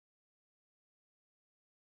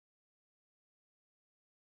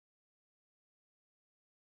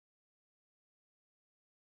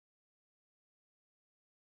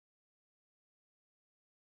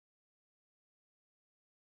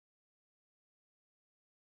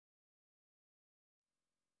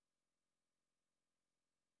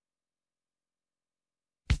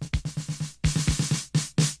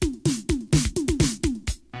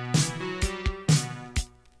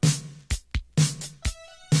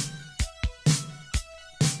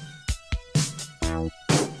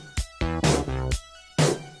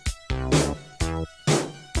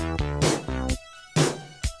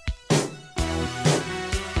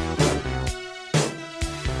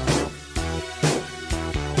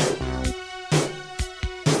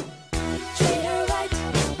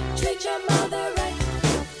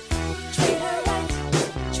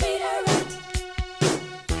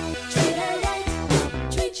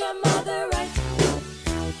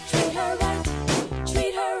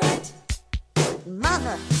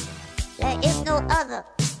mother, there is no other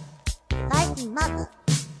like mother,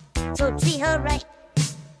 so treat her right.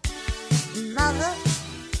 Mother,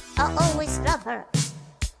 I always love her,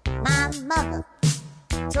 my mother,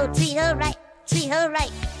 so treat her right, treat her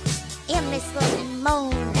right. Endless moan and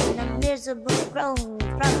moan and a miserable groan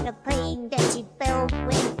from the pain that she felt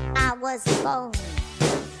when I was born.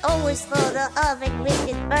 Always for the oven with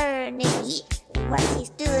its burning heat, while she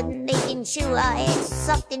stood making sure I had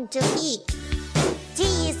something to eat.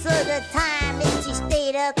 Tears for the time that she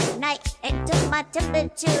stayed up at night and took my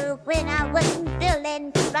temperature when I wasn't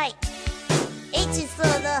feeling right. H's for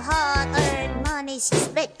the hard-earned money she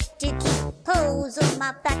spent to keep clothes on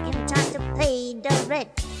my back and try to pay the rent.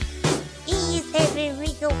 Ease every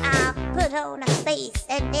wrinkle I put on her face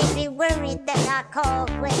and every worry that I called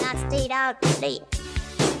when I stayed out late.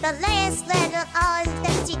 The last letter is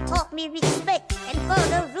that she taught me respect, and for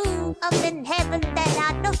the room up in heaven that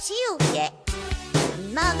I know she'll get.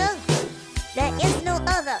 Mother, there is no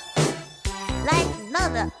other like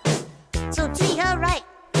mother, so treat her right.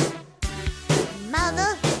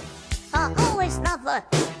 Mother, I always love her,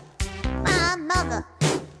 my mother,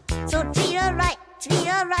 so treat her right, treat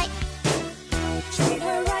her right. Treat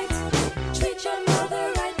her right, treat your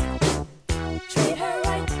mother right. Treat her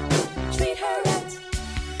right, treat her right.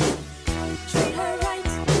 Treat her right,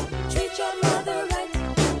 treat your mother right.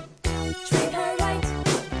 Treat her right,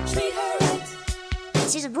 treat her right.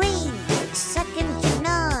 She's a queen, second to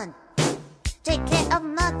none. Take care of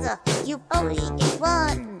mother, you only get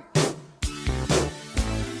one.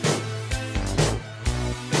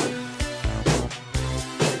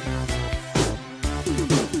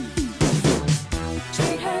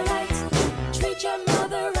 Treat her right, treat your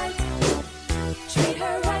mother right. Treat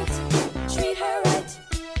her right, treat her right.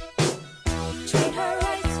 Treat her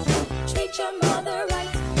right, treat your mother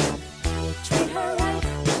right. Treat her right,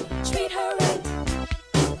 treat her right.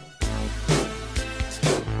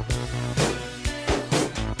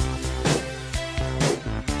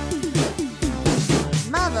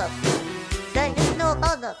 Mother, there is no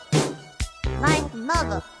other like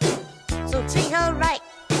mother, so treat her right.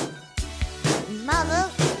 Mother,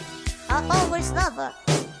 I always love her,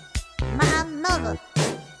 my mother,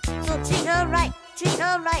 so treat her right, treat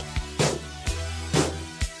her right.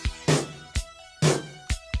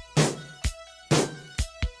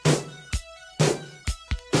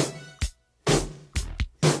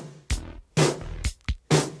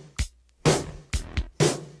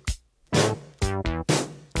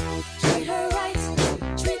 Treat her right,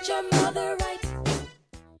 treat your mother right.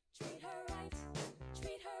 Treat her right,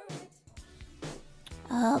 treat her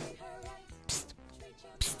right.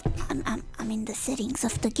 I'm in the settings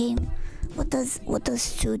of the game. What does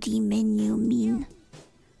 2D menu mean?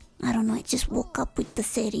 I don't know. I just woke up with the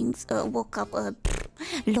settings.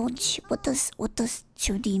 Launch. What does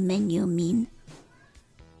 2D menu mean?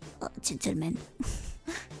 Gentlemen.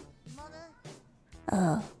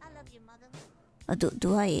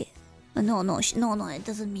 Do I? No. It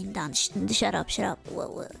doesn't mean that. Shut up.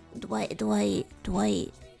 What,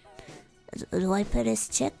 do I press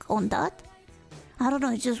check on that? I don't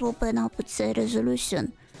know. It just open up with the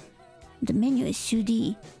resolution. The menu is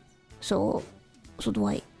 2D, so do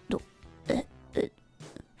I?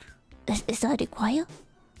 Is that required?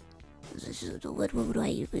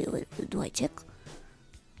 What do I check?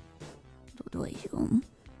 Do I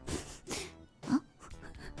Huh?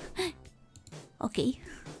 Okay.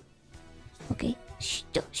 Shh,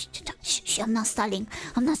 I'm not stalling.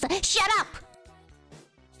 Shut up!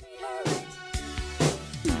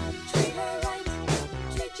 Treat her right,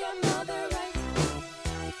 treat your mother right.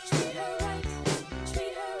 Treat her right,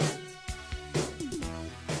 treat her right.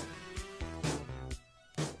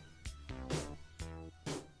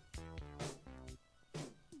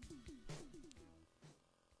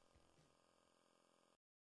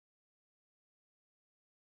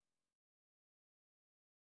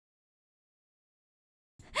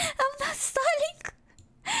 I'm not stalling.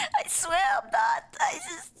 I swear I'm not.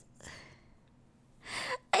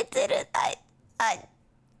 I didn't. I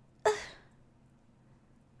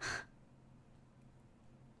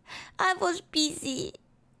was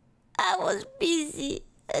busy.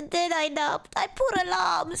 And then I napped. I put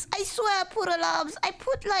alarms. I swear I put alarms. I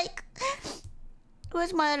put like...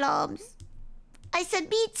 Where's my alarms? I said,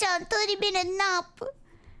 B-chan, 30-minute nap.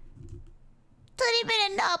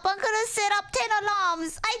 30-minute nap. I'm gonna set up 10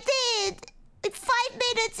 alarms. I did. Like 5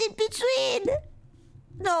 minutes in between.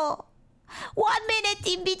 No. 1 minute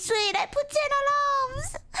in between. I put 10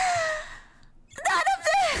 alarms. None of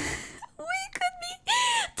them wakened me.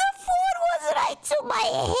 The phone was right to my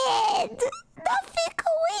head. Nothing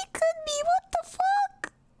awakened me. What the fuck?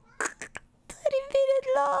 30 minutes.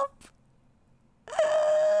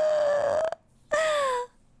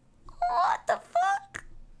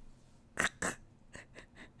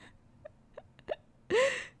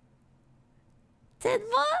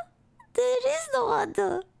 Tenma? There is no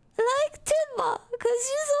other. Like Tenma, because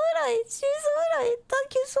she's alright. She's alright.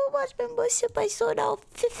 Thank you so much, membership. I saw now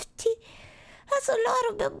 50. That's a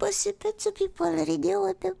lot of membership. And some people already deal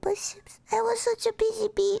with memberships. I was such a busy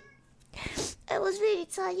bee. I was really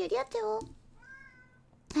tired. Yeah, Teo.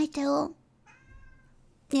 Hi, Teo.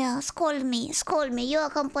 Yeah, scold me. Scold me. You're a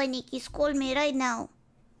Kampaniki. Scold me right now.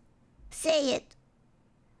 Say it.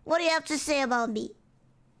 What do you have to say about me?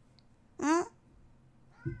 Hmm?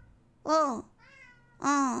 Oh.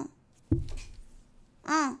 Oh.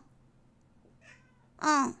 Oh.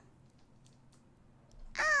 Oh.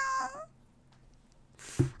 Oh.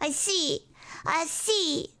 I see. I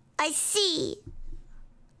see. I see.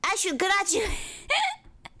 I should graduate.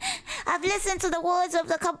 I've listened to the words of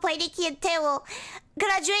the Kampaniki and Teo.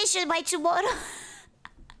 Graduation by tomorrow.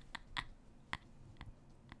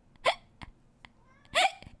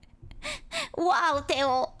 Wow,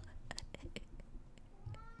 Teo.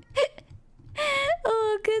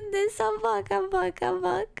 Oh goodness, I'm back, I'm back, I'm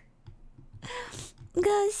back.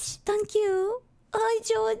 Gosh, thank you. Hi,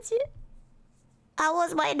 George. How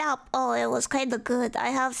was my nap? Oh, it was kind of good. I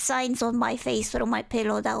have signs on my face from my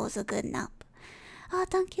pillow. That was a good nap. Oh,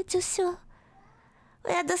 thank you, Joshua.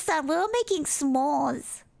 We understand. We were making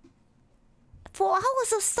s'mores. 4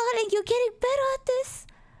 hours of styling. You're getting better at this.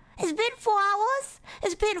 It's been 4 hours.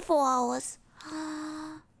 It's been 4 hours.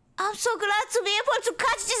 I'm so glad to be able to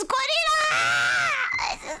catch this gorilla.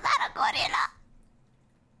 This is not a gorilla.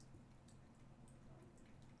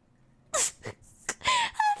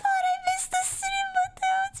 I thought I missed the stream, but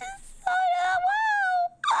they were just wow.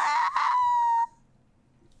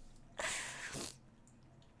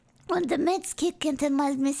 When the meds kick and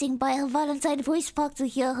Tenma is missing by a Valentine voice pack to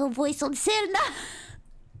hear her voice on Selna.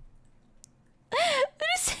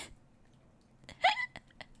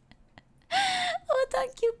 Oh,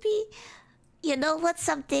 thank you, P. You know what's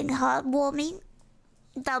something heartwarming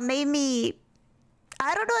that made me...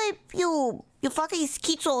 I don't know if you fucking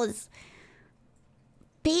schizo's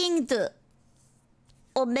pinged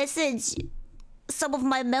or messaged some of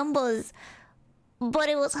my members, but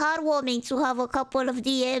it was heartwarming to have a couple of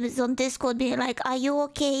DMs on Discord being like, are you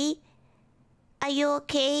okay? Are you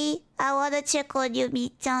okay? I wanna check on you,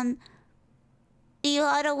 Mi-chan. You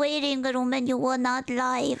had a waiting room and you were not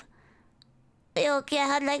live. Okay, I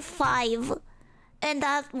had like 5. And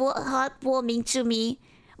that was heartwarming to me.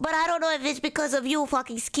 But I don't know if it's because of you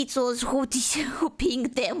fucking schizos who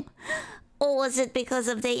pinged them. Or was it because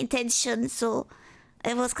of their intention? So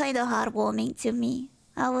it was kind of heartwarming to me.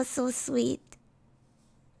 I was so sweet.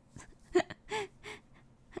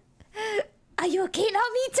 Are you okay now,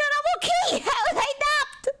 Mi-chan? I'm okay! I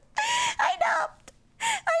napped! I napped!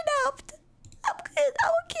 I napped! I'm good.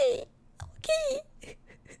 I'm okay. I'm okay.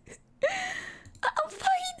 I'm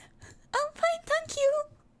fine. I'm fine. Thank you.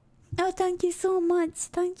 Oh, thank you so much.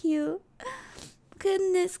 Thank you.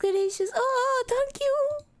 Goodness gracious. Oh, thank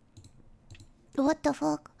you. What the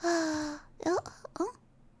fuck?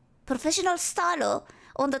 Professional staller.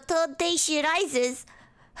 On the 3rd day she rises.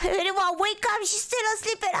 Anyone wake up, she's still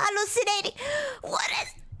asleep and hallucinating. What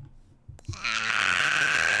is...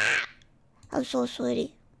 I'm so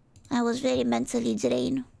sorry. I was very mentally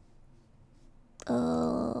drained.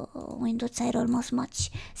 Window side almost much.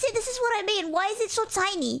 See, this is what I mean. Why is it so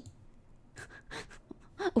tiny?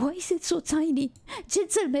 Why is it so tiny?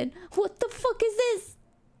 Gentlemen, what the fuck is this?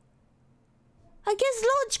 I guess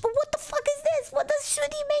lunch, but what the fuck is this? What does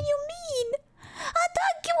shitty menu mean? Ah,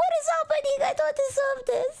 thank you. What is happening? I don't deserve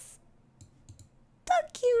this.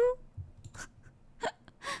 Thank you.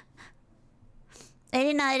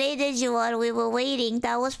 Elena, I raided you while we were waiting.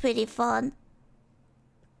 That was pretty fun.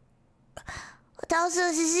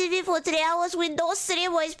 1,000 CCTV for 3 hours with no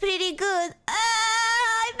stream was pretty good.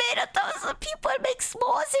 I made 1,000 people make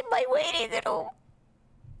s'mores in my waiting room.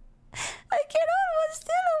 I can almost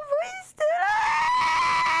still voice it.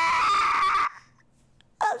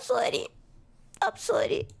 I'm sorry. I'm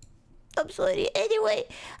sorry. I'm sorry. Anyway,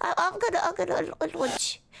 I'm gonna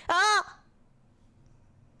launch. Ah!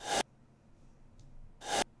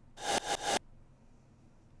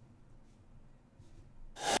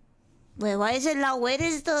 Wait, why is it loud? Where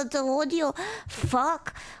is the audio?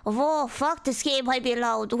 Fuck. Oh, fuck. This game might be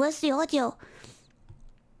loud. Where's the audio?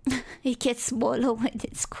 It gets smaller when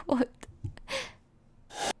it's cold.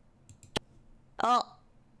 Oh.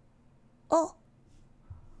 Oh.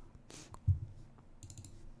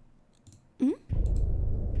 Hmm?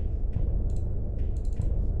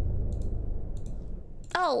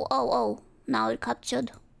 Oh. Now it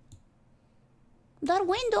captured. That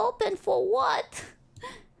window open for what?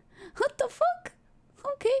 What the fuck?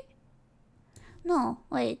 Okay. No,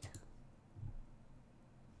 wait.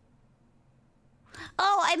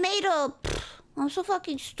 Oh, I made a... I'm so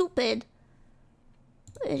fucking stupid.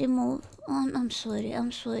 Remove. I'm sorry.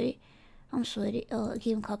 I'm sorry. I'm sorry.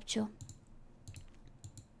 Game capture.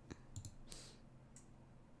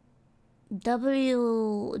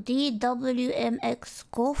 DWMX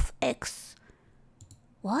Golf X.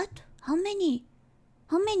 What? How many?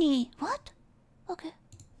 How many? What? Okay.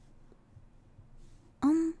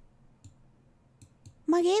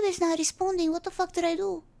 My game is not responding. What the fuck did I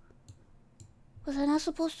do? Was I not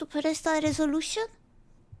supposed to press that resolution?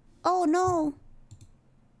 Oh no.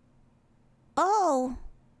 Oh.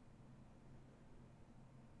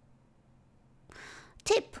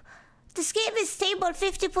 Tip. This game is stable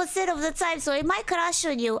 50% of the time, so it might crash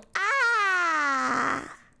on you. Ah!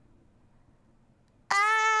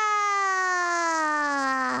 Ah!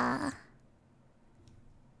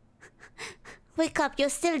 Wake up, you're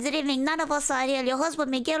still dreaming. None of us are real. Your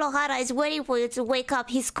husband Miguel O'Hara is waiting for you to wake up.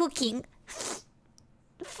 He's cooking.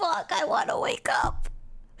 Fuck, I wanna wake up.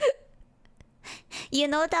 You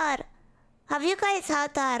know that? Have you guys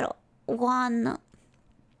had that one...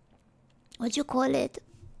 What do you call it?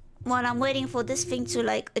 While I'm waiting for this thing to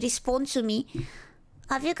like respond to me.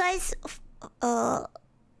 Have you guys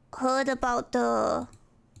heard about the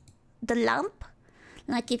lamp?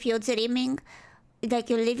 Like if you're dreaming,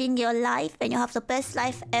 like you're living your life and you have the best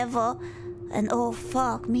life ever, and oh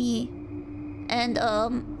fuck me, and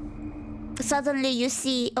suddenly you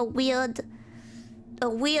see a weird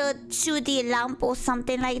 2D lamp or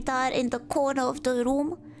something like that in the corner of the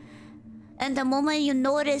room, and the moment you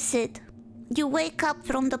notice it, you wake up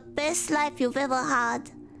from the best life you've ever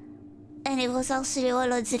had, and it was actually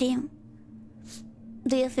all a dream.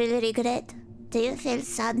 Do you feel regret? Do you feel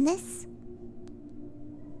sadness?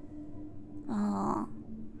 Oh.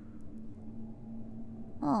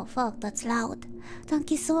 Oh, fuck, that's loud.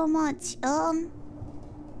 Thank you so much. Oh,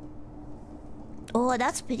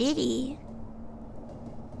 that's pretty.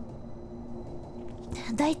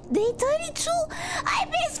 Day 32? I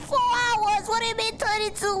missed 4 hours! What do you mean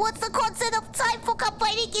 32? What's the concept of time for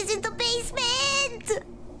Kapainiki's in the basement?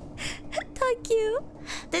 Thank you.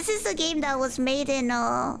 This is a game that was made in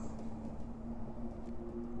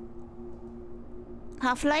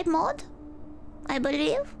Half-Life mod, I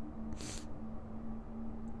believe.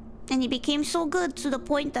 And it became so good to the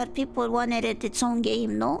point that people wanted it its own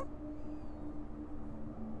game, no?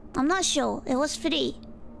 I'm not sure. It was free.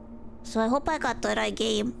 So I hope I got the right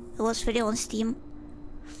game. It was free on Steam.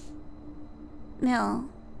 Yeah.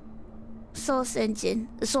 Source engine,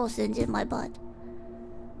 my bad.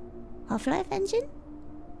 Half-Life engine?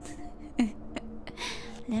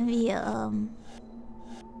 Let me,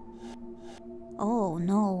 Oh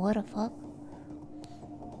no, what the fuck?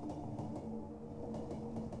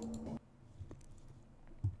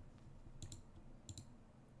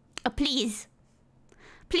 Please.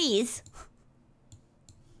 Please.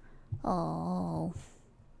 Oh.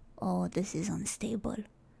 Oh, this is unstable.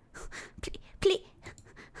 Please. Please.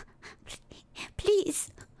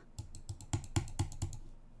 Please.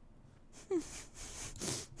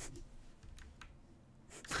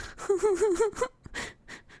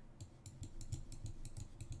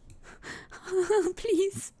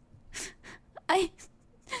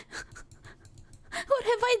 What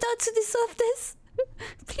have I done to deserve this?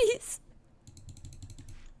 Please.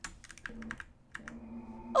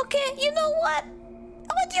 Okay, you know what?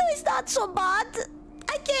 What you is not so bad.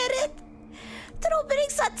 I get it. Throw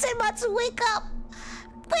brings that Tenma to wake up.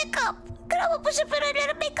 Wake up. Grab a push up and wake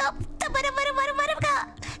up. Wake up.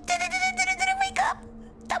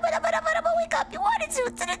 Wake up. You wanted to.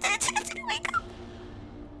 Wake up.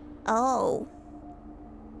 Oh.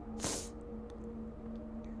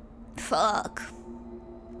 Fuck.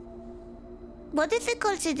 What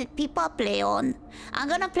difficulty did people play on? I'm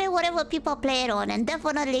gonna play whatever people play it on, and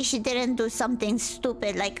definitely she didn't do something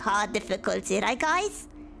stupid like hard difficulty, right guys?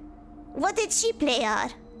 What did she play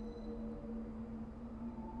at?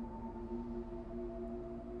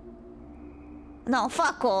 No,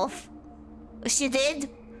 fuck off. She did?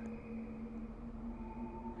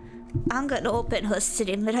 I'm gonna open her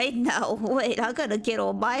stream right now. Wait, I'm gonna get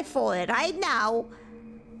on my phone right now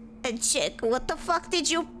and check. What the fuck did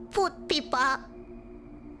you put, Pipa?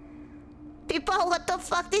 Pipa, what the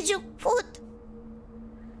fuck did you put?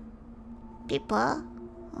 Pipa?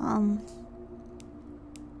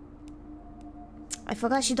 I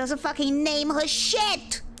forgot she doesn't fucking name her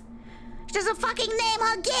shit! She doesn't fucking name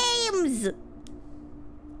her games!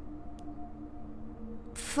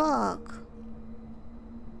 Fuck.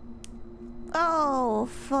 Oh,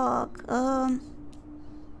 fuck.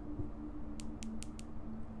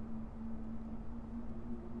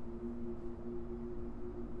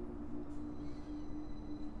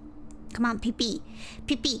 Come on, Pee-Pee.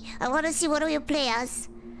 Pee-Pee, I want to see what do you play as.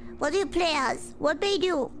 What do you play as? What made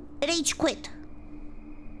you rage quit?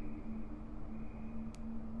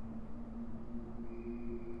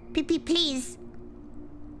 Pee-Pee, please.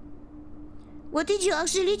 What did you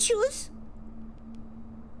actually choose?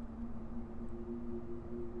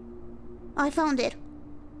 I found it.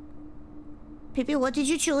 Pee-Pee, what did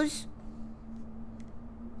you choose?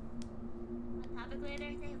 Topic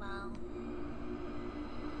later? Say well.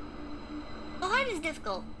 The hard is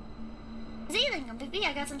difficult. Zailing on Pee-Pee,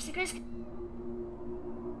 I got some secrets.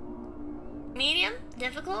 Medium?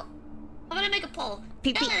 Difficult? I'm gonna make a poll.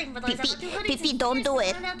 Pee-Pee, don't do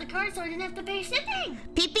it. I out the card so I didn't have to pay shipping.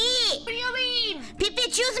 Pee-Pee! What do you mean? Pee-Pee,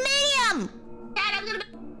 choose medium! Dad, I'm gonna...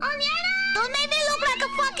 Oh, yeah! Don't make me look like a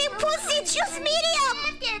fucking pussy! Choose medium!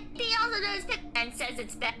 He also knows Pip and says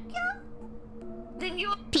it's bad. Then you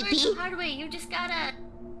learned Pee-Pee? the hard way. You just gotta...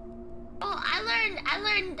 Oh, I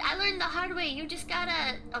learned the hard way. You just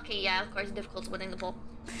gotta... Okay, yeah, of course, difficult's winning the poll.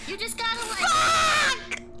 You just gotta like...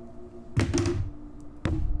 Fuck!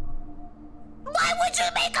 Why would you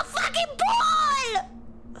make a fucking ball?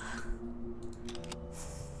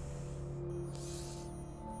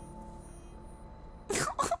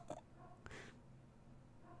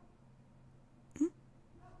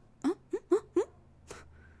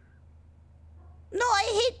 No, I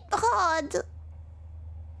hit hard.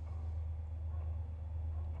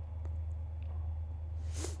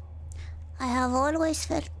 I have always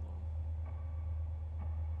felt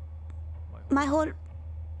my whole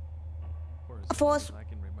force. I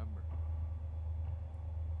can remember.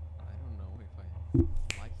 I don't know if I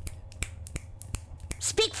like it.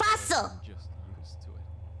 Speak faster. I'm just used to it.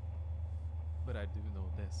 But I do know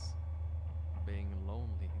this. Being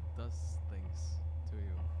lonely does things to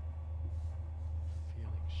you.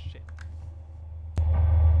 Feeling shit.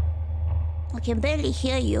 I can barely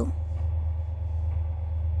hear you.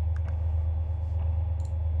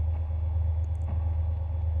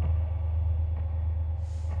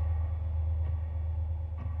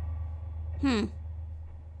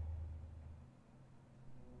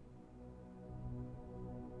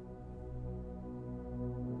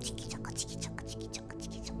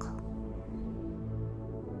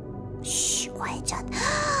 Shh, quiet chat.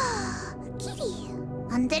 Kitty.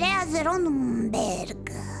 Andreas Ronberg.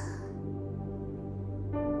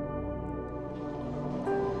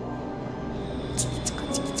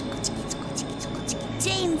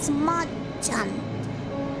 James Marchand.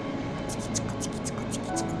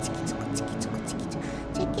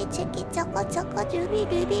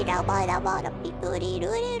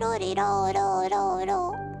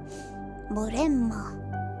 Moremma.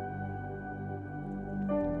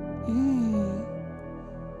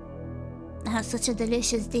 I have such a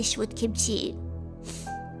delicious dish with kimchi.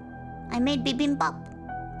 I made bibimbap.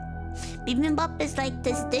 Bibimbap is like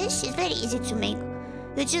this dish. It's very easy to make.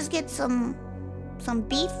 You just get some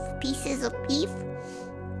beef, pieces of beef,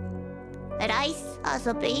 rice as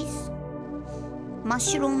a base,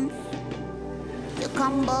 mushrooms,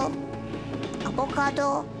 cucumber,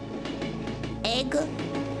 avocado, egg.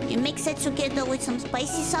 You mix it together with some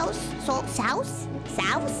spicy sauce,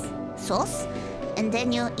 and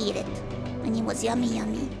then you eat it. And it was yummy,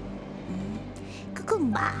 yummy.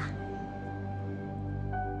 Cucumber.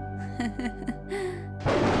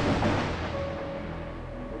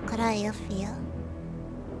 Cry fear.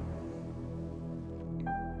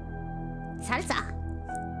 Salsa.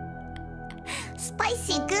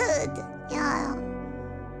 Spicy good. Yeah.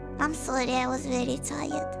 I'm sorry, I was very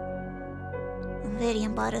tired. I'm very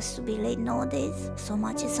embarrassed to be late nowadays. So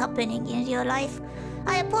much is happening in your life.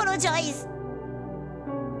 I apologize.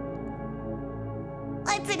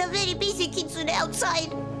 I've been a very busy kitsune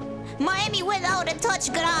outside. Maemi went out and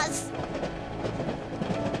touched grass.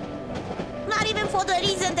 Not even for the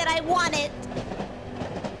reason that I wanted.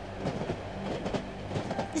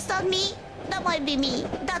 Is that me? That might be me.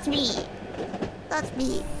 That's me. That's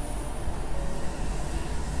me.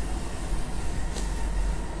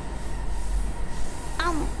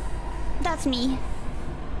 That's me.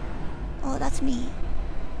 Oh, that's me.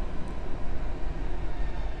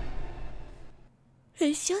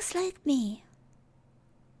 It's just like me.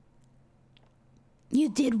 You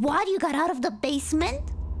did what? You got out of the basement?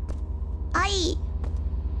 I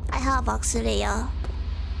have actually, yeah.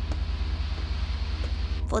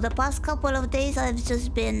 For the past couple of days, I've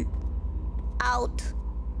just been out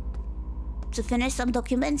to finish some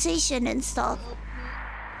documentation and stuff.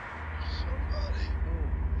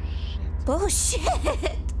 Oh shit!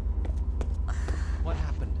 What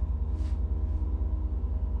happened?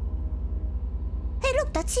 Hey,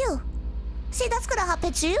 look, that's you. See, that's gonna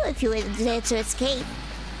happen to you if you were there to escape.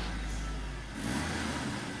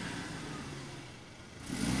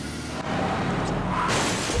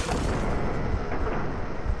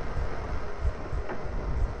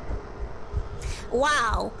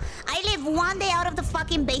 Wow. I live one day out of the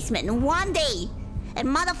fucking basement. One day. And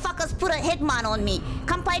motherfuckers put a hitman on me.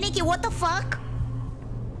 Kampaniki, what the fuck?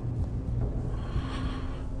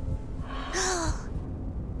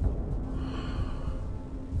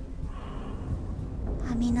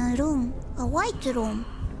 I'm in a room. A white room.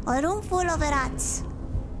 A room full of rats.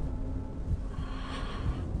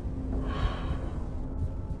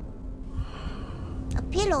 A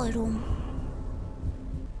pillow room.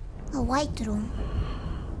 A white room.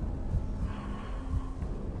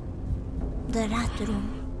 The rat room.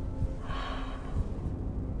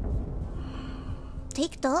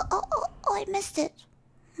 Take the... Oh, I missed it.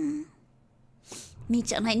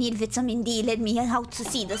 Michan, I need vitamin D. Let me how to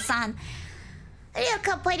see the sun. Real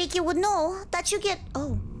Kapariki would know that you get...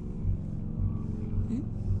 Oh.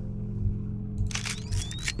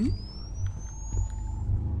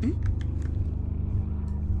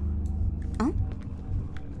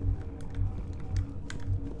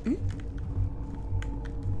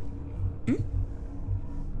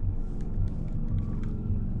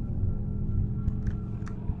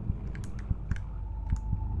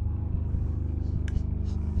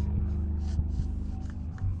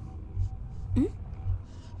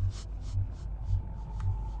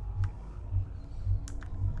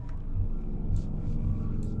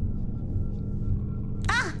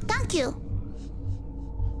 You.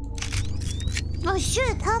 Oh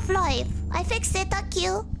shit, Half-Life. I fixed it, thank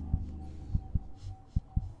you.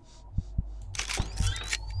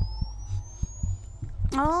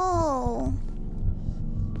 Oh.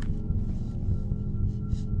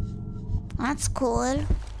 That's cool.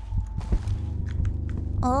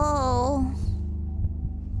 Oh.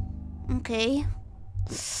 Okay.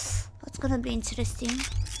 That's gonna be interesting.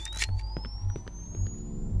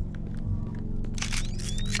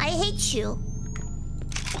 I hate you.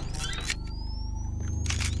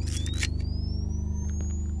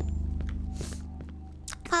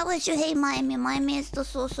 How would you hate Maemi? Maemi is the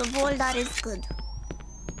source of all that is good.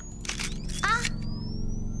 Ah!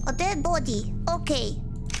 A dead body. Okay.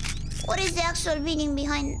 What is the actual meaning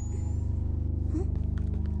behind...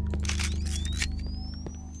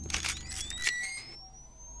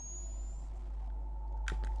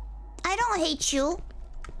 I don't hate you.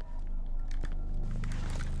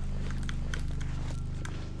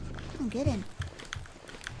 Get in.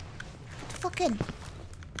 Get the fuck in.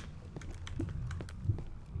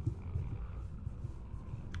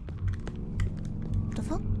 The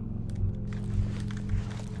fuck?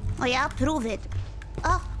 Oh yeah, prove it.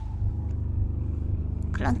 Oh.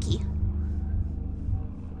 Clunky.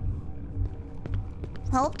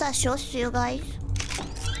 I hope that shows to you guys.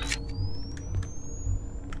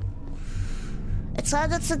 It's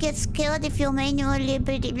harder to get scared if you manually...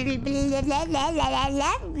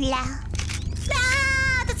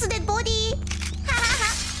 Ah, that's a dead body!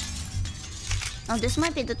 Oh, this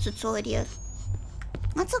might be the tutorial.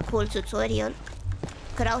 That's a cool tutorial.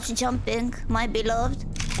 Crouch jumping, my beloved.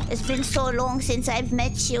 It's been so long since I've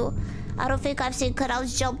met you. I don't think I've seen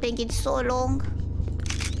crouch jumping in so long.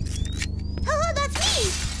 Oh, that's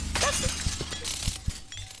me!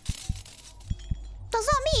 That's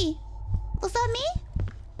not me! Was that me?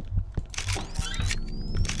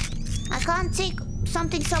 I can't take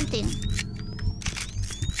something.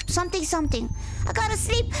 Something. I gotta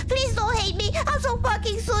sleep. Please don't hate me. I'm so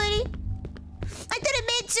fucking sorry. I didn't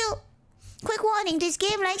mean to. Quick warning, this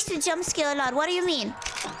game likes to jump scare a lot. What do you mean?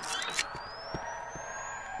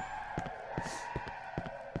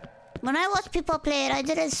 When I watch people play it, I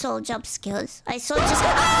didn't saw jump scares. I saw just...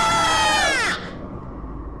 Ah!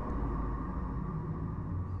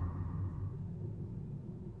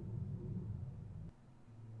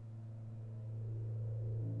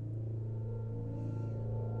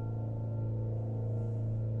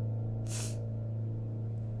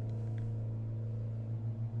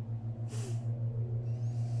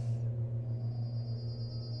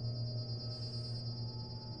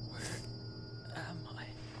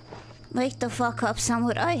 Wake the fuck up,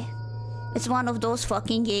 samurai. It's one of those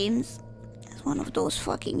fucking games. It's one of those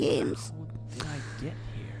fucking games. How did I get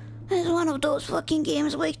here? It's one of those fucking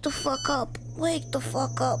games. Wake the fuck up. Wake the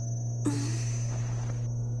fuck up.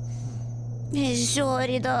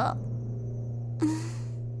 Sorry da.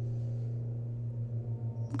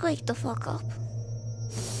 Wake the fuck up.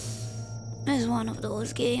 It's one of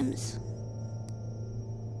those games.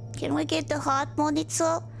 Can we get the heart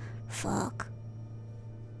monitor? Fuck.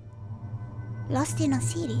 Lost in a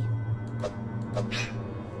city.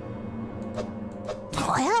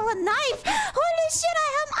 Oh, I have a knife! Holy shit,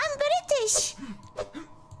 I'm British!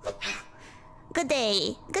 Good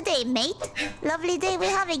day, mate. Lovely day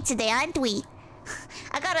we're having today, aren't we?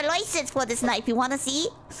 I got got a license for this knife. You wanna see?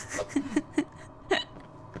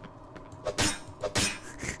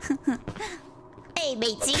 Hey,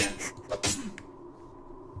 matey.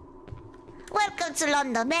 Welcome to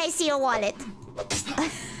London. May I see your wallet?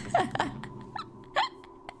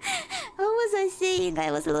 What was I saying?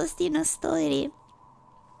 I was lost in a story.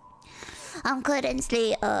 I'm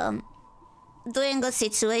currently doing a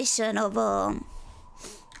situation of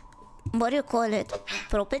what do you call it?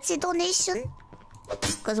 Property donation?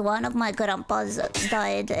 Because one of my grandpas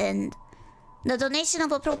died, and the donation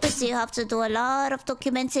of a property you have to do a lot of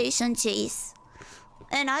documentation, Chase.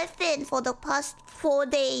 And I've been for the past 4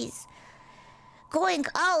 days going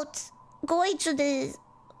to the...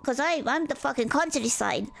 Because I'm the fucking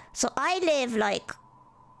countryside. So I live like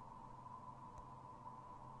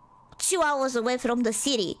 2 hours away from the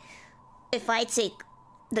city if I take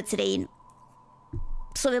the train.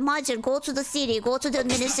 So imagine, go to the city, go to the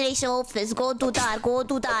administration office, go do that, go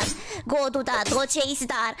do that, go do that, go chase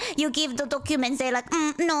that. You give the documents, they're like,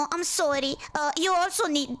 no, I'm sorry. You also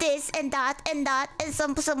need this and that and that and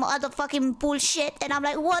some other fucking bullshit. And I'm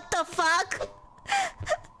like, what the fuck?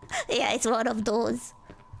 Yeah, it's one of those.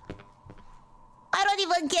 I don't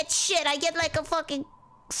even get shit. I get like a fucking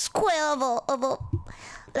square of a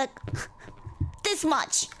like this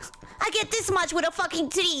much. I get this much with a fucking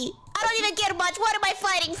tree. I don't even get much. What am I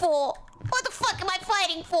fighting for? What the fuck am I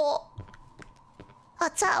fighting for? A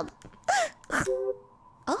tub.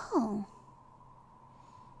 Oh.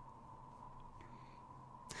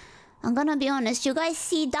 I'm gonna be honest. You guys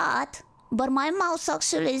see that? But my mouse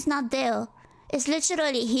actually is not there. It's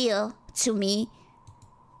literally here to me.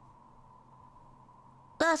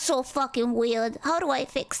 That's so fucking weird. How do I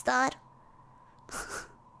fix that?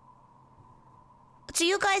 To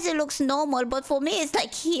you guys it looks normal, but for me it's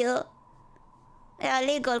like here. Yeah,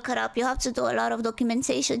 legal crap. You have to do a lot of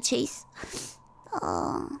documentation, Chase.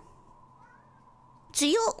 To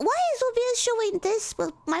you, why is OBS showing this?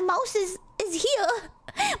 But my mouse is here.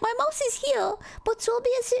 My mouse is here, but to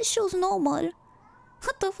OBS it shows normal.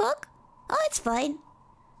 What the fuck? Oh, it's fine.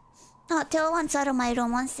 Oh, Theo wants out of my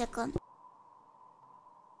room. 1 second.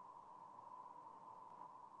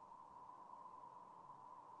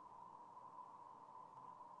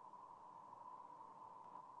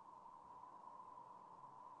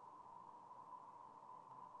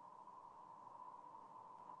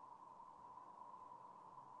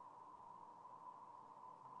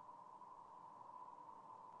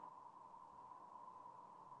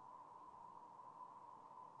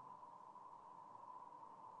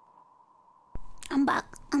 I'm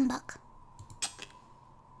back.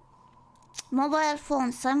 Mobile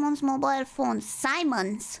phone. Simon's mobile phone.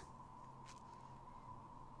 Simon's.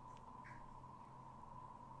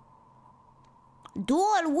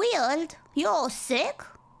 Dual wield? You're sick?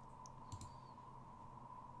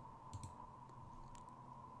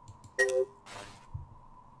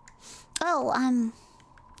 Oh, I'm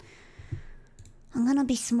gonna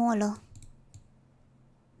be smaller.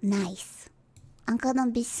 Nice. I'm gonna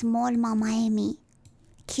be small, Maemi.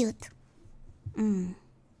 Cute.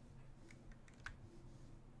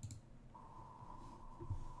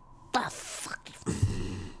 Ah, fuck.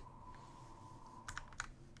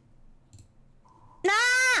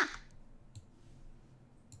 Nah!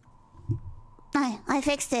 I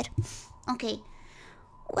fixed it. Okay.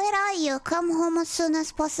 Where are you? Come home as soon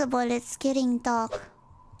as possible. It's getting dark.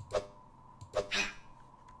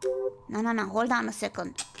 No. Hold on a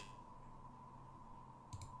second.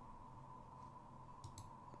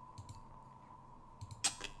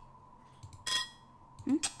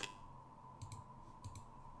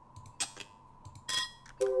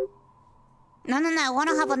 No, I want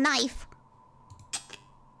to have a knife.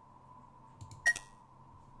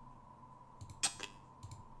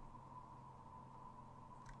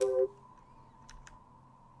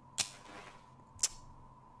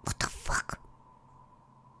 What the fuck?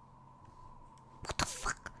 What the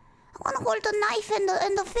fuck? I want to hold the knife and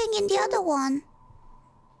the thing in the other one.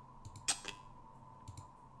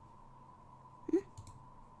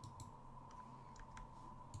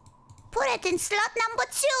 Put it in slot number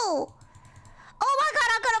 2. Oh my god,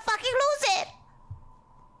 I'm gonna fucking lose it!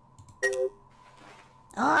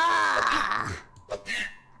 Ah!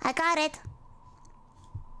 I got it.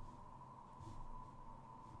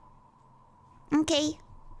 Okay.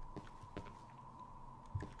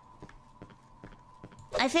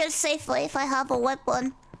 I feel safer if I have a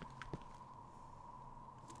weapon.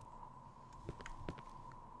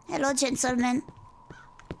 Hello, gentlemen.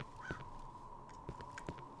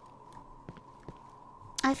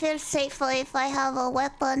 I feel safer if I have a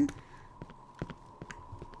weapon.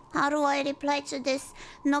 How do I reply to this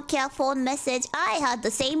Nokia phone message? I had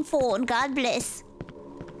the same phone, God bless.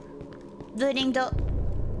 During the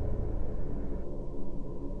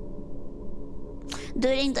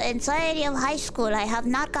entirety of high school, I have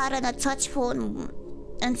not gotten a touch phone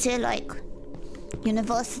until like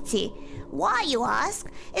university. Why, you ask?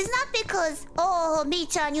 It's not because, oh,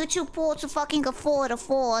 me-chan, you too poor to fucking afford a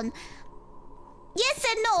phone. Yes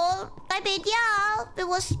and no. I mean, yeah, there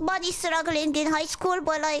was money struggling in high school,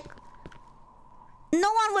 but like,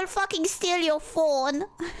 no one will fucking steal your phone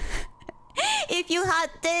if you had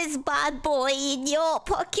this bad boy in your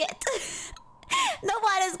pocket. No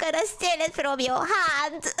one is gonna steal it from your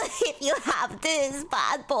hand if you have this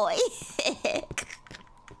bad boy.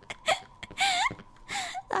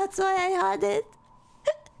 That's why I had it.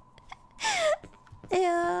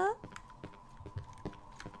 Yeah.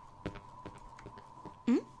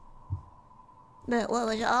 But what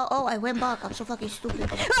was it? Oh, I went back. I'm so fucking stupid.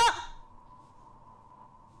 Ah!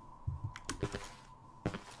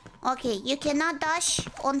 Okay, you cannot dash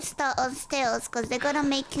on stairs because they're gonna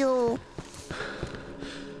make you...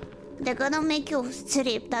 They're gonna make you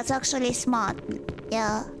trip. That's actually smart.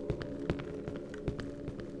 Yeah.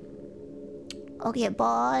 Okay,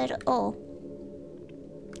 but... Oh.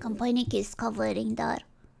 Company is covering that.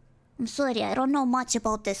 I'm sorry, I don't know much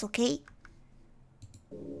about this, okay?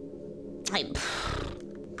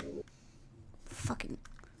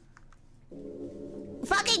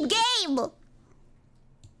 Fucking game!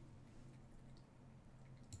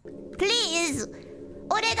 Please!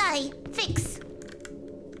 Onegai! Fix!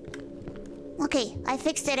 Okay, I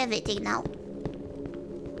fixed everything now.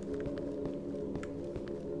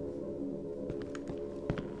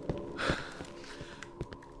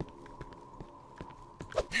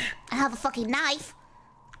 I have a fucking knife.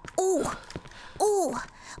 Ooh! Ooh!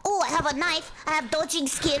 Ooh, I have a knife. I have dodging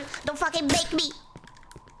skill. Don't fucking make me.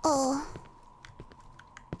 Oh.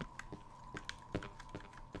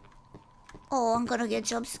 Oh, I'm gonna get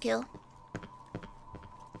jump skill.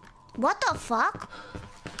 What the fuck?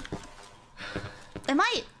 Am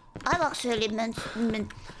I... I've actually meant...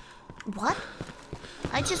 What?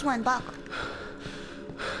 I just went back.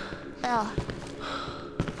 Yeah.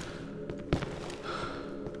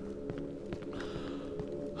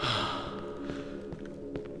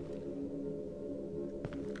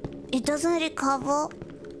 It doesn't recover.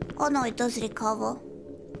 Oh no, it does recover.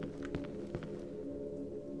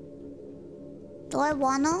 Do I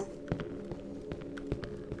wanna?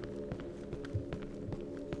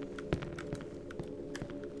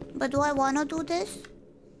 But do I wanna do this?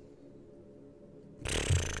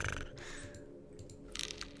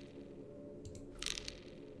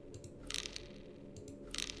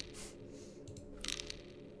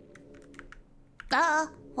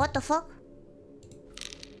 What the fuck?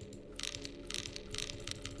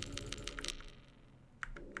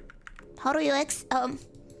 How do you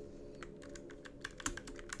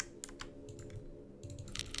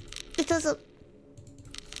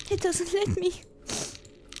It doesn't let me...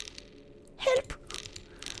 Help!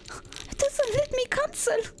 It doesn't let me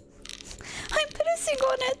cancel. I'm pressing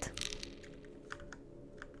on it.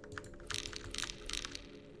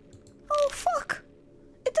 Oh fuck!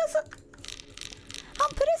 It doesn't... I'm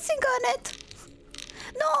pressing on it.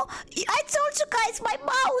 No! I told you guys my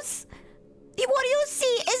mouse! What you see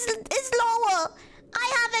is lower. I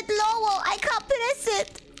have it lower. I can't press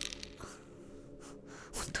it.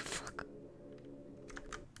 What the fuck?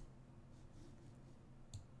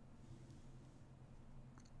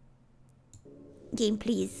 Game,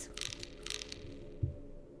 please.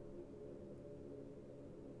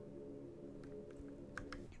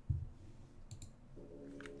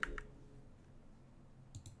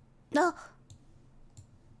 No.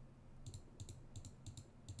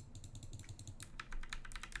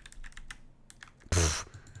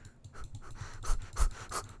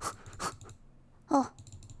 Oh.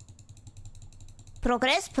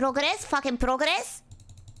 Progress, progress, fucking progress.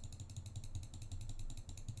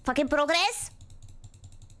 Fucking progress.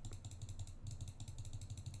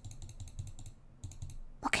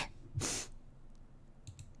 Okay.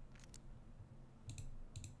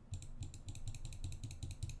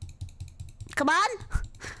 Come on.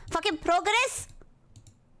 Fucking progress.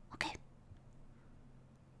 Okay.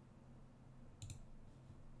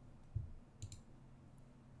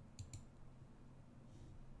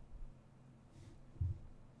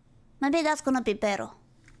 Maybe that's gonna be better.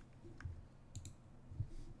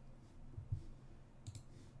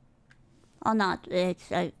 Or not.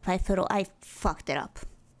 It's I fucked it up.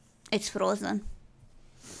 It's frozen.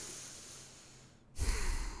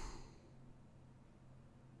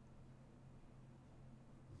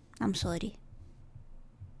 I'm sorry.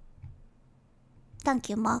 Thank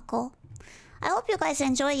you, Marco. I hope you guys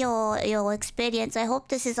enjoy your experience. I hope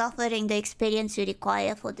this is offering the experience you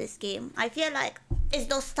require for this game. I feel like it's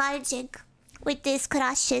nostalgic with these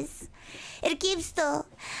crashes. It gives the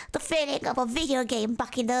feeling of a video game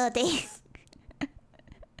back in the days.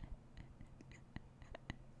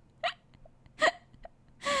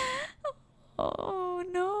 Oh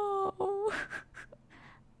no.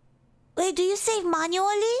 Wait, do you save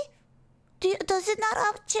manually? Does it not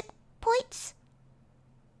have checkpoints?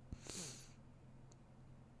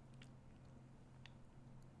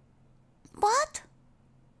 What?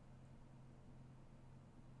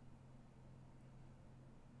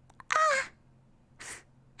 Ah!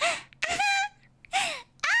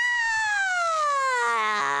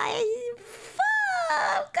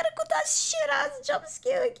 Fuck! Gotta put that shit ass jump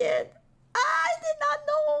scare again. I did not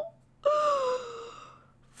know.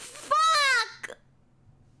 Fuck!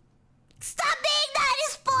 Stop being that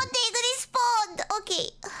responding. Respond. Okay.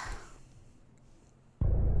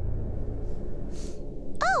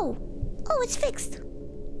 Oh. Oh, it's fixed.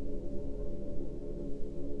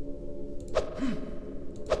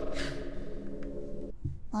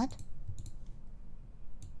 What?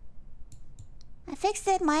 I fixed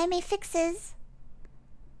it. Maemi fixes.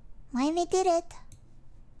 Maemi did it.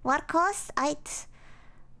 What cost? I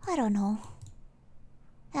don't know.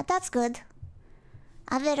 Yeah, that's good.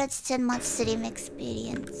 Average 10 months stream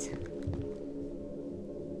experience.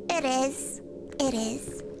 It is. It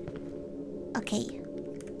is. Okay.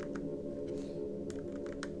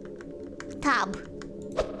 Tab.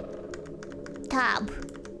 Tab.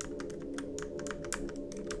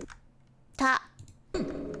 Tab.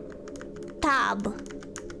 Tab.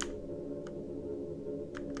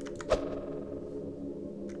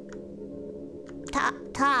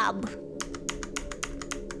 Tab.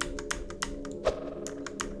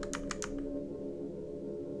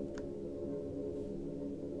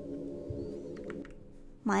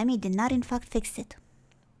 Maemi did not in fact fix it.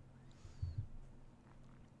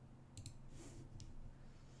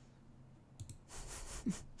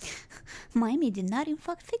 Maemi did not in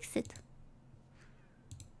fact fix it.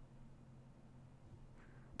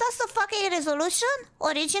 That's the fucking resolution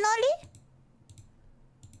originally?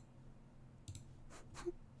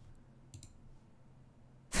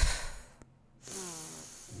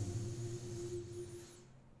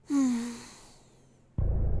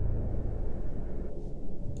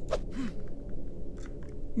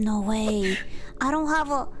 No way. I don't have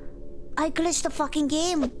a... I glitched the fucking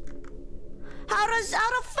game. How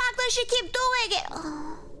the fuck does she keep doing it?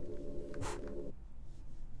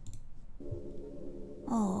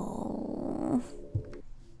 Oh.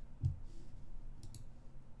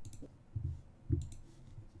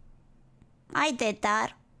 I did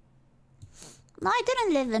that. No, I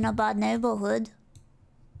didn't live in a bad neighborhood.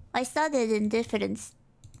 I studied in different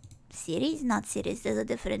series, not series, there's a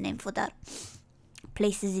different name for that.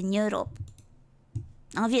 Places in Europe.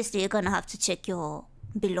 Obviously, you're gonna have to check your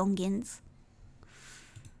belongings.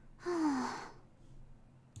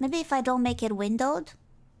 Maybe if I don't make it windowed.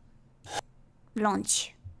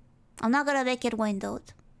 Launch. I'm not gonna make it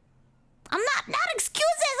windowed. I'm not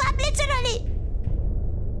excuses, I'm literally...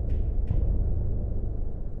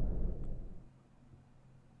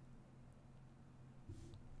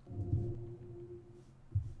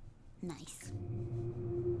 Nice.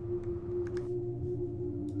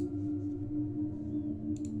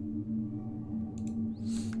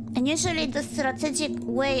 And usually the strategic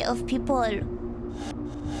way of people...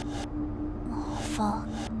 Oh, fuck.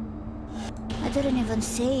 I didn't even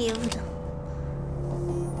save.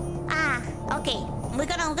 Ah, okay. We're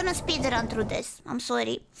gonna speed run through this. I'm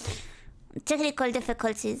sorry. Technical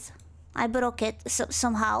difficulties. I broke it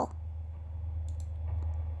somehow.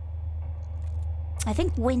 I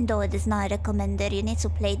think windowed is not recommended. You need to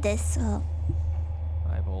play this.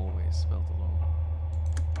 I've always felt alone.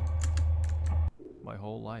 My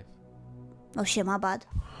whole life. Oh shit, my bad.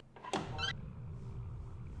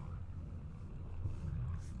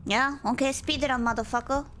 Yeah, okay, speedrun,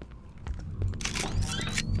 motherfucker.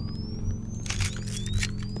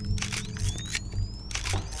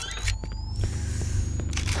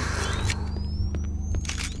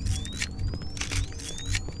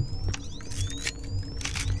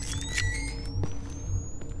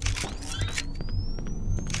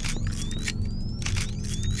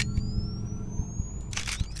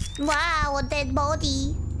 Wow, a dead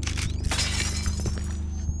body.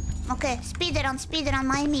 Okay, speedrun,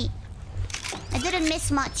 Maemi. I didn't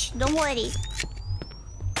miss much, don't worry.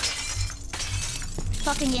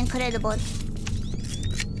 Fucking incredible.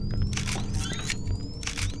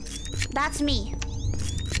 That's me.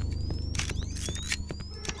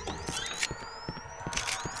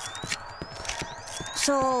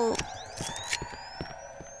 So...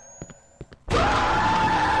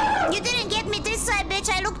 You didn't get me this side, bitch.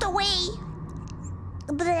 I looked away.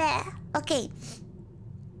 Bleh. Okay.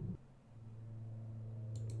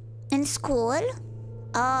 In school,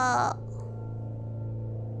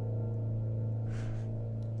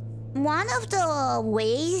 one of the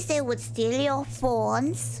ways they would steal your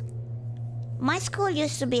phones. My school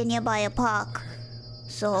used to be nearby a park,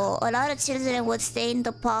 so a lot of children would stay in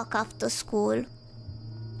the park after school.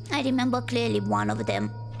 I remember clearly one of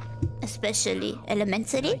them, especially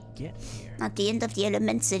elementary. At the end of the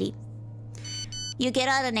elementary, you get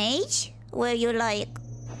at an age where you like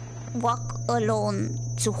walk alone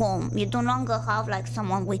to home. You no longer have like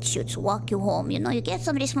someone with you to walk you home, you know. You get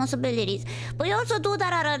some responsibilities, but you also do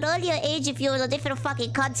that at an earlier age if you're in a different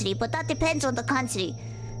fucking country, but that depends on the country.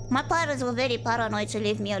 My parents were very paranoid to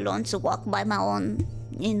leave me alone to walk by my own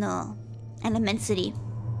in elementary.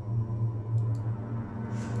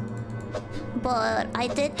 But I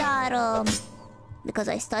did that because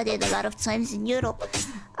I studied a lot of times in Europe.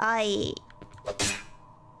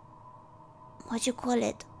 What you call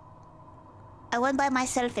it? I went by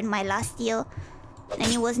myself in my last year,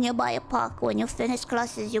 and it was nearby a park. When you finish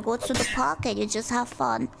classes, you go to the park and you just have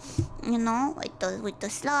fun, you know, with the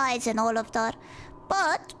slides and all of that.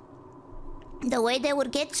 But the way they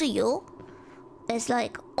would get to you is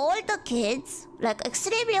like older kids, like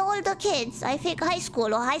extremely older kids, I think high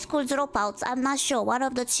school or high school dropouts, I'm not sure, one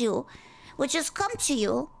of the two, would just come to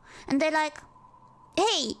you and they're like,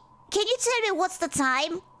 hey, can you tell me what's the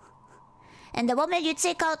time? And the moment you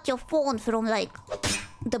take out your phone from like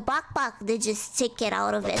the backpack, they just take it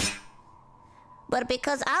out of it. But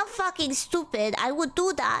because I'm fucking stupid, I would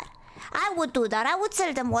do that. I would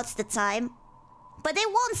tell them what's the time. But they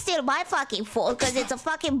won't steal my fucking phone because it's a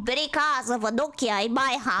fucking brick ass of a Nokia in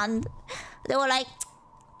my hand. They were like,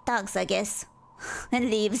 thanks, I guess.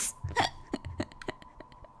 And leaves.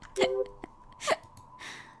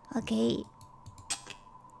 Okay.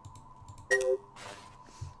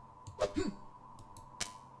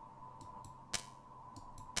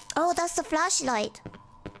 Oh, that's the flashlight.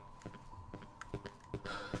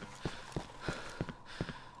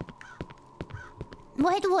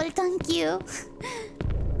 White wall, thank you.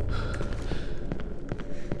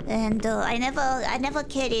 And I never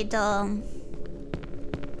carried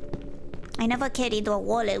a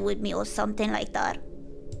wallet with me or something like that.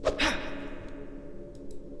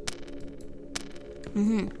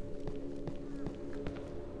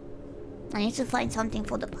 I need to find something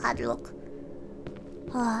for the padlock.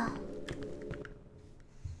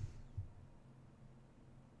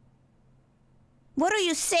 What do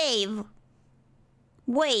you save?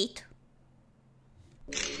 Wait.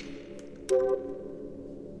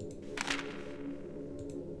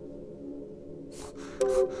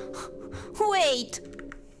 Wait.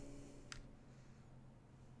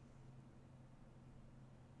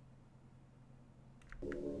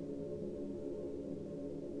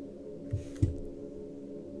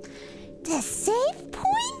 The save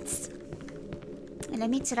points? Let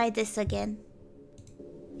me try this again.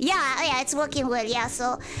 Yeah, it's working well. Yeah,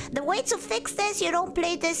 so the way to fix this, you don't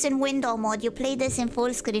play this in window mode. You play this in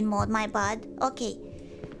full screen mode. My bad. Okay.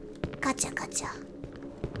 Gotcha.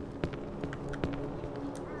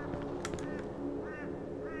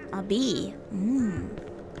 A bee.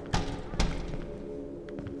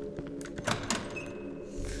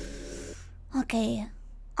 Okay.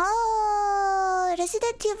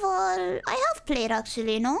 Resident Evil. I have played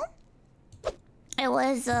actually, no? It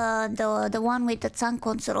was the one with the tank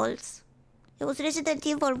controls. It was Resident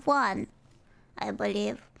Evil 1, I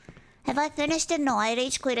believe. Have I finished it? No, I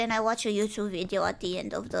rage quit and I watched a YouTube video at the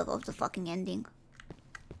end of the fucking ending.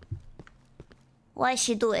 Why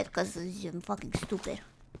she do it? Cause I'm fucking stupid.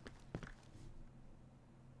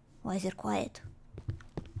 Why is it quiet?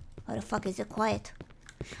 Why the fuck is it quiet?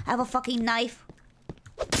 I have a fucking knife.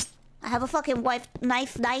 I have a fucking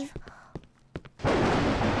knife.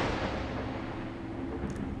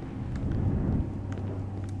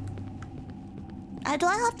 Do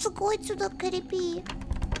I have to go into the creepy?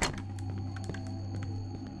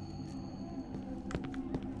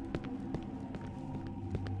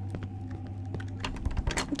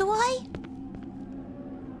 Do I?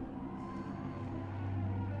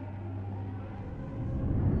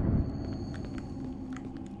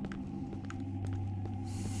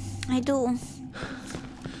 I do.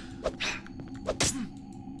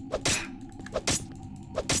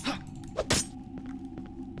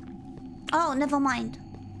 Oh, never mind.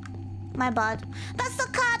 My bad. That's the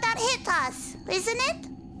car that hit us, isn't it?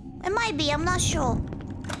 It might be, I'm not sure.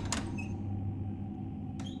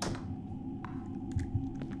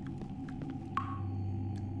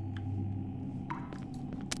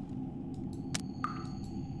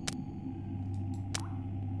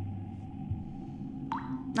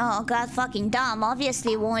 Oh god, fucking dumb.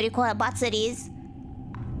 Obviously it won't require batteries.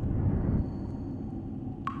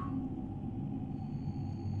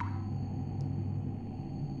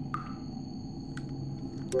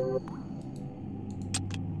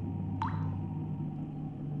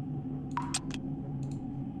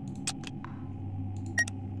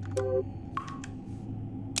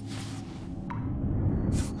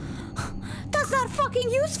 That's not fucking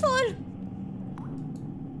useful!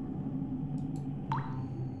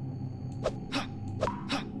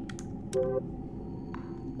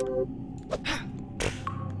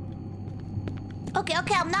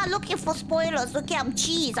 Okay, I'm not looking for spoilers. Okay, I'm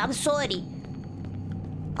cheese. I'm sorry.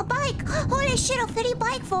 A bike! Holy shit, a free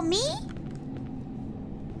bike for me?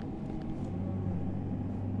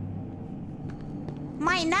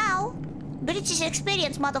 Mine now? British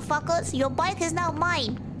experience, motherfuckers. Your bike is now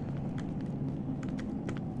mine.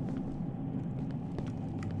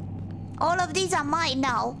 All of these are mine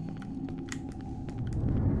now.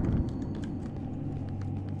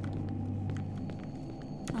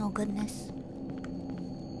 Oh, goodness.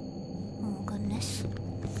 Oh, goodness.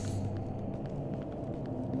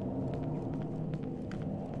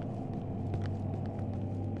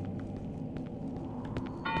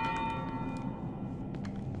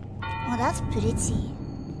 Oh, that's pretty.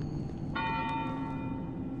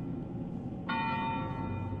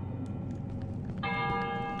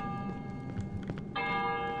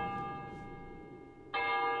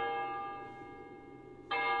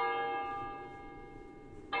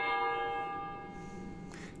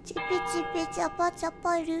 Chippy chippy chappa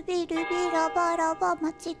chappa ruby ruby raba raba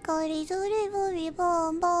machikari zuri buri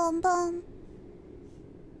bom bom bom.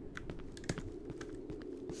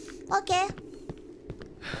 Okay.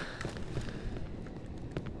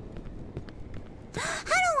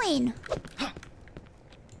 Halloween.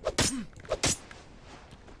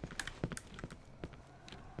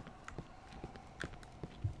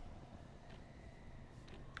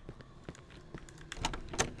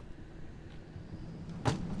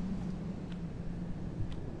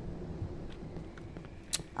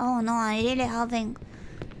 Oh no, I'm really having...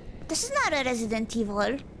 This is not a Resident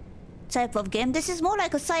Evil type of game. This is more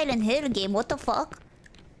like a Silent Hill game. What the fuck?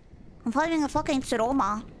 I'm having a fucking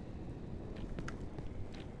trauma.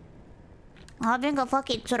 I'm having a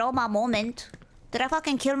fucking trauma moment. Did I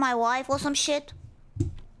fucking kill my wife or some shit?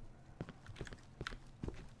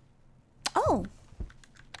 Oh.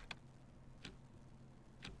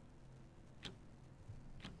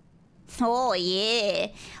 Oh yeah.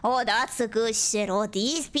 Oh, that's a good shit. Oh,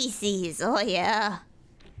 these PCs. Oh yeah.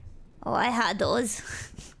 Oh, I had those.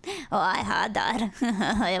 Oh, I had that.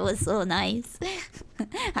 It was so nice.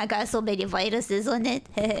 I got so many viruses on it.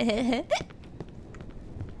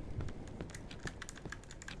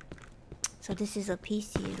 So this is a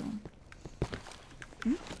PC room.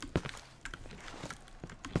 Hmm?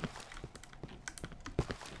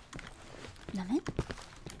 Damn it.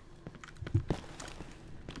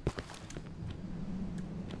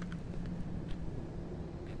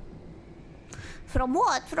 From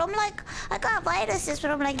what? From like... I got viruses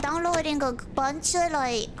from like downloading a bunch of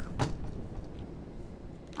like...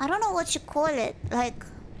 I don't know what you call it. Like...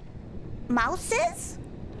 Mouses?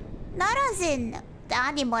 Not as in the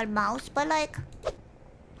animal mouse, but like...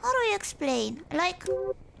 How do you explain? Like...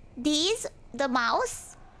 These, the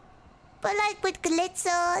mouse, but like with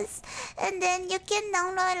glitters, and then you can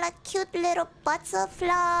download like cute little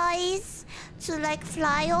butterflies to like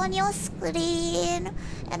fly on your screen,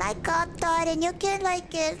 and I got that, and you can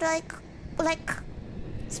like get like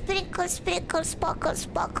sprinkle, sprinkle, sparkle,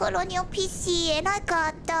 sparkle on your PC, and I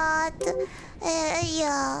got that.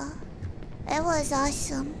 Yeah, it was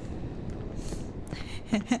awesome.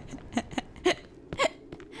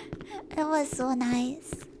 It was so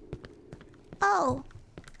nice. Oh.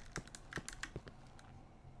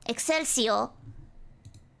 Excelsior.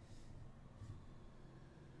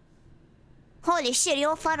 Holy shit,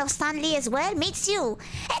 you're a fan of Stanley as well? Me too.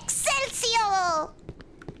 Excelsior!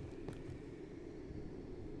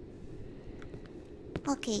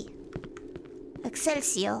 Okay.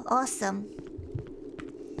 Excelsior, awesome.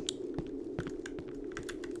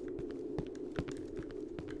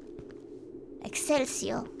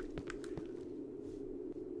 Excelsior.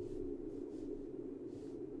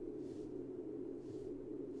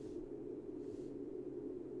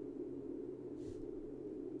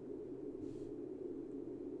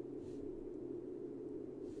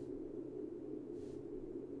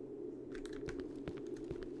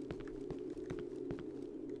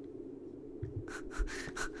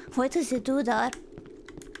 Why does it do that?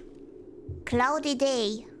 Cloudy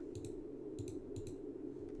day.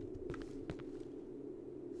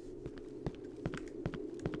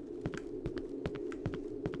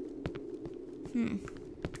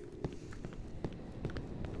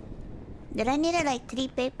 Did I need like 3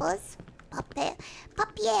 papers? Papier.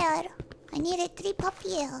 I needed 3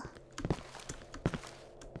 papier.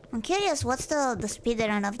 I'm curious, what's the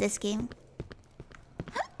speedrun of this game?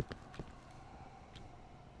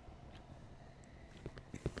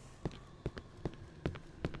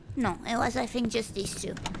 No, it was I think just these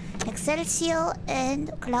two. Excelsior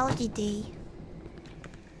and Cloudy Day.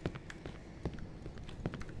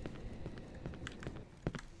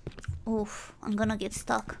 Oof, I'm gonna get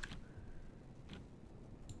stuck.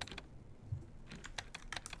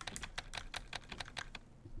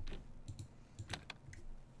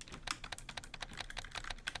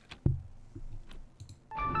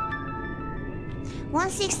 One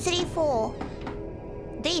 634.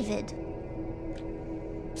 David.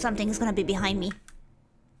 Something's gonna be behind me.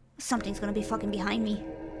 Something's gonna be fucking behind me.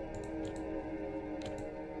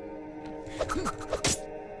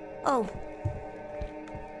 Oh.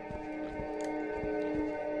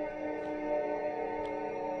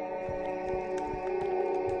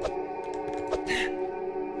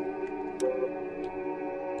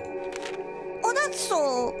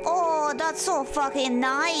 That's so fucking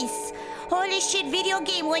nice. Holy shit, video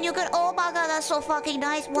game when you could. Oh my god, that's so fucking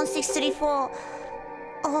nice. 1634.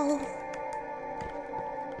 Oh.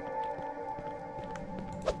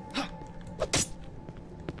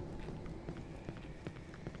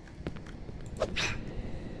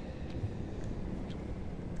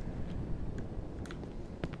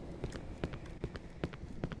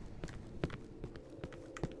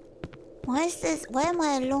 Why is this? Why am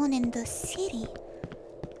I alone in the city?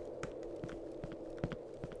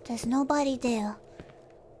 There's nobody there.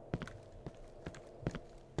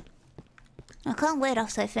 I can't wait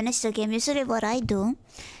after I finish the game. Usually what I do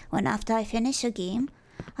when after I finish a game,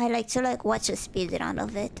 I like to watch a speedrun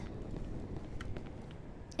of it.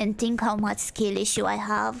 And think how much skill issue I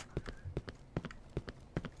have.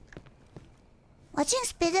 Watching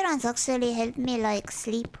speedruns actually help me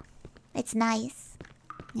sleep. It's nice.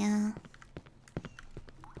 Yeah.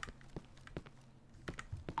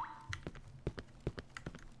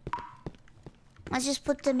 I just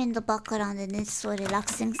put them in the background and it's so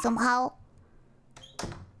relaxing somehow.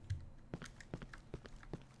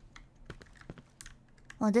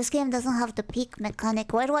 Well, this game doesn't have the peak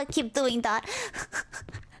mechanic. Why do I keep doing that?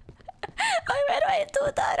 Why do I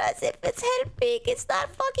do that as if it's helping? It's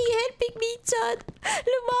not fucking helping me, Chad.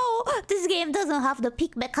 Lumao, this game doesn't have the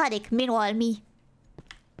peak mechanic. Meanwhile, me.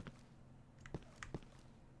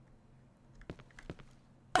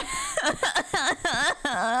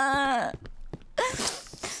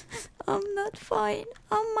 I'm not fine.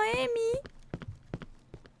 I'm Maemi.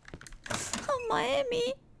 I'm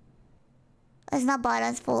Maemi. It's not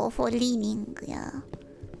balanced for leaning, yeah.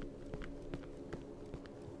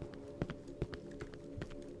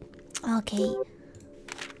 Okay.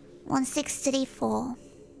 1634.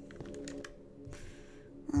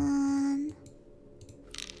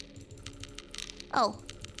 Oh.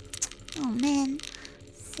 Oh man.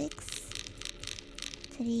 6,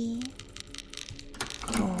 3,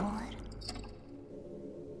 4.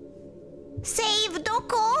 Save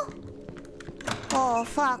Doko? Oh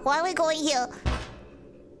fuck, why are we going here?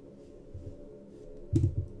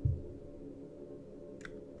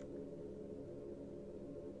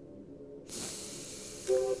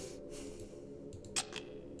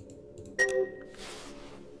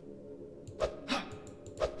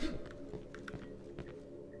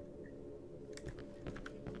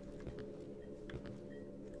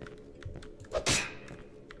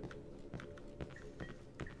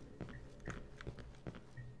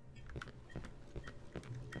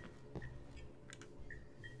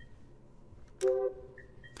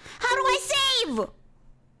 How do I save?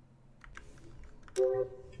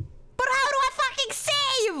 But how do I fucking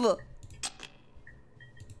save?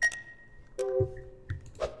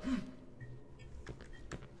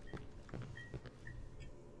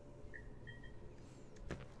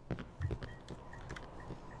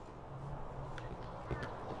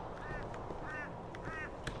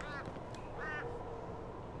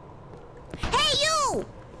 Hey you!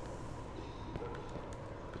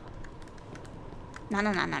 No,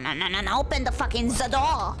 open the fucking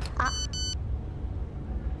door!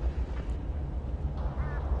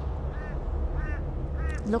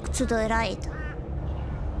 Look to the right.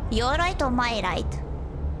 Your right or my right?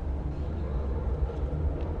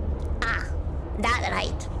 Ah, that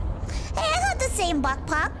right. Hey, I got the same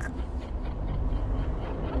backpack.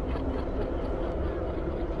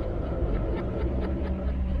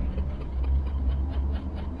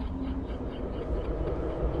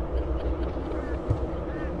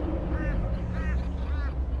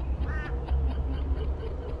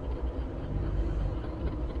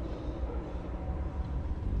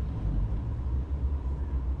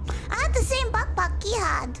 had the same backpack he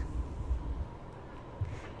had.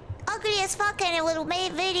 Ugly as fuck, and it will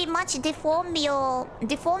very much deform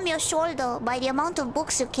your shoulder by the amount of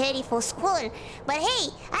books you carry for school. But hey,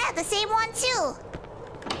 I had the same one too.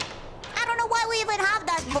 I don't know why we even have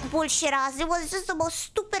that bullshit ass. It was just the most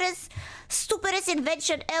stupidest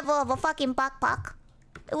invention ever of a fucking backpack.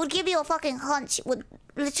 It would give you a fucking hunch. It would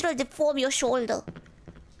literally deform your shoulder.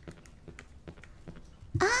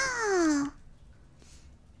 Ah.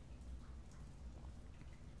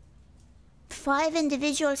 5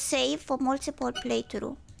 individual save for multiple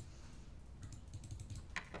playthrough.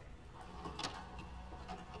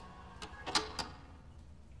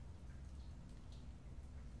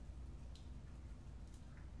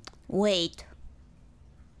 Wait.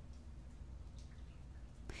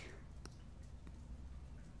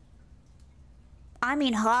 I'm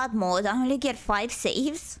in hard mode. I only get 5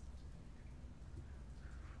 saves.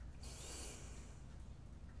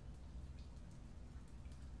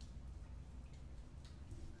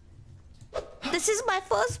 This is my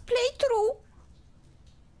first playthrough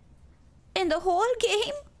in the whole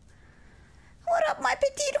game. What up, my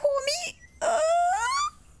petite homie?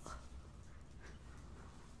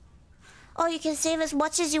 Oh, you can save as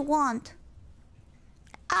much as you want.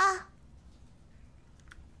 Ah.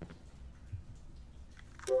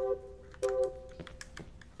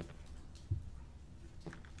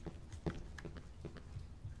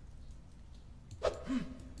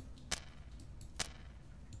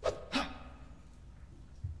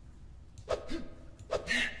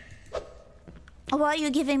 Why are you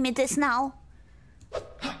giving me this now?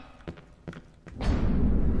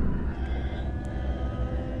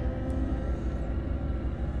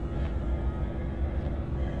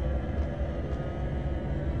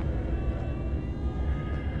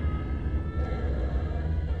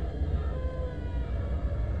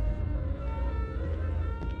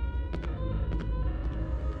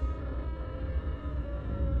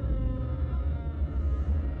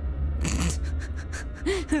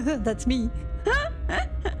 That's me.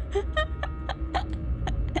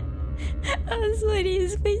 I'm sorry,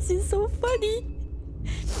 his face is so funny.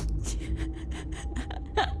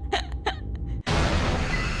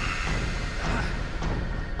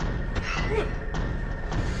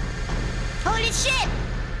 Holy shit!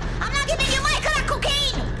 I'm not giving you my crack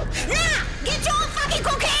cocaine! Nah! Get your own fucking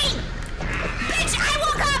cocaine! Bitch, I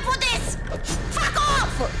won't come for this! Fuck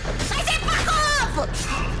off! I said fuck off!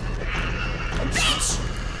 Bitch!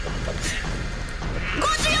 Go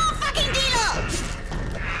to your own fucking dealer!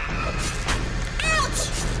 Ouch!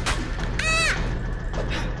 Ah!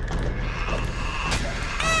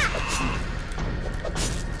 Ah!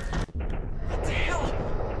 What the hell?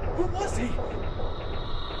 Who was he?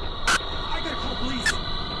 I gotta call police.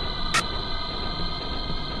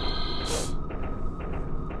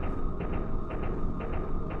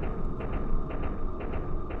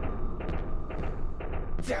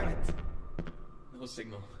 Damn it! No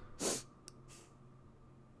signal.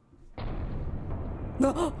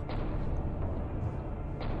 No.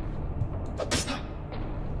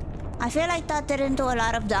 I feel like that didn't do a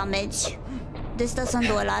lot of damage. This doesn't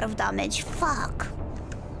do a lot of damage. Fuck.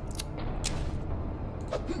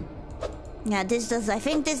 Yeah, this does. I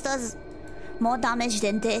think this does more damage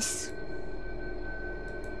than this.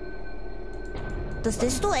 Does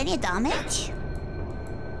this do any damage?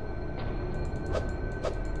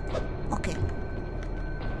 Okay.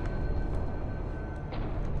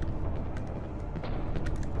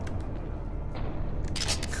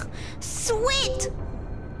 Sweet!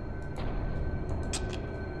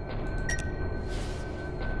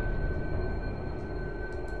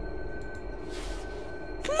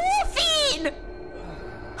 Morphine!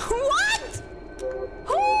 What?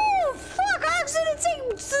 Oh, fuck! I'm gonna take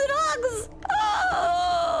drugs!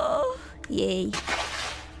 Oh! Yay.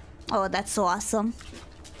 Oh, that's so awesome.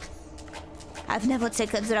 I've never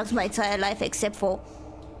taken drugs my entire life except for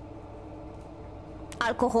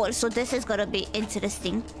alcohol, so this is gonna be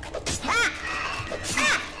interesting. Ah!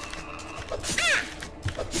 Ah!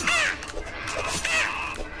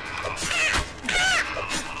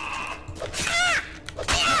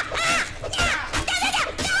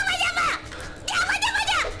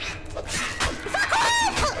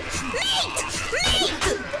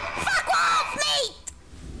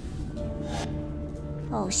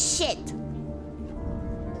 Oh shit.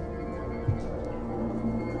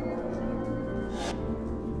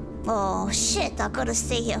 Oh shit, I gotta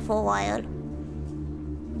stay here for a while.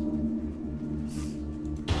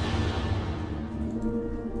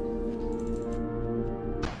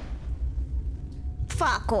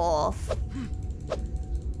 Fuck off.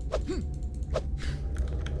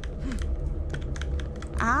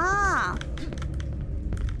 Ah.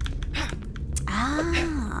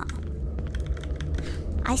 Ah.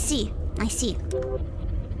 I see. I see.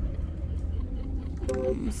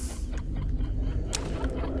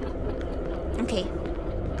 Okay.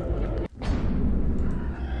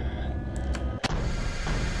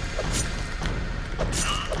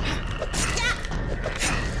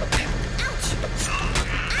 Ouch!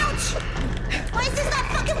 Ouch! Why is this not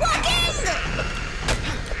fucking working?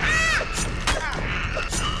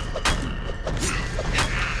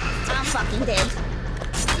 I'm fucking dead.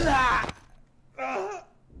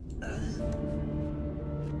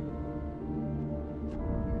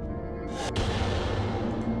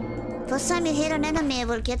 First time you hit an enemy, it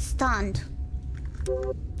will get stunned.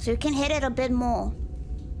 So you can hit it a bit more.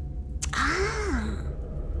 Ah.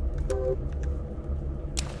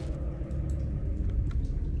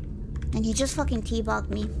 And he just fucking teabagged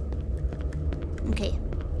me. Okay.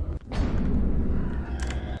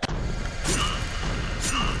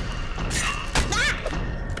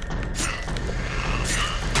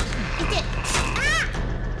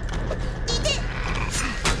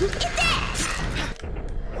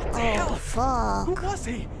 Fuck. Who was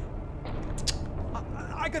he?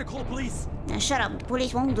 I gotta call the police. Now shut up. The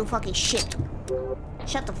police won't do fucking shit.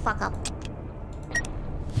 Shut the fuck up.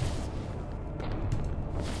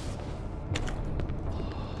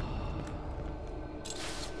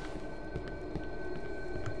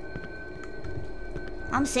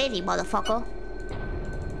 I'm saving, motherfucker.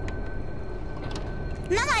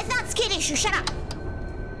 No, it's not skid issue. Shut up.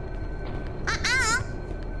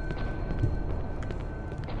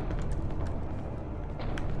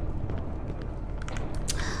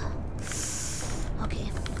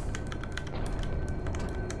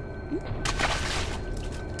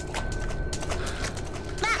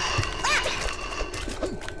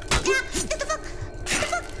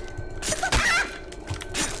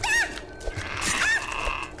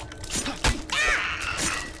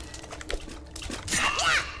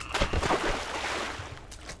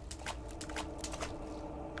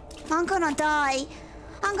 I'm gonna die.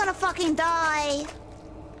 I'm gonna fucking die.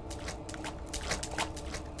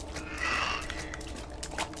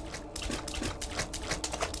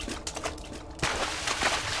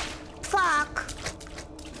 Fuck.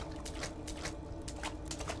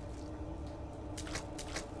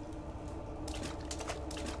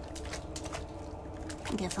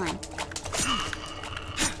 Okay, fine.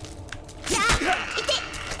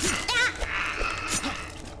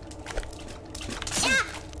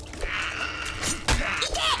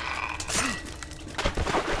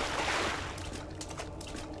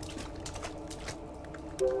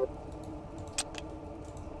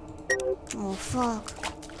 Oh, fuck.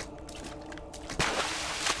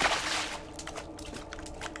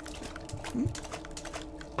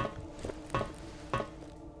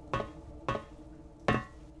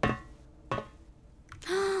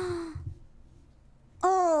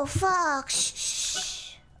 Oh, fuck.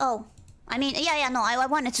 Shh. Oh. I mean, yeah, no, I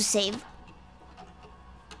wanted to save.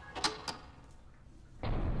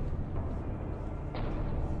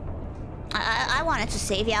 I wanted to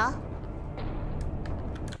save, yeah.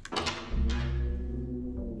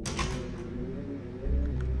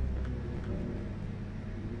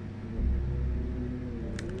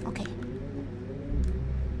 Okay.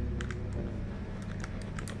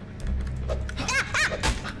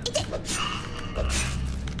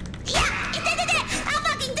 I'm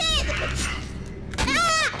fucking dead!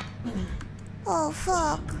 Oh,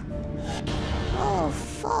 fuck. Oh,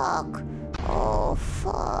 fuck. Oh,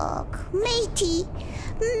 fuck. Matey!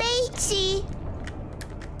 Matey!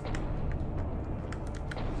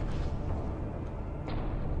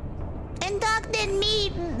 Inducted me,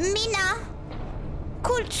 Mina.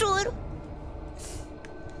 Culture.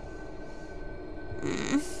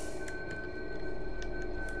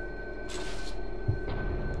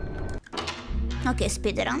 Okay,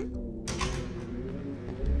 speedrun.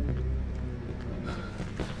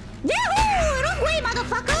 Yahoo! Wrong way,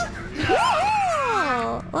 motherfucker!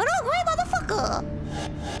 Woohoo! Wrong way, motherfucker!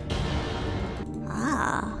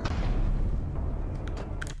 Ah.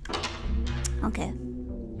 Okay.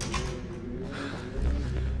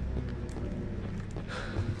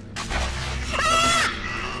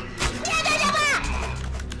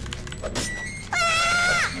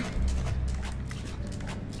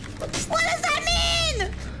 What does that mean?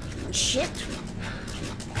 Shit.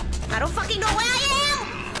 I don't fucking know where I am!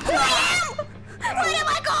 Who I am! Where am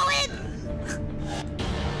I going?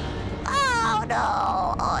 Oh no!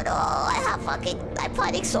 Oh no! I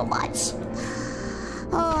panic so much.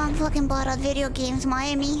 Oh, I'm fucking bored of video games.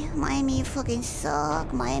 Maemi, you fucking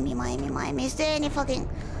suck. Maemi. Is there any fucking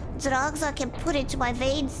drugs I can put into my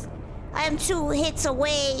veins? I am 2 hits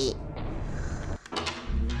away.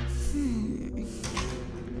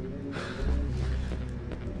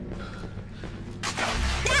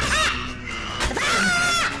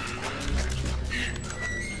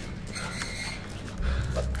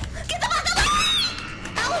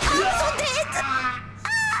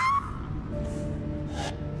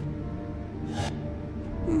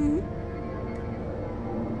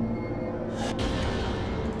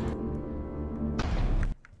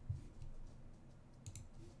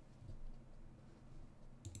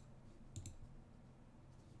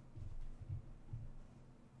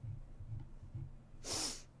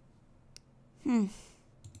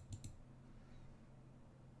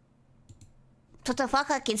 What the fuck?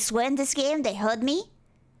 I can swear in this game? They heard me?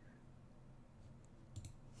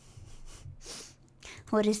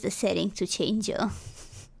 What is the setting to change your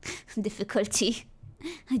difficulty?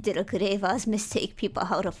 I did a grave ass mistake, people.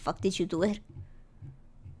 How the fuck did you do it?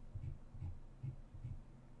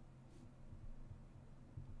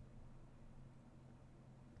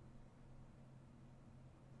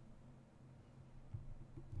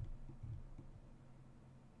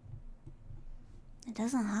 It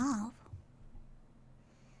doesn't have.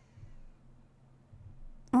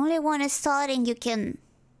 Only when it's starting you can...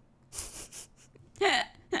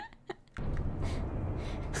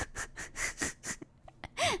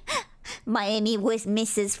 Maemi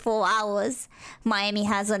misses 4 hours. Maemi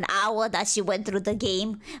has an hour that she went through the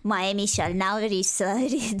game. Maemi shall now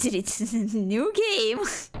restart its new game.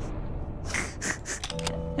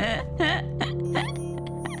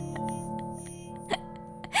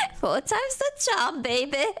 4 times the charm,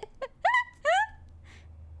 baby.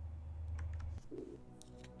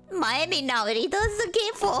 Maemi now redoes the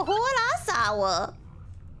game for a whole ass hour.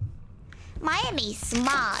 Maemi's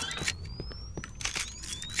smart.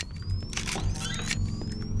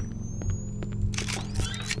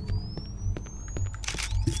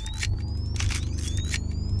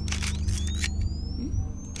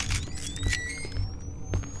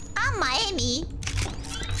 I'm Maemi.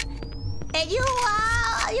 And you are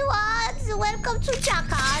welcome to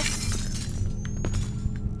Jackass.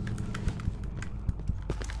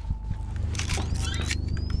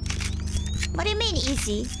 What do you mean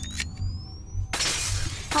easy?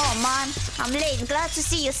 Oh man, I'm late. Glad to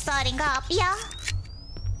see you starting up. Yeah.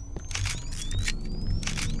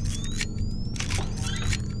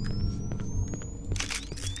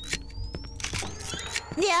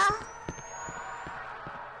 Yeah.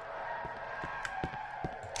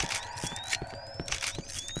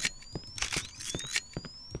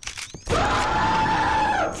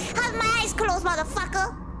 Have my eyes closed,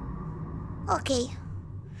 motherfucker. Okay.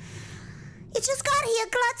 You just got here.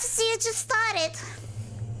 Glad to see you just started.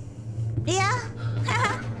 Yeah?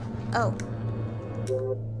 Oh.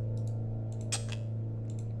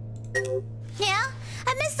 Yeah?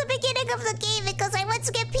 I missed the beginning of the game because I went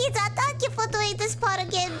to get pizza. Thank you for doing this part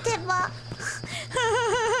again, Tenma.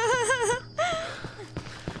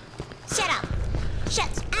 Shut up.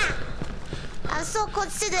 Shut up. I'm so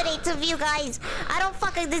considerate of you guys. I don't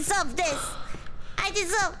fucking deserve this. I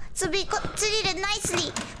deserve to be treated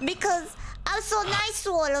nicely because I'm so nice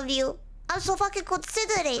to all of you. I'm so fucking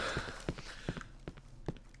considerate.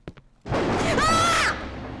 Ah!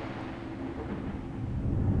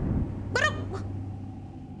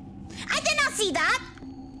 I did not see that.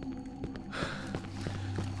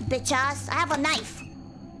 Bitch ass, I have a knife.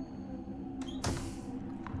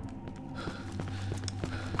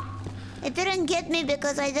 It didn't get me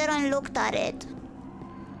because I didn't look at it.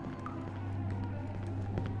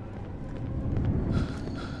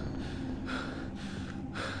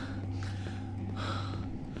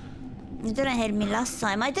 It didn't hit me last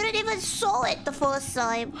time. I didn't even saw it the first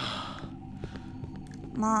time.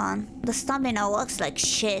 Man, the stamina works like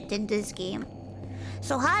shit in this game.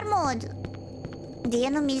 So hard mode. The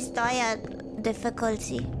enemies die at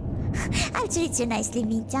difficulty. I'll treat you nicely,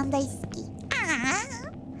 Michan Daisuki.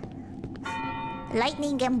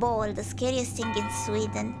 Lightning and ball, the scariest thing in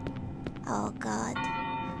Sweden. Oh god.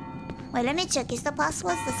 Wait, let me check. Is the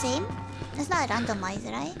password the same? It's not randomized,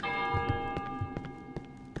 right?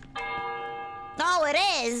 Oh, it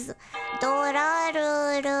is!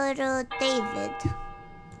 David.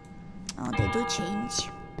 Oh, they do change.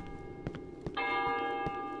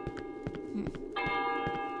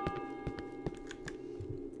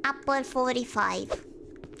 Apple 45.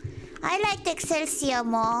 I liked Excelsior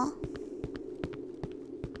more.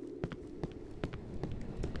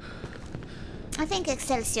 I think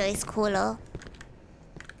Excelsior is cooler.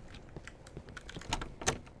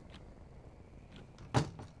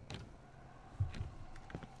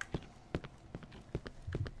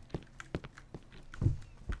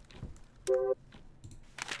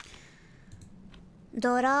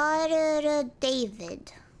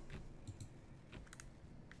 David.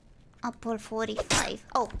 Apple 45.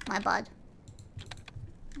 Oh, my bad.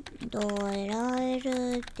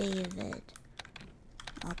 David.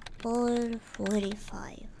 Apple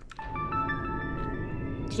 45.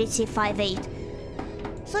 3358.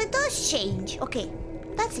 So it does change. Okay,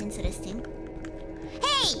 that's interesting.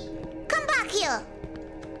 Hey! Come back here!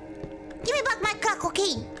 Give me back my crack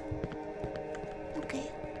cocaine!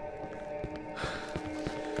 Okay.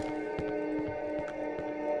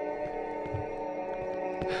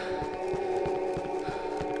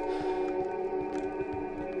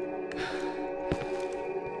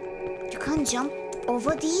 can't jump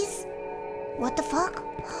over these? What the fuck?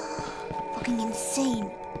 Fucking insane.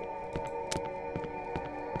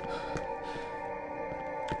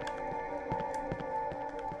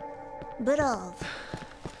 Bruv.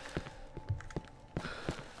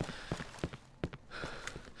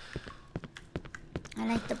 I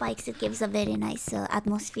like the bikes, it gives a very nice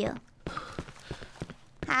atmosphere.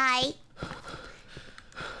 Hi.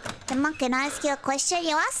 Tenma, can I ask you a question?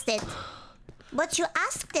 You asked it. But you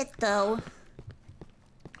asked it though.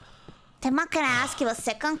 Tenma, can I ask you a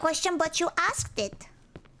second question? But you asked it.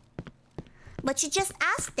 But you just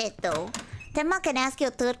asked it though. Tenma, can I ask you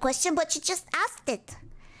a third question? But you just asked it.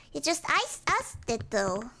 You just asked it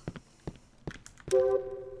though.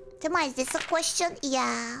 Tenma, is this a question?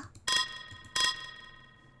 Yeah.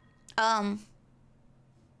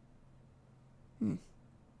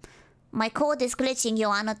 My code is glitching,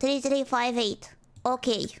 Joanna. 3358.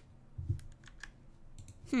 Okay.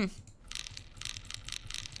 3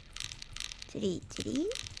 3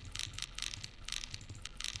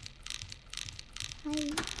 5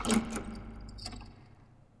 8.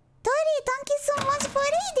 Tori, thank you so much for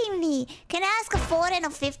reading me. Can I ask a fourth and a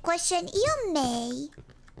fifth question? You may.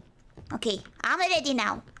 Okay, I'm ready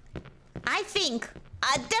now. I think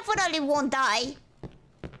I definitely won't die.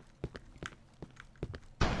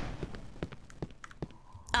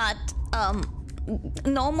 At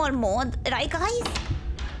normal mode, right guys?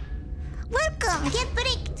 Welcome, get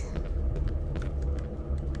bricked.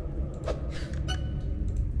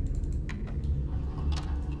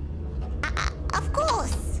 Of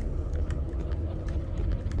course.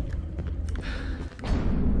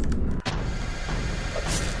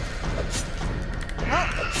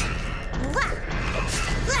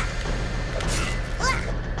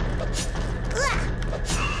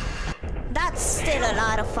 That's still a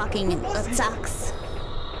lot of fucking attacks.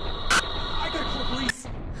 I gotta call the police.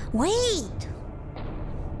 Wait!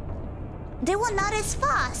 They were not as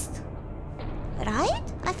fast. Right?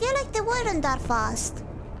 I feel like they weren't that fast.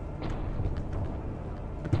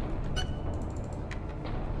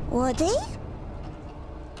 Were they?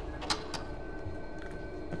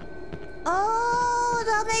 Oh,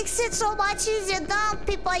 that makes it so much easier. Dumb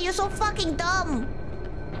people, you're so fucking dumb.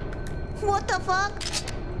 What the fuck?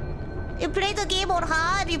 You play the game on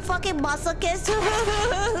hard, you fucking masochist.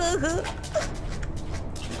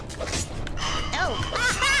 Oh,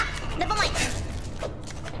 never mind.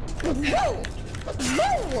 Whoa!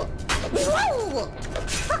 Whoa! Whoa!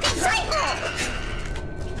 Fucking psycho!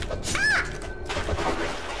 Ah!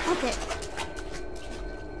 Okay.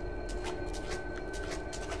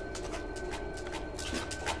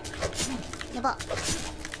 Never.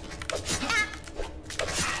 Ah!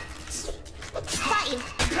 5.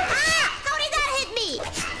 Ah! How did that hit me?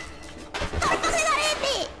 How the fuck did that hit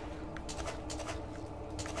me?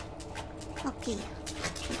 Okay.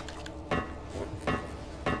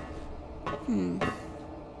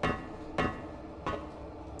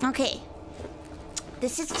 Okay.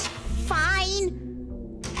 This is fine.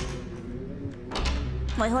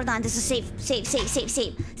 Wait, hold on. This is safe. Safe.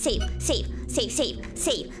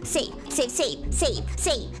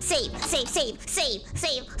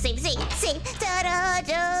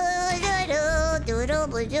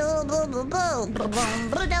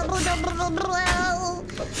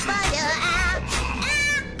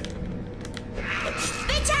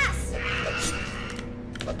 Bitches!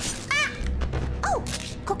 Ah! Oh,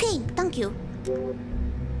 cocaine. Thank you.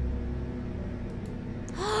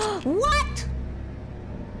 What?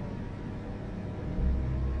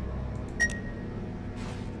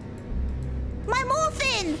 My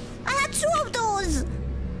morphine! I had 2 of those!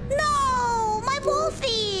 No! My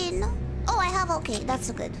morphine! Oh, I have... Okay,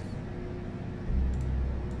 that's good.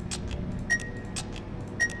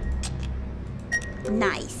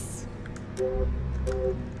 Nice.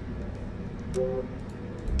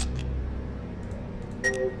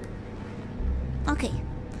 Okay.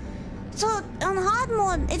 So, on hard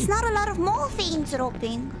mode, it's not a lot of morphine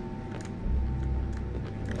dropping.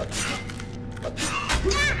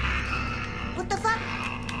 Ah! What the fuck?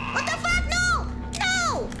 What the fuck? No!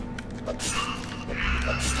 No!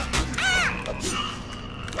 Ah! Ah!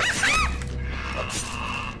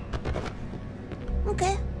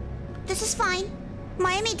 Okay. This is fine.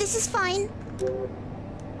 Maemi, this is fine.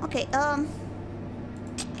 Okay,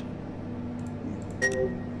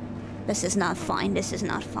 This is not fine. This is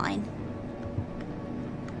not fine.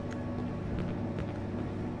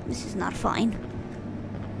 This is not fine.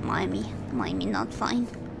 Maemi, not fine.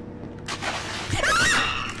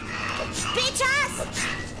 Bitches!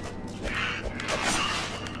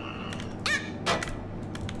 Ah!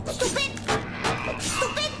 Stupid!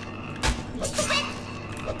 Stupid! Stupid!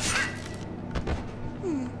 Ah!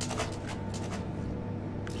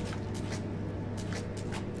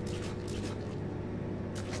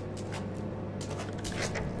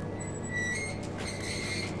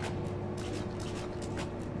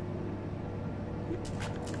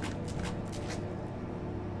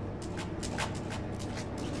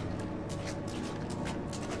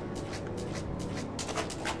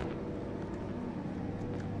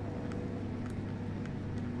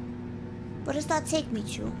 Where does that take me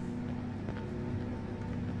to?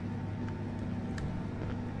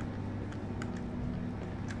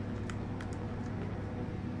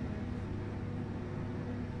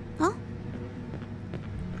 Huh?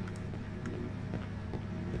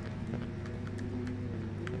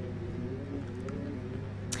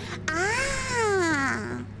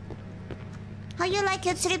 Ah! How you like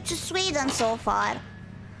your trip to Sweden so far?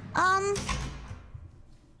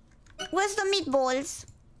 Where's the meatballs?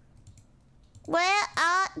 Where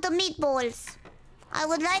are the meatballs? I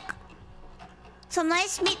would like some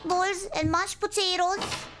nice meatballs and mashed potatoes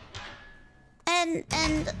and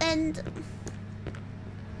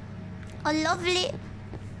a lovely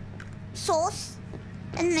sauce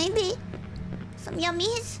and maybe some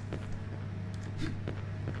yummies.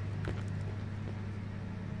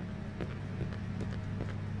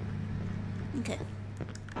 Okay.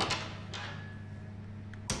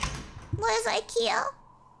 Where's IKEA?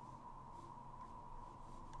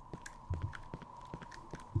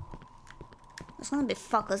 There's gonna be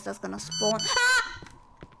fuckers that's gonna spawn. Ah!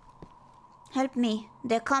 Help me.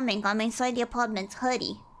 They're coming. I'm inside the apartment.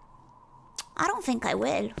 Hurry. I don't think I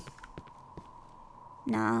will.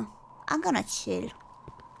 Nah. I'm gonna chill.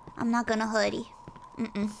 I'm not gonna hurry.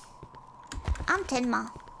 I'm Tenma.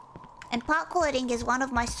 And parkouring is one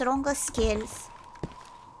of my strongest skills.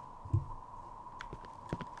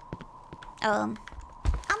 I'm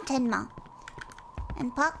Tenma.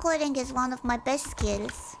 And parkouring is one of my best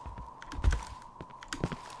skills.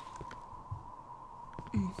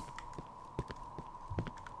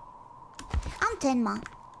 I'm Tenma.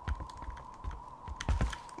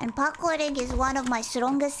 And parkouring is one of my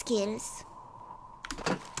strongest skills.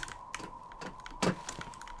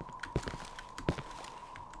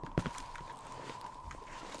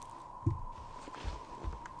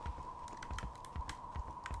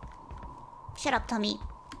 Shut up, Tommy.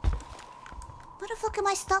 What the fuck am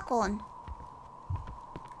I stuck on?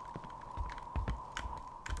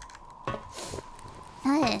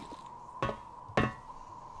 Hey.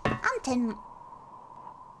 I'm Tenma.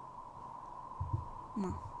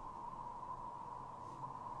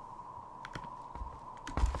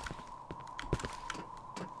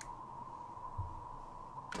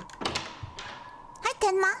 Hi,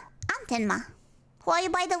 Tenma. I'm Tenma. Who are you,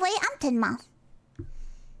 by the way? I'm Tenma.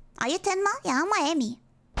 Are you Tenma? Yeah, I'm Maemi.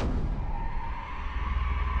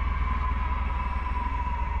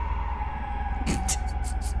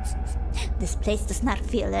 This place does not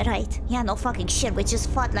feel right. Yeah, no fucking shit. We just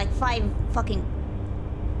fought like 5 fucking...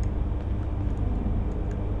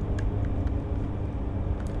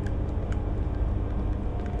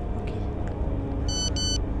 Okay.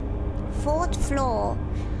 4th floor.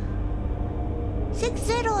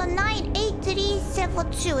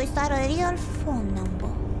 6098372. Is that a real phone number?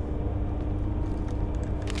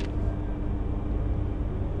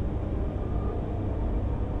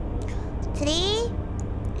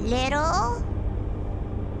 Little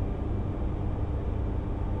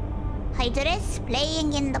Hydras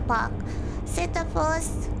playing in the park. Sit up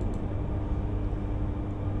first.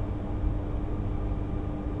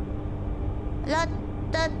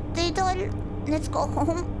 Let's go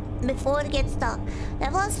home before it gets dark.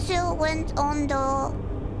 The first two went on the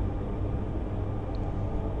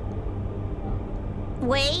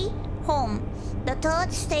way home. The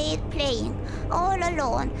third stayed playing, all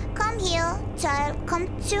alone. Come here, child, come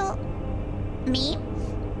to me.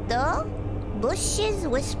 The bushes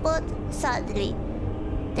whispered sadly.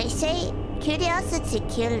 They say curiosity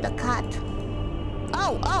killed the cat.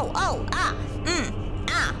 Oh, ah.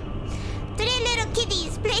 3 little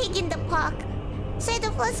kitties playing in the park. Say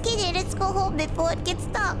the first kitty, let's go home before it gets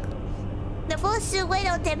dark. The first two went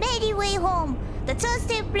on their merry way home. The third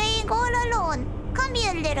stayed playing all alone. Come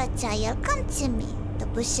here, little child, come to me. The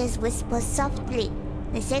bushes whisper softly.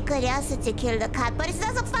 They say curiosity killed the cat, but it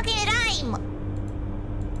doesn't fucking rhyme!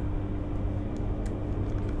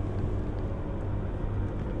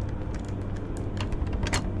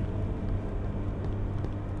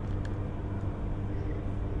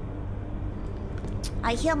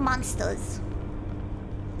 I hear monsters.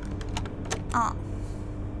 Oh.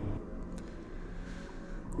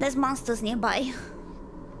 There's monsters nearby.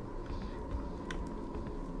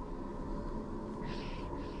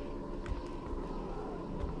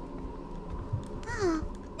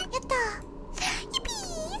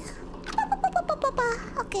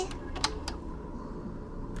 Okay.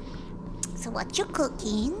 So what you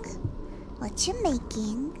cooking? What you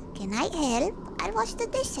making? Can I help? I'll wash the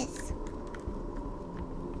dishes.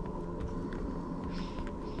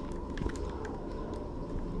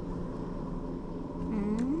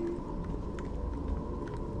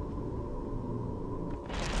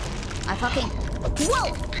 I fucking...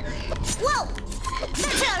 Whoa! Whoa! The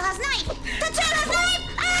troll has knife! The troll has knife!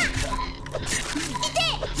 Ah!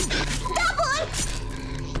 Ite!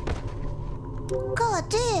 Double! God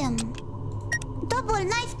damn! Double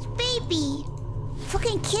knifed baby!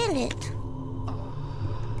 Fucking kill it!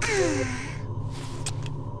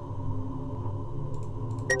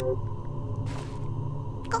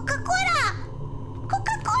 Coca-Cola!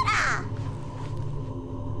 Coca-Cola!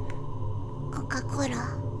 Coca-Cola.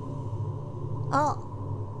 Oh,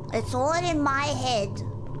 it's all in my head.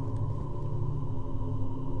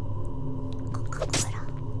 Coca-Cola.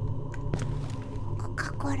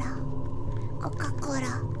 Coca-Cola.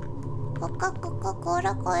 Coca-Cola.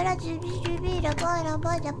 Coca-Cola, Cola, Jubi, the Cola,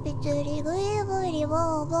 Bada, Pituri, Gui,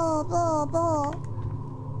 bo, bo, bo, bo.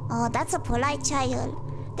 Oh, that's a polite child.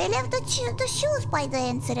 They left the shoes by the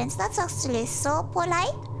entrance. That's actually so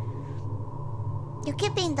polite. You're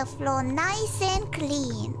keeping the floor nice and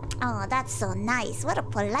clean. Oh, that's so nice. What a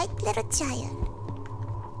polite little child.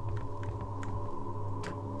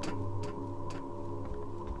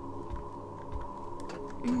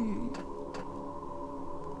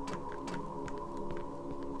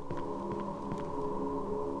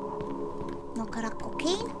 No crack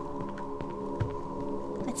cocaine?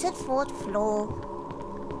 It's at 4th floor.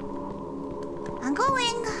 I'm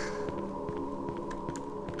going.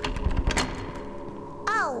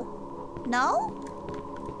 Oh. No?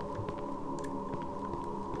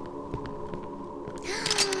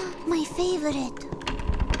 My favorite.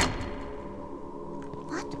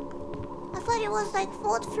 What? I thought it was like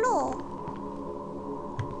 4th floor.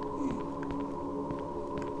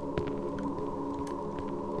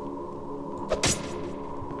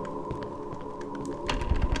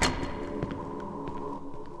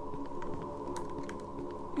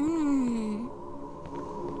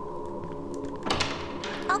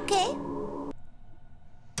 Okay.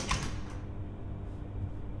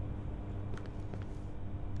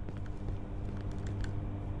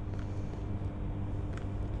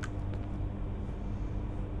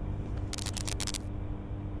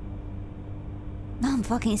 I'm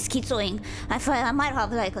fucking schizoing. I feel I might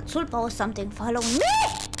have like a tulpa or something following me.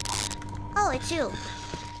 Oh, it's you.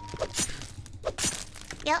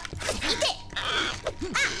 Yep. Eat it. Ah!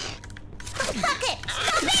 Fuck it!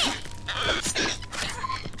 Stop it!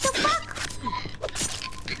 The fuck?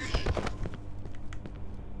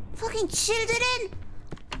 Fucking children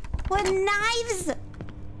with knives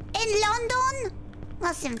in London?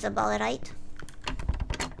 That seems about right.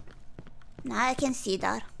 Now I can see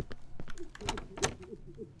that.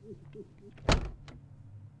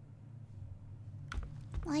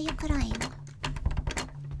 Why are you crying?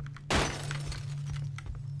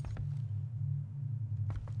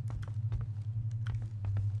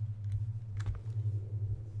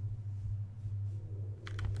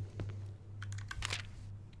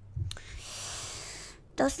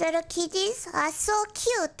 Those little kitties are so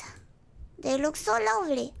cute. They look so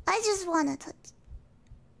lovely. I just wanna touch.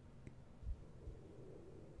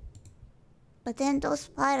 But then those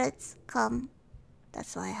pirates come.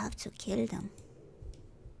 That's why I have to kill them.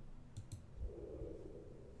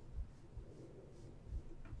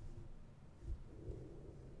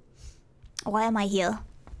 Why am I here?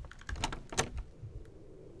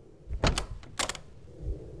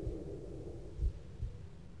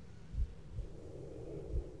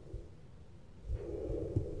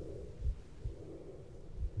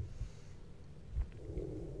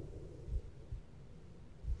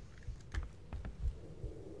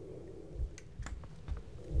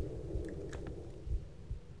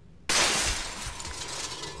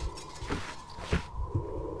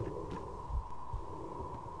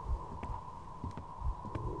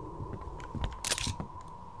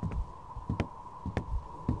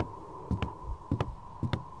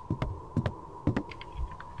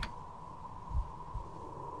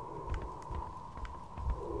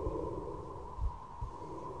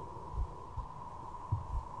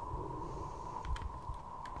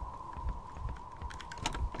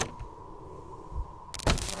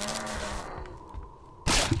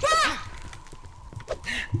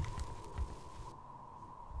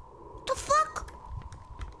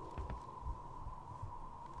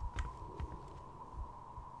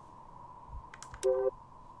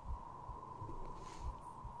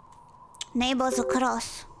 Neighbors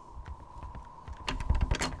across.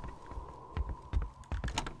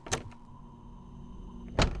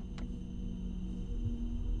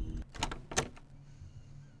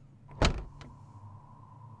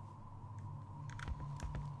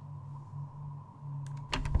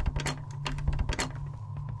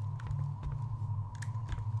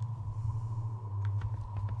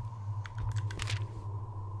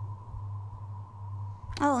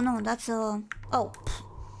 Oh no, that's a... Oh.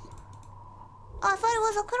 I thought it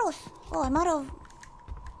was a cross. Oh, I might have...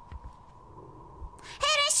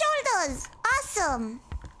 Head and shoulders! Awesome!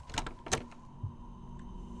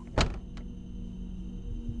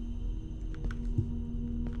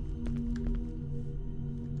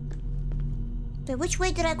 Wait, which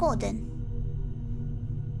way did I go then?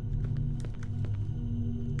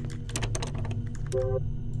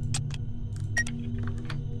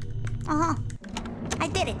 Uh-huh. I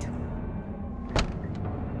did it.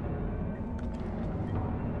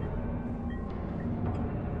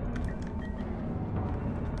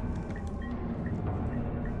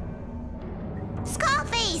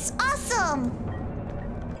 Scarface! Awesome!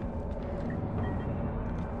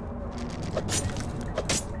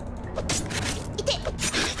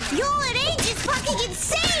 Your range is fucking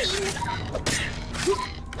insane!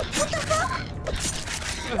 What the fuck?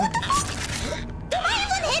 What the fuck? Am I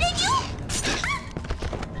even hitting you?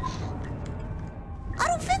 I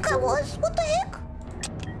don't think I was. What the heck?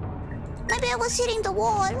 Maybe I was hitting the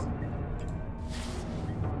wall.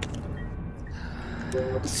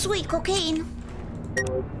 Sweet cocaine.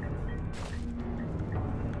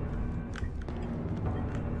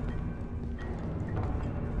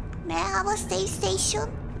 May I have a save station?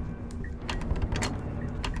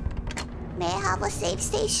 May I have a save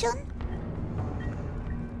station?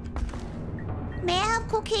 May I have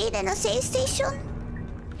cocaine in a save station?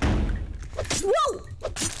 Whoa!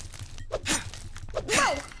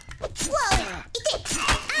 Whoa! Whoa! Eat it!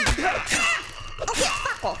 Okay,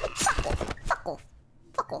 fuck off! Fuck off! Fuck off!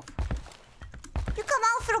 Fuck off! You come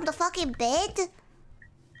out from the fucking bed?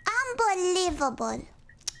 Unbelievable!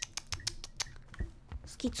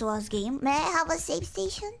 Schizo-ass game. May I have a save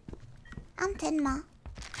station? I'm Tenma.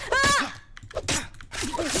 Ah!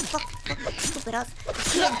 Oh, fuck. Stupid ass.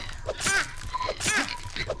 Kid.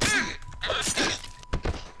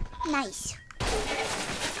 Nice.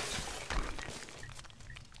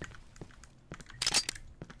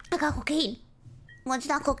 I got cocaine. Well, it's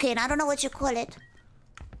not cocaine. I don't know what you call it.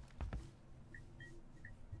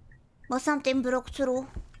 But something broke through.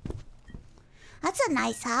 That's a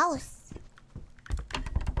nice house.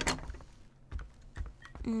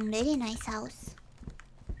 Very nice house.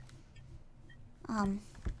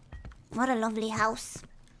 What a lovely house.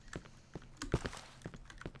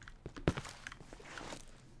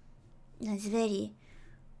 That's very...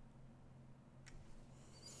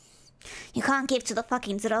 You can't give to the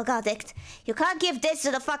fucking drug addict. You can't give this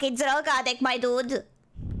to the fucking drug addict, my dude.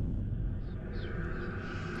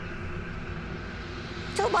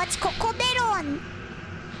 Too much cocomelon.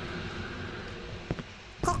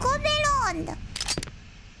 Cocomelon.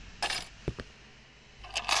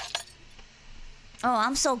 Oh,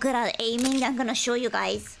 I'm so good at aiming. I'm gonna show you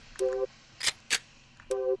guys.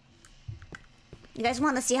 You guys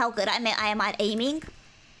want to see how good I am at aiming?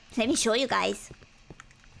 Let me show you guys.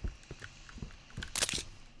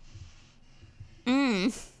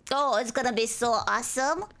 Oh, it's gonna be so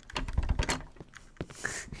awesome.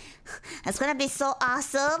 It's gonna be so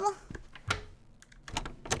awesome.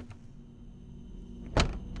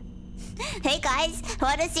 Hey guys,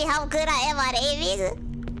 wanna see how good I am at aiming?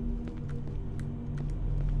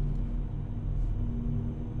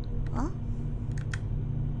 Huh?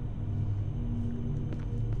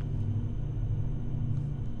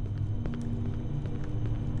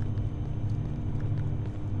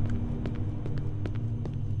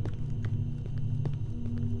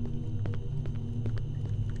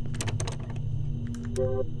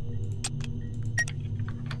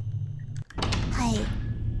 Hi.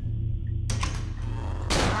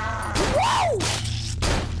 Whoa!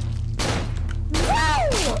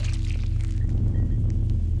 Whoa!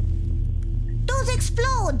 Those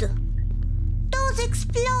explode! Those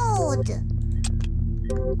explode!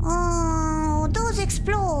 Oh, those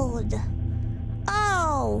explode!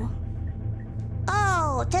 Oh!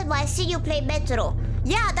 Oh, Tenma, I see you play Metro.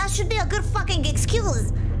 Yeah, that should be a good fucking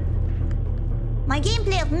excuse. My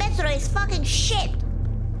gameplay of Metro is fucking shit.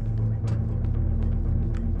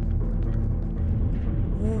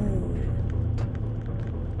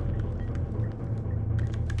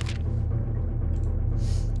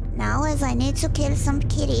 Now, as I need to kill some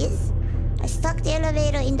kitties, I stuck the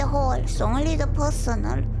elevator in the hall, so only the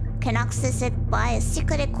personnel can access it by a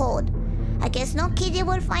secret code. I guess no kitty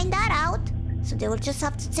will find that out, so they will just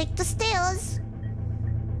have to take the stairs.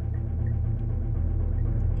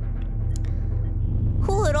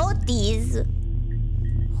 Who wrote these?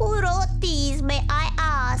 Who wrote these, may I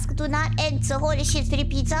ask? Do not enter. Holy shit, free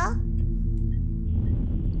pizza?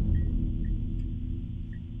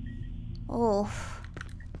 Oh.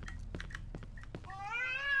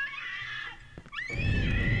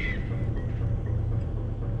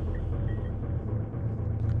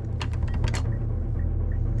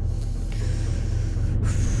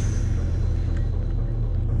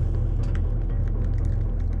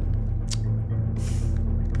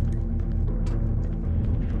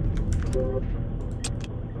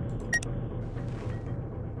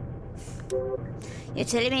 You're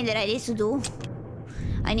telling me that I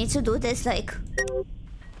need to do this like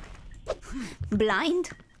blind?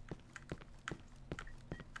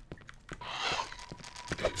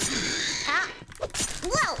 Ah!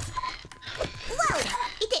 Whoa! Whoa!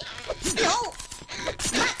 Ite! No!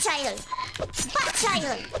 Bat child! Bat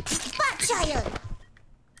child! Bat child!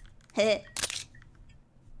 Hey.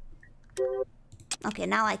 Okay,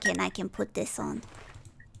 now I can put this on.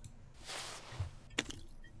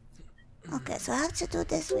 Okay, so I have to do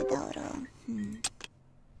this without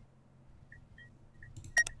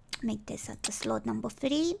make this at the slot number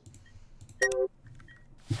 3.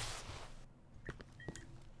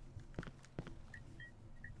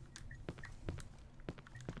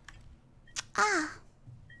 Ah.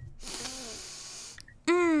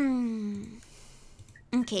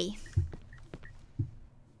 Okay.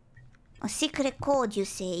 A secret code, you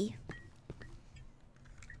say?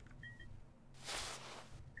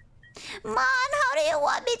 Man, how do you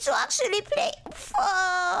want me to actually play?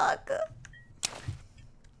 Fuck.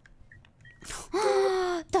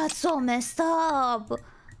 That's so messed up.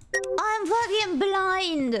 I'm fucking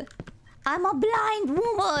blind. I'm a blind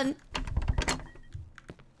woman.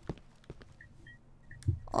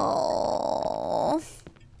 Oh.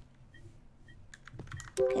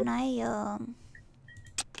 Can I,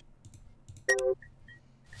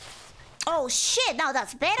 Oh shit, now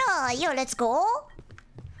that's better. Yo, let's go.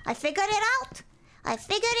 I figured it out. I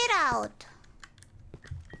figured it out.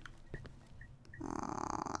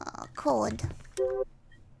 Code.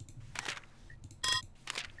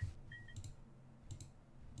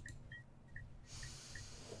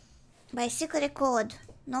 By secret code.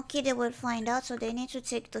 No kid will find out, so they need to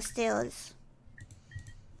take the stairs.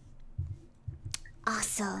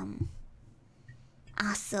 Awesome.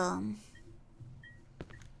 Awesome.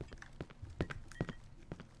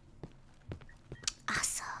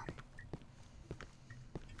 Awesome.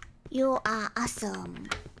 You are awesome.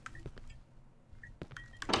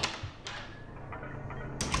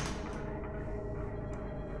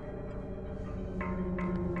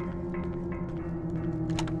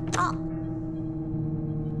 Oh.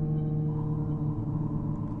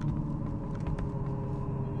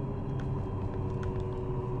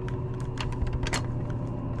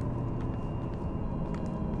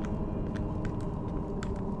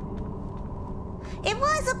 It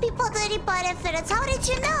was a people that reported for it. How did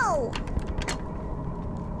you know?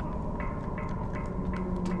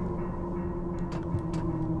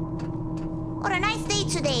 What a nice day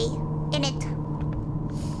today, innit?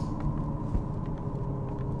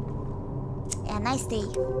 Yeah, nice day.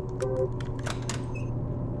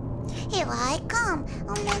 Here I come,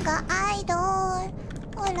 Omega Idol.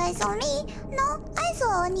 All eyes on me, no eyes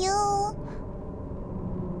on you.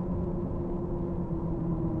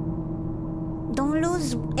 Don't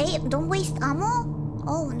lose aim. Don't waste ammo.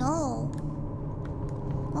 Oh no.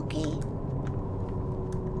 Okay.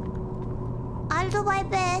 I'll do my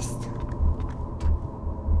best.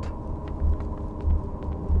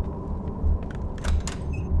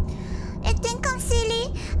 You think I'm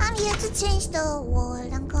silly? I'm here to change the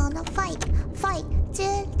world. I'm gonna fight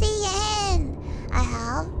till the end. I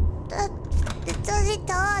have the dizzy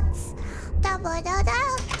thoughts. Da da da da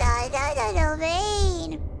da da da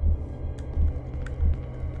vein.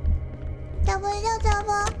 Double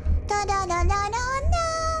double da da da da da da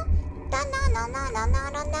da na na na na na na na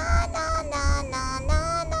na na na na na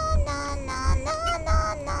na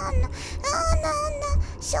na na.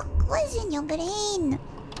 Shock was in your brain.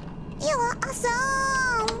 You are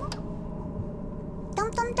awesome. Dum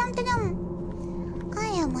dum dum dum. I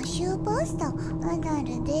am a superstar.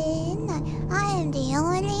 I am the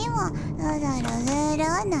only one.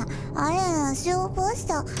 I am a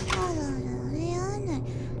superstar.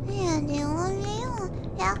 Yeah, the only one.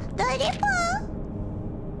 Yeah, the Ripper.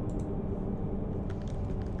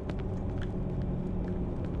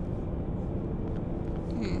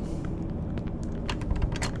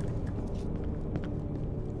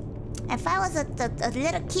 If I was a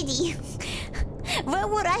little kitty, where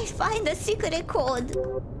would I find the secret code?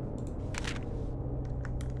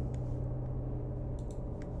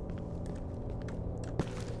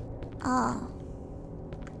 Oh.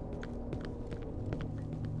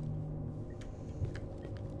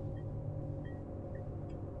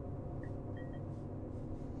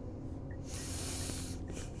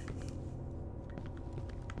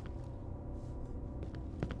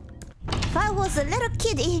 If I was a little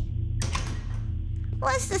kitty,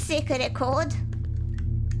 what's the secret code?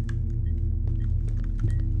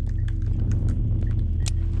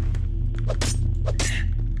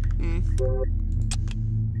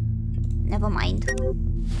 Never mind.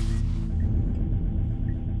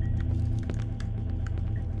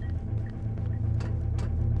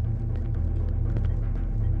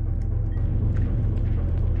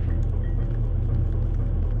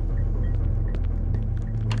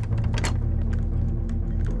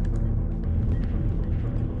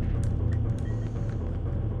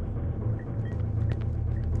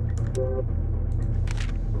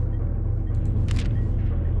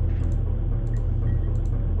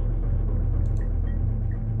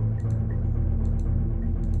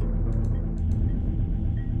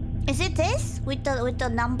 Is it this with the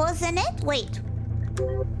numbers in it? Wait,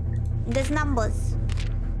 there's numbers.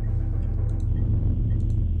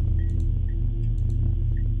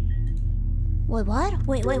 Wait, what?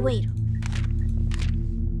 Wait.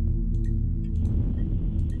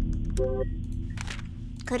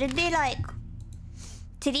 Could it be like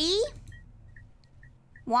 3,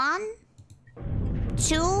 1,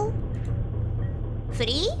 2,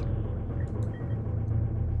 3?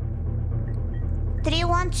 3,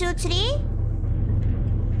 1, 2, 3?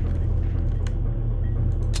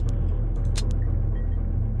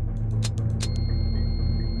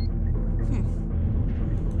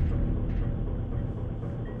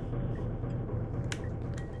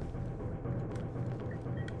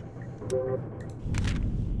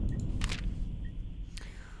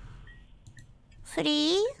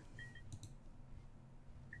 Three,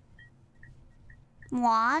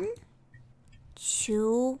 1,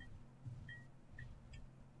 2,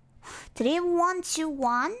 3, 1, 2,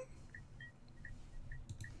 1.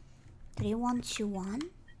 3, 1, 2, 1.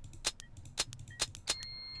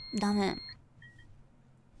 ダメ。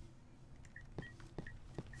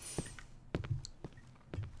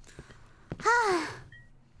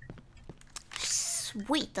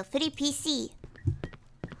Sweet, a free PC.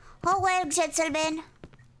 Oh well, gentlemen.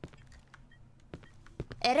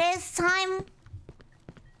 It is time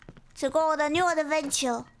to go on a new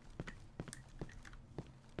adventure.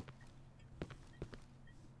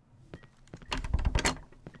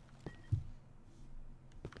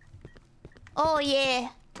 Oh yeah.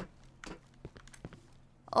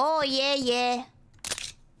 Oh yeah.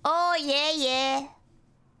 Oh yeah.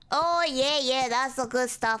 Oh yeah, that's the good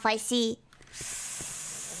stuff I see.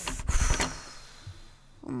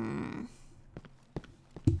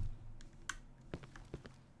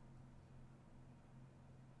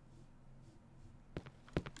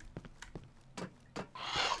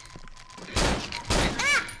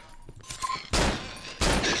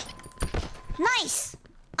 Nice!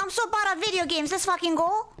 I'm so bad at video games, let's fucking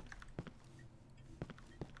go.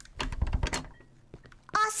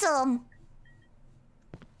 Awesome!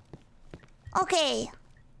 Okay.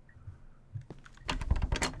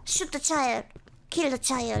 Shoot the child. Kill the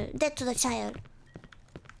child. Dead to the child.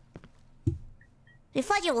 You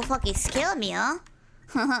thought you would fucking scare me, huh?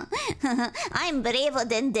 I'm braver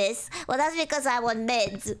than this. Well, that's because I'm on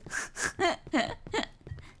meds.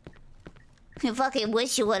 You fucking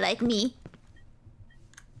wish you were like me.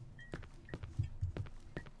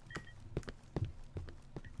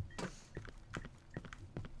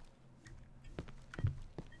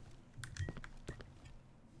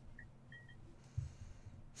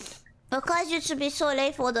 Because you should be so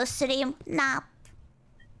late for the stream. Nap.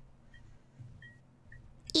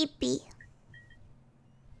 Ippy.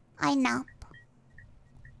 I nap.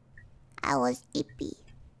 I was ippy.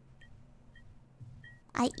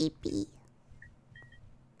 I ippy.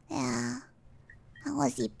 Yeah. I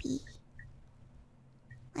was ippy.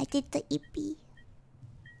 I did the ippy.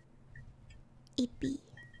 Ippy.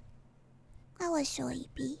 I was so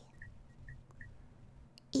ippy.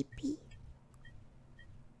 Ippy.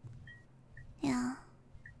 Yeah.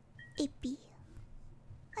 Ippy.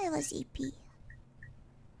 I was ippy.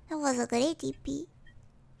 It was a great ippy.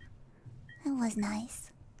 It was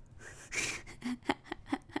nice.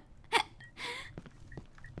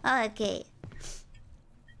 Okay.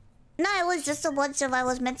 No, it was just a bunch of I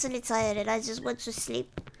was mentally tired and I just went to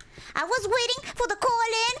sleep. I was waiting for the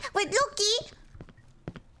call-in with Loki.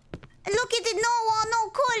 Loki did no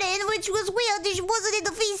call-in, which was weird. It wasn't in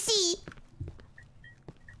the VC.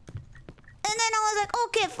 And then I was like,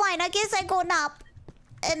 okay, fine, I guess I go nap.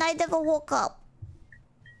 And I never woke up.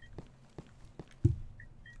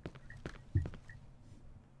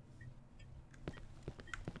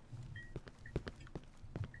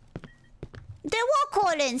 There were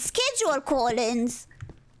call-ins, scheduled call-ins.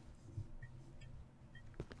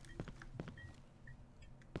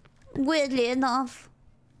 Weirdly enough.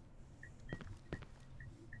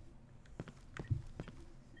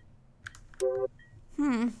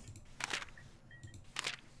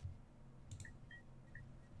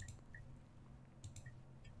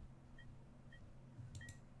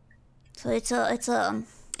 So it's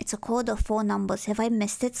a code of 4 numbers. Have I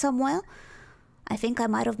missed it somewhere? I think I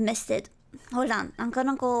might have missed it. Hold on, I'm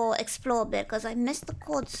gonna go explore a bit because I missed the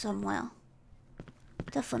code somewhere.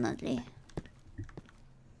 Definitely.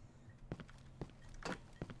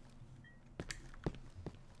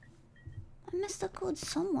 I missed the code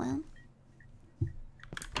somewhere.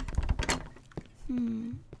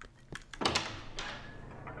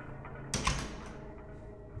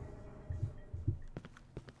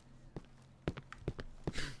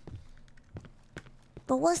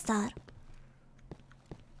 What was that?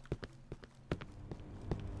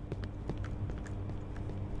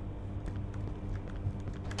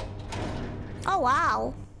 Oh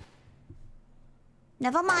wow.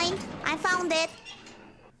 Never mind. I found it.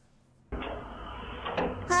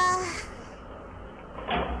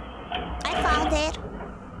 I found it.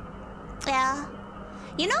 Yeah.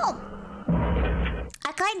 You know,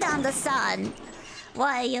 I kinda understand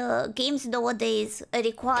why games nowadays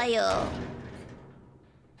require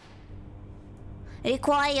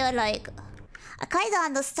like... I kinda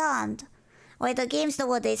understand why the games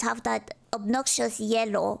nowadays have that obnoxious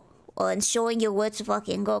yellow and showing you where to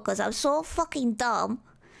fucking go, because I'm so fucking dumb.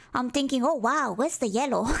 I'm thinking, oh wow, where's the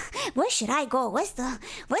yellow? Where should I go? Where's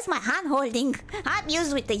my hand holding? I'm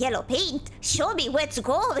used with the yellow paint. Show me where to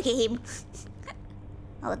go, game.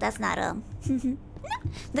 Oh, that's not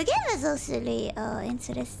the game is actually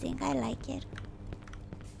interesting. I like it.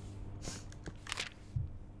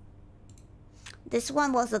 This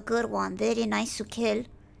one was a good one. Very nice to kill.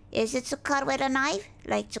 Is it to cut with a knife?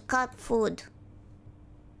 Like to cut food.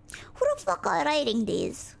 Who the fuck are writing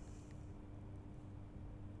these?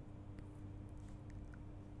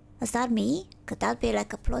 Is that me? Could that be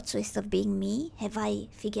like a plot twist of being me? Have I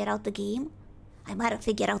figured out the game? I might have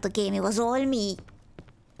figured out the game. It was all me.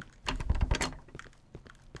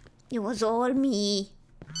 It was all me.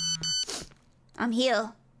 I'm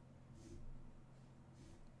here.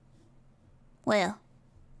 Where?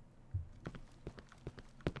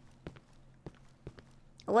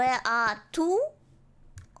 Where are 2?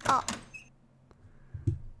 Oh.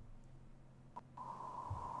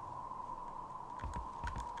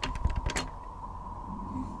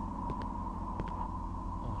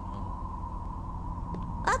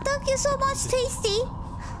 Oh, thank you so much, Tasty.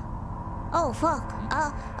 Oh, fuck.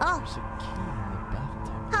 There's a key in the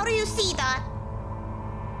bathtub. How do you see that?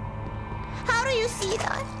 How do you see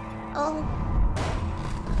that? Oh.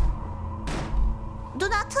 Do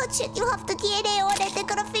not touch it. You have the DNA on it. They're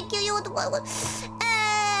gonna think you're the one.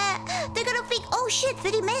 They're gonna think, oh shit,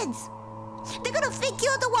 3 meds. They're gonna think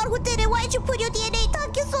you're the one who did it. Why'd you put your DNA?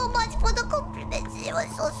 Thank you so much for the compliments. It was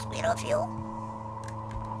so sweet of you.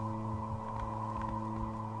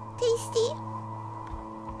 Tasty.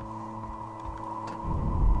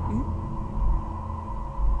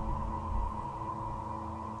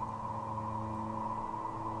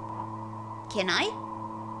 Can I?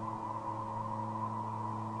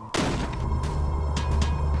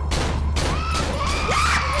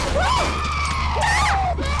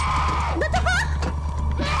 What the fuck?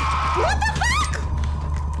 What the fuck?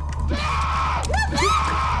 The fuck?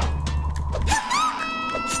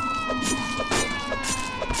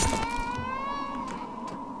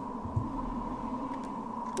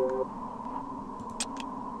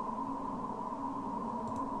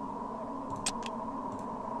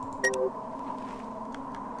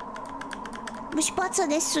 Which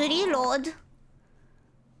button is to reload?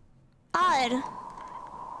 R.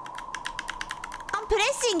 I'm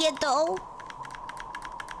pressing it though.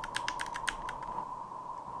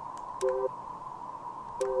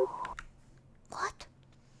 What?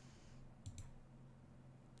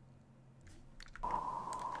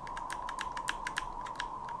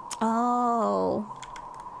 Oh.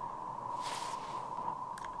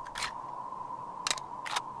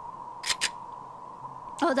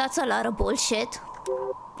 Oh, that's a lot of bullshit.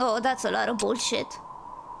 Oh, that's a lot of bullshit.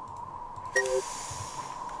 Ooh.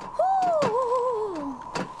 Oh,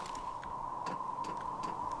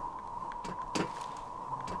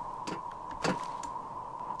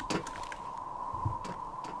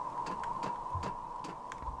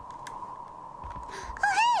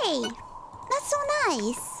 hey! That's so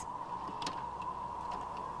nice.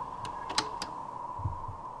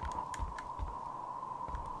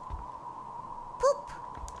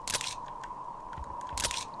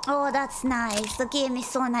 Oh, that's nice. The game is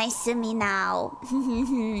so nice to me now.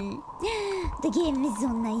 The game is so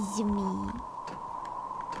nice to me.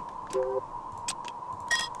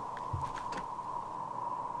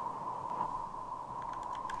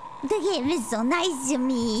 The game is so nice to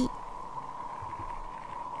me.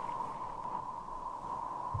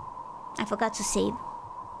 I forgot to save.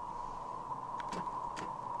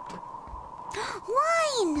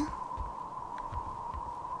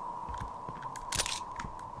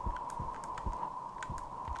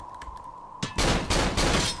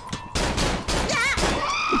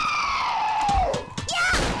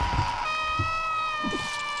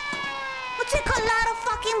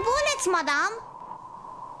 madam.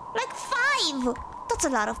 Like 5. That's a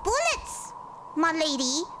lot of bullets, my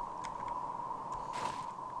lady.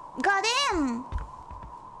 Got him,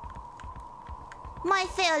 my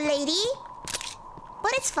fair lady.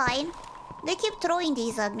 But it's fine. They keep throwing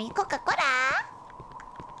these at me. Coca-Cola.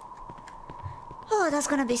 Oh, that's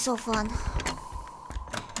gonna be so fun.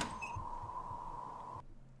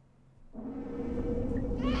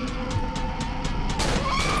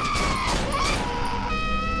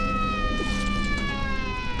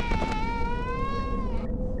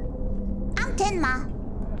 I'm Tenma.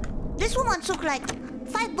 This woman took like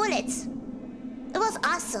 5 bullets. It was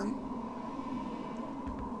awesome.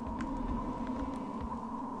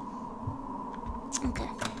 Okay.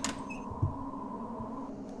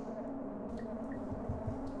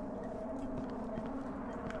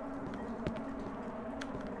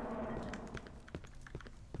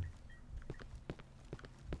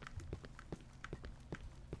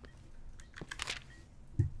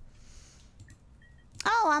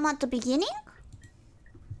 Oh, I'm at the beginning?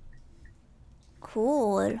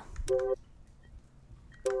 Cool.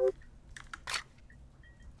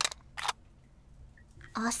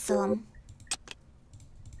 Awesome.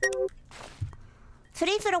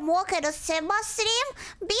 Free from work at a Tenma stream?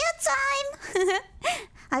 Beer time!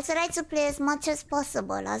 I'll try to play as much as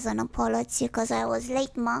possible as an apology because I was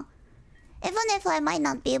late, ma. Even if I might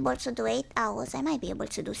not be able to do 8 hours, I might be able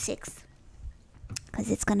to do 6. Because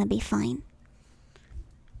it's gonna be fine.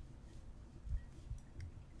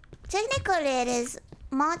 Technically, it is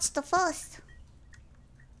March the 1st.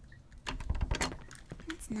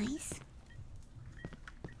 That's nice.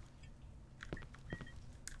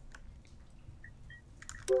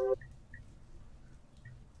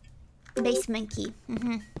 Basement key.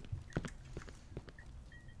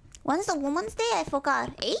 When's the Woman's Day? I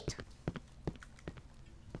forgot. 8?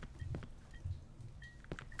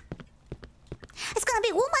 It's gonna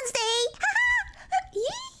be Woman's Day!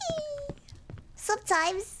 Yee!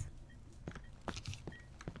 Sometimes.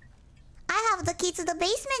 I have the key to the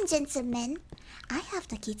basement, gentlemen. I have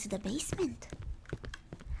the key to the basement.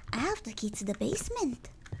 I have the key to the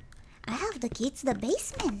basement. I have the key to the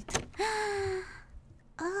basement.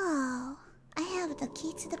 Oh, I have the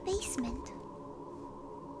key to the basement.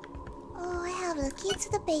 Oh, I have the key to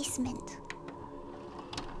the basement.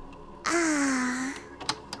 Ah,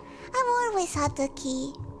 I've always had the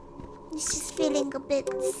key. It's just feeling a bit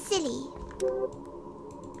silly.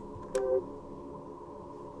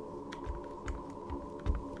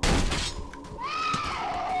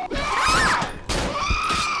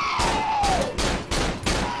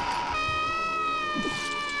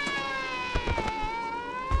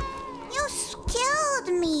 You scared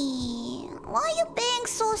me. Why are you being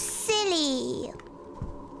so silly?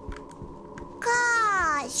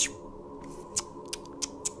 Gosh.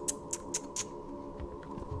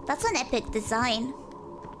 That's an epic design.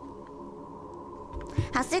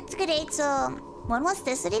 Has the creator... When was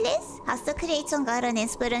this released? Has the creator got an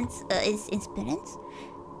inspiration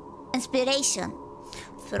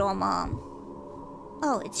from...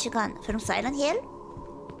 Oh, it's gone. From Silent Hill?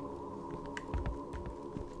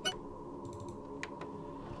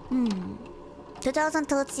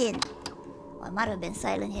 2013. Well, it might have been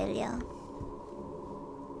Silent Hill, yeah.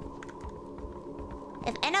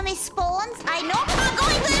 If enemy spawns, I know I'm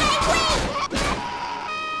going the right way!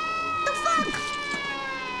 The fuck?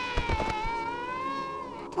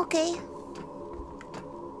 Okay.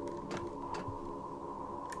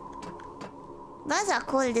 Those are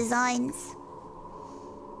cool designs.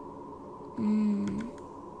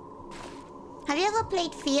 Have you ever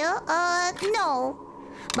played Fear? No.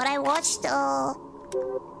 But I watched, I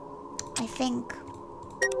think...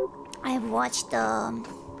 I've watched, a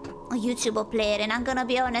YouTuber play it, and I'm gonna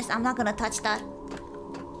be honest, I'm not gonna touch that.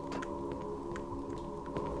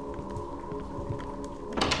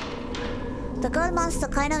 The girl monster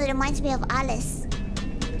kind of reminds me of Alice.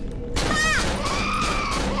 Ah!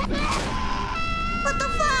 What the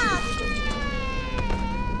fuck?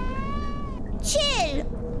 Chill!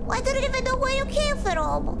 I don't even know where you came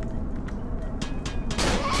from.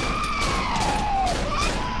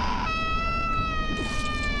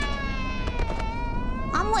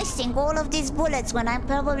 I'm wasting all of these bullets when I'm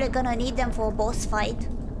probably gonna need them for a boss fight.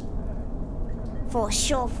 For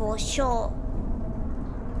sure, for sure.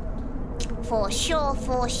 For sure,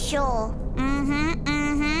 for sure.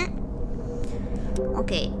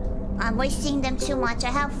 Okay. I'm wasting them too much.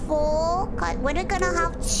 I have 4. When are we gonna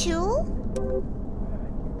have 2?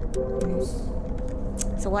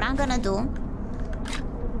 So what I'm gonna do...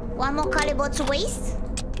 1 more caliber to waste.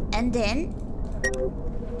 And then...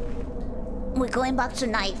 we're going back to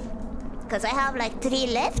knife. Because I have like 3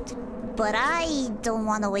 left. But I don't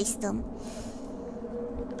want to waste them.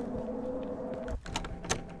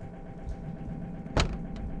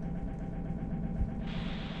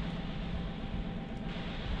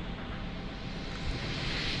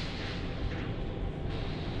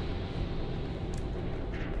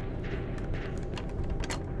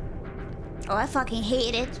 Oh, I fucking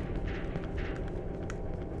hate it.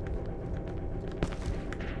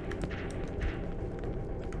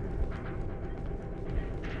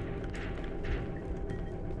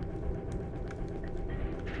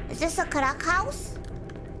 Is this a crack house?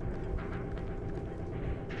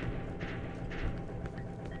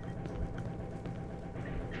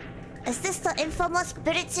 Is this the infamous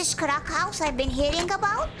British crack house I've been hearing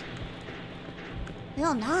about?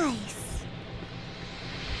 Oh, nice.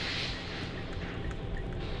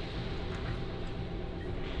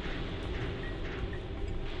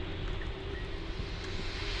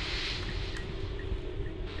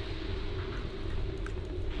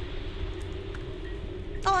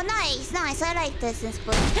 Oh, nice, nice. I like this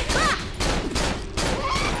inspiration. Ah!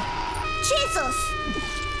 Jesus!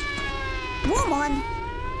 Woman!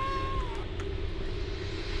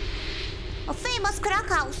 A famous crack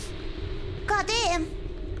house. God damn.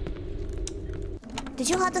 Did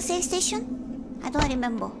you have the save station? I don't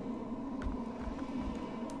remember.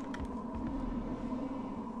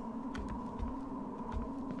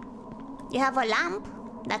 You have a lamp?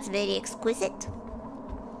 That's very exquisite.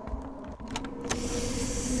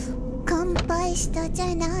 乾杯したじ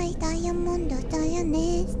ゃないダイヤモンドだよ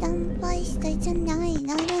ね乾杯したじゃない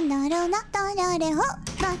ならならなったられほなっ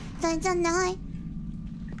たじゃない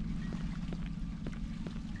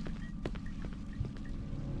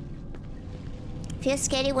Feels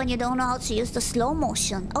scary when you don't know how to use the slow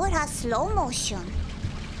motion. Oh, it has slow motion.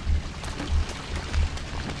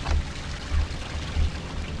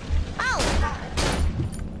 Ow!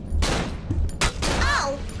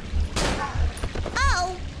 Ow! Ow!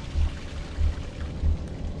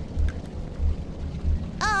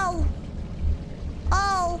 Oh!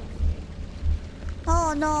 Oh!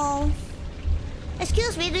 Oh no!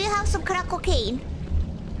 Excuse me, do you have some crack cocaine?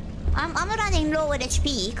 I'm running low with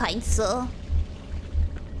HP, kind sir.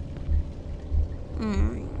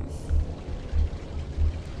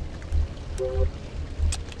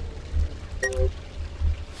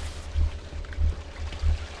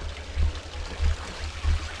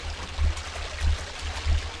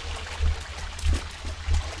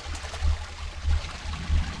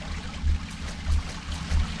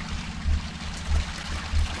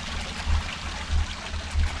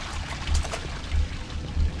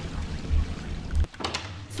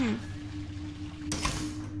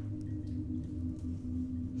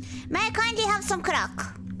 May I kindly have some crack?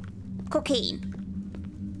 Cocaine.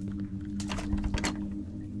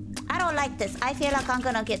 I don't like this. I feel like I'm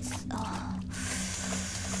gonna get... Oh.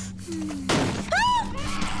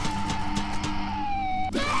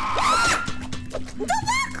 The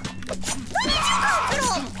fuck? Where did you come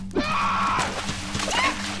from?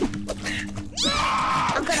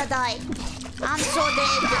 I'm gonna die. I'm so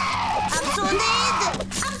dead. I'm so dead.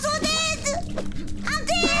 I'm so dead. I'm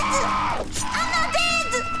dead. I'm not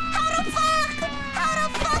dead. How the fuck? How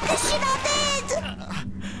the fuck is she not dead?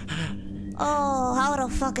 Oh, how the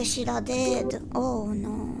fuck is she not dead? Oh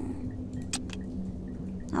no.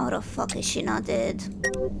 How the fuck is she not dead?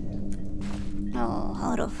 Oh,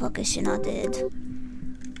 how the fuck is she not dead?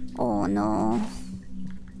 Oh no.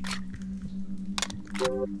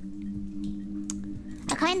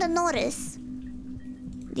 I kinda noticed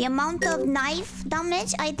the amount of knife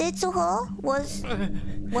damage I did to her was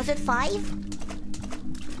it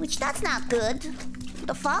 5? Which that's not good.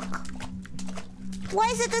 The fuck? Why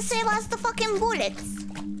is it the same as the fucking bullets?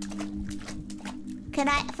 Can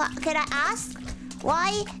I ask?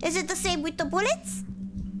 Why is it the same with the bullets?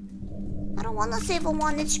 I don't wanna save on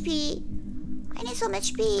 1 HP. I need some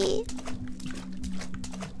HP.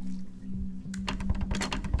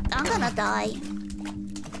 I'm gonna die.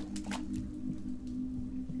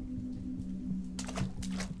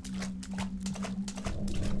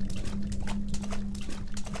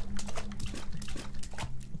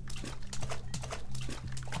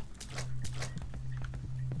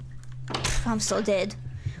 I'm so dead.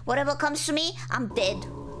 Whatever comes to me, I'm dead.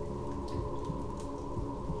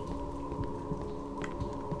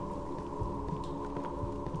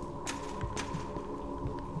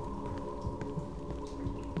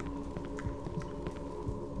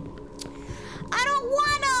 I don't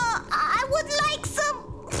wanna. I would like some.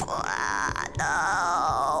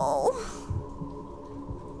 No.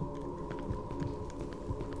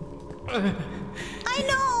 I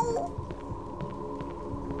know.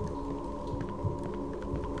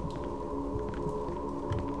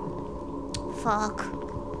 Fuck.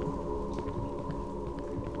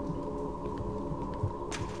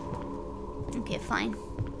 Okay, fine.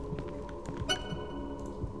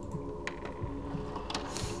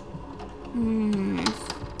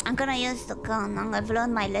 I'm gonna use the gun. I've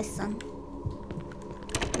learned my lesson.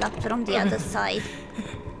 Locked from the other side.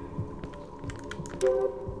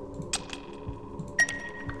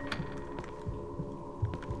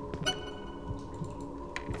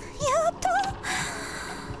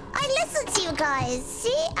 I listen to you guys.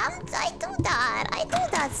 See, I do that. I do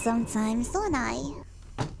that sometimes, don't I?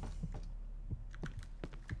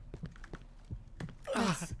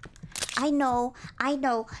 Yes. I know.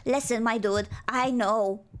 Listen, my dude. I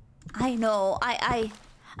know.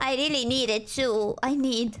 I really need it too. I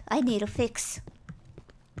need a fix.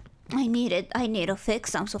 I need a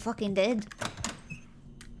fix. I'm so fucking dead.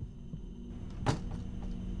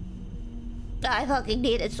 I fucking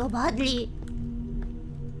need it so badly.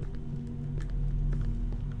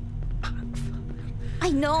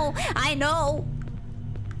 I know.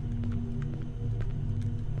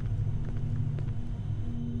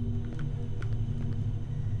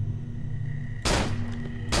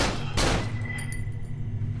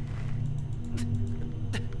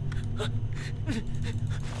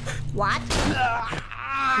 What?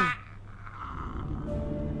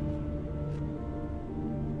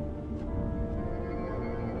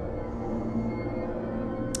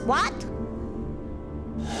 What?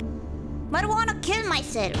 I don't wanna kill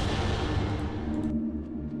myself.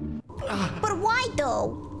 But why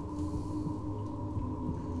though?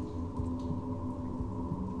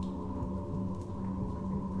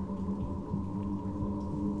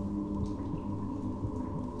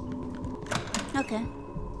 Okay.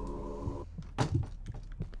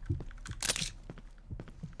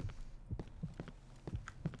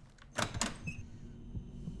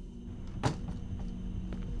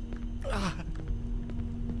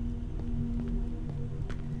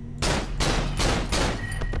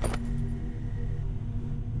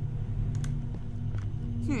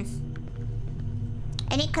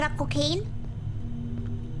 Any crack cocaine?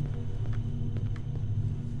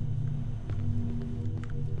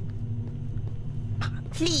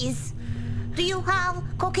 Please, do you have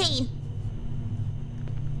cocaine?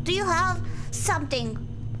 Do you have something?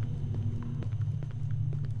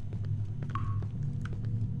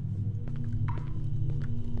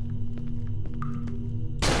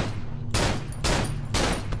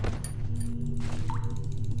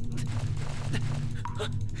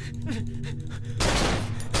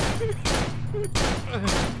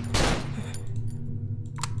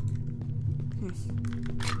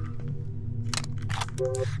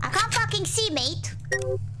 I can't fucking see, mate.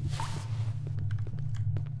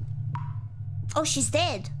 Oh, she's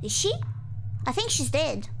dead. Is she? I think she's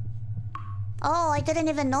dead. Oh, I didn't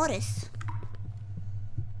even notice.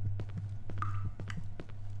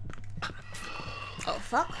 Oh,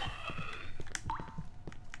 fuck.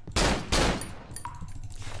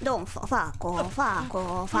 Don't fuck off, fuck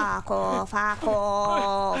off, fuck off, fuck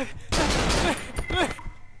off.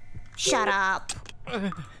 Shut up.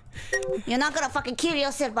 You're not gonna fucking kill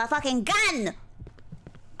yourself by a fucking gun!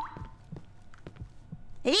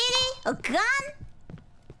 Really? A gun?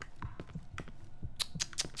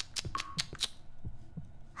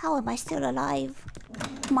 How am I still alive?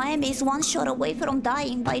 Maemi is one shot away from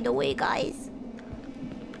dying, by the way, guys.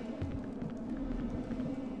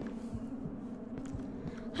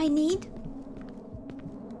 I need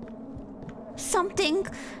something.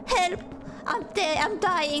 Help! I'm dead. I'm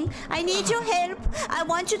dying. I need your help. I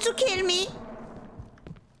want you to kill me.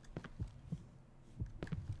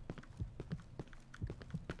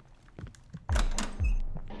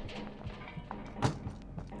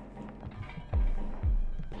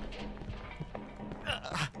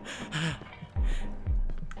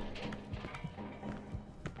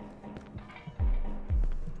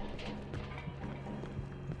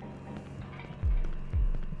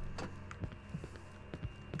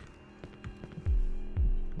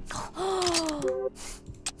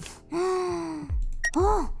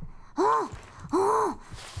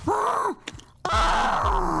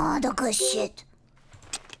 The good shit.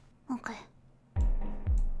 Okay.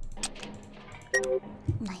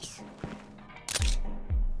 Nice.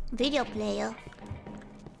 Video player.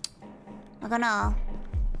 We're gonna...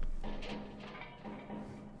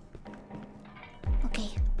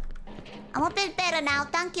 Okay. I'm a bit better now.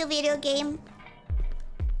 Thank you, video game.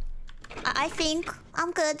 I think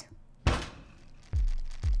I'm good.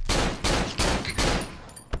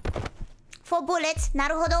 4 bullets. な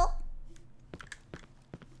るほど.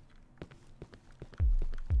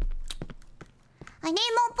 I need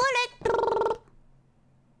more bullets.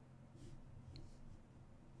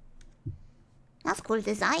 That's cool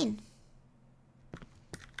design.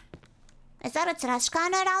 Is that a trash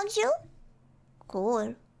can around you?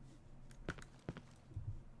 Cool.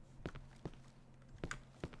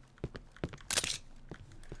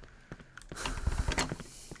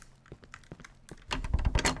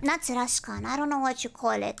 Not trash can. I don't know what you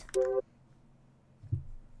call it.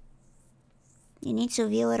 You need to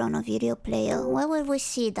view it on a video player. Where will we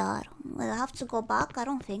see that? We'll have to go back? I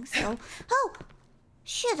don't think so. Oh!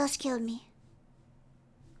 Shit, that scared me.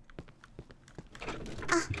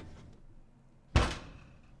 Ah.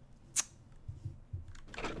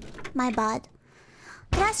 My bad.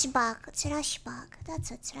 Trash bag. Trash bag.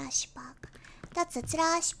 That's a trash bag. That's a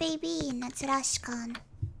trash baby in a trash can.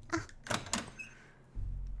 Ah.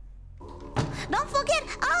 Don't forget!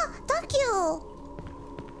 Ah! Thank you!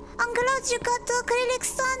 I'm glad you got the acrylic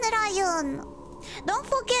stand, Ryan. Don't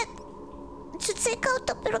forget to take out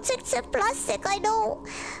the protective plastic, I know.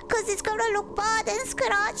 Because it's gonna look bad and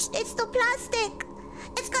scratched. It's the plastic.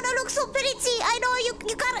 It's gonna look so pretty. I know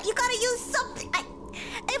you gotta use something.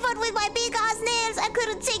 Even with my big ass nails, I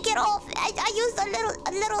couldn't take it off. I used a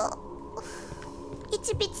little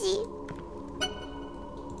itty bitty.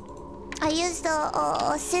 I used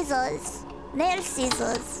scissors, nail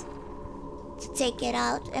scissors, to take it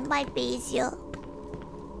out. It might be easier.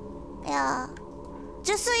 Yeah.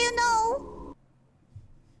 Just so you know.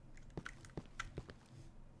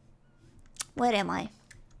 Where am I?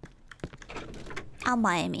 I'm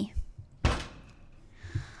Maemi.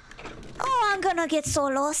 Oh, I'm gonna get so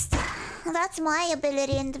lost. That's my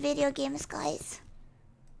ability in the video games, guys.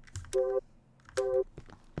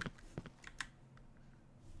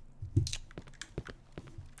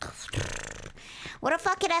 Where the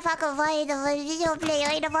fuck can I fucking find a video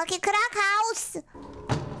player in a fucking crack house?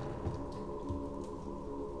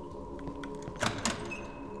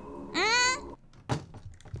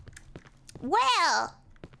 Well,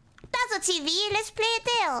 that's a TV. Let's play it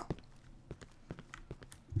there.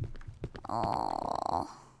 Oh,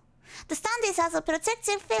 the standees has a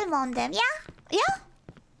protective film on them. Yeah, yeah.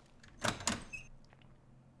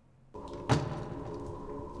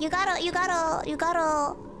 You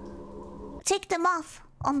gotta take them off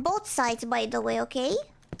on both sides. By the way, okay?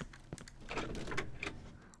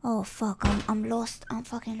 Oh fuck! I'm lost. I'm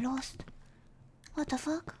fucking lost. What the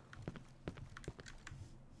fuck?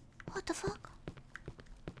 What the fuck?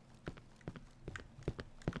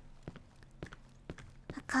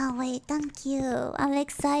 I can't wait, thank you. I'm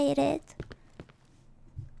excited.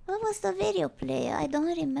 What was the video player? I don't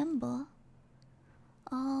remember.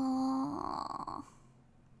 Oh.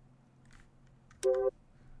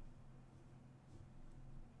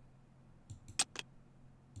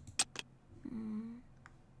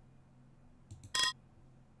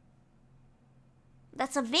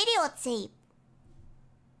 That's a videotape.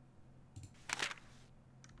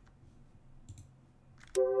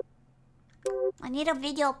 I need a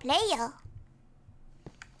video player.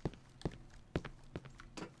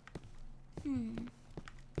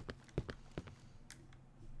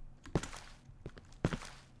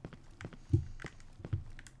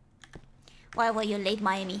 Why were you late,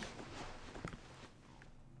 Maemi?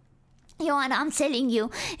 Joanna, I'm telling you,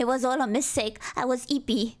 it was all a mistake. I was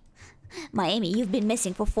EP. Maemi, you've been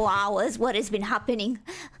missing for 4 hours. What has been happening?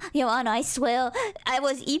 Joanna, I swear, I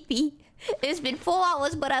was EP. It's been 4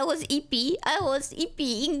 hours, but I was EP. I was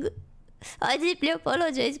EPing. I deeply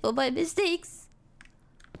apologize for my mistakes.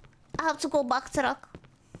 I have to go backtrack.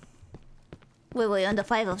 We were on the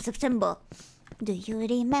 5th of September. Do you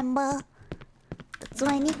remember? The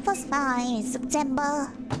 21st night in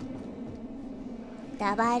September.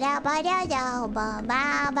 Da ba da ba da da ba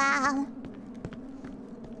ba ba.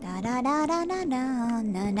 Da da da da da da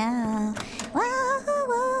na na. Wow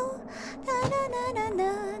wow. Da da da da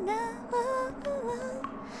da na. Wow wow.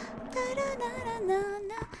 Da da da da da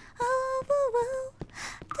na. Oh wow wow.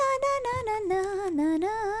 Da da da da da na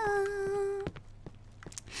na.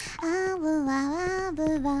 Ah woo ah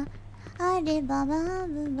woo ah. Ah de ba ba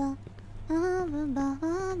woo ba. Ah woo ba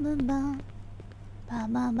ah woo ba. Ba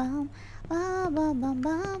ba ba. Ba ba ba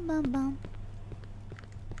ba ba ba.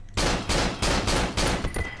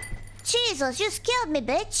 Jesus, you scared me,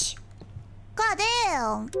 bitch. God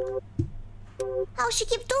damn. How she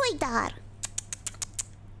keep doing that?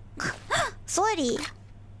 Sorry.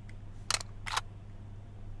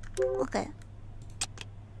 Okay.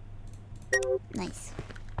 Nice.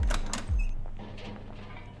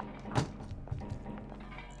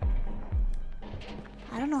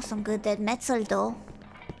 I don't know some good dead metal though.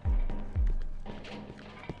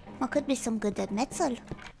 What could be some good dead metal?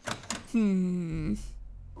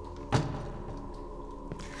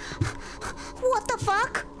 What the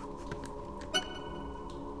fuck?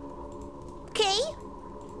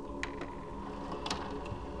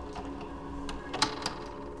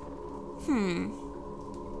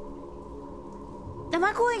 Am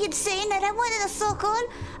I going insane that I went in a circle?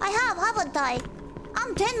 I haven't I?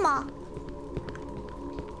 I'm Tenma.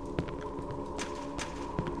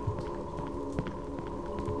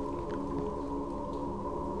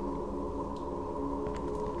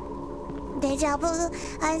 Deja vu,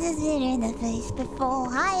 I just been in the face before.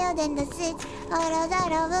 Higher than the six, all of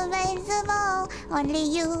that of invincible. Only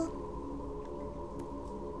you.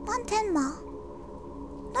 I'm Tenma.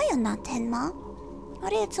 No, you're not Tenma.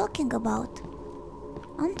 What are you talking about?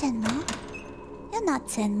 I'm Tenma. You're not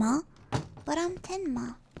Tenma. But I'm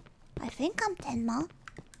Tenma. I think I'm Tenma.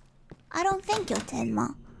 I don't think you're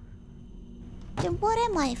Tenma. Then what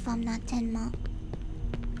am I if I'm not Tenma?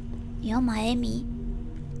 You're Maemi.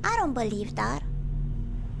 I don't believe that.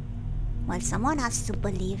 Well, someone has to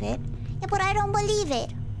believe it. Yeah, but I don't believe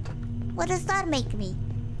it. What does that make me?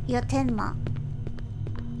 You're Tenma.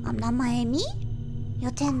 I'm not Maemi?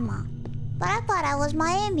 You're Tenma. But I thought I was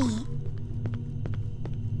Maemi.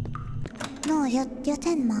 No, you're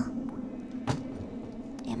Tenma.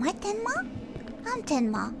 Am I Tenma? I'm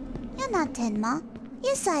Tenma. You're not Tenma.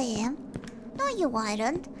 Yes, I am. No, you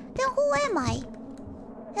aren't. Then who am I?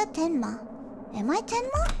 You're Tenma. Am I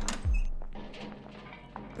Tenma?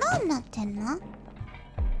 No, I'm not Tenma.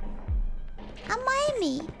 I'm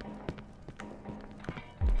Maemi.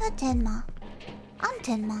 You're Tenma. I'm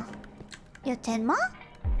Tenma. You're Tenma?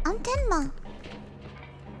 I'm Tenma.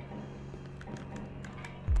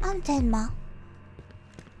 I'm Tenma.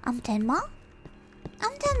 I'm Tenma.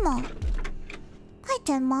 I'm Tenma. Hi,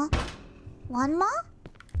 Tenma. One ma?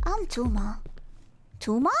 I'm two ma.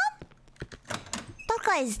 Two ma? That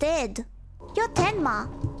guy is dead. You're Tenma.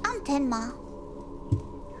 I'm Tenma.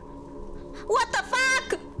 What the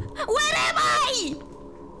fuck? Where am I?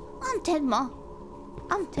 I'm Tenma.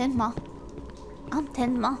 I'm Tenma. I'm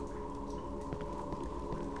Tenma.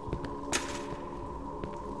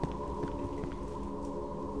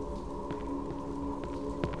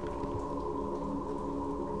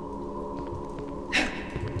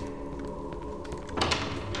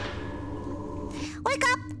 Wake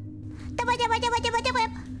up!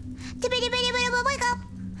 Wake up!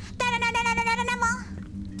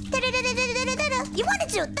 You wanted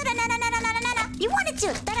to! You wanted to!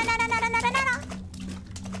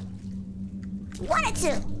 Wanted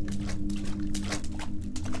to!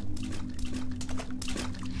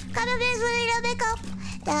 Come to this with a makeup.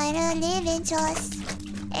 I don't live in trust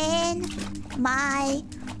in my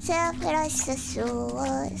self-righteous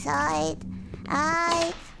suicide.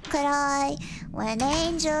 I cry when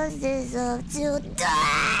angels deserve to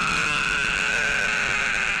die.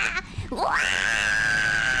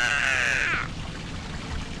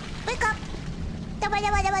 Wake up! Wake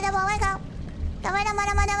up!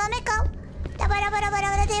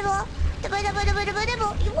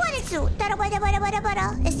 You wanted to!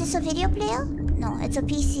 Is this a video player? No, it's a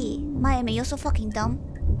PC. Maemi, you're so fucking dumb.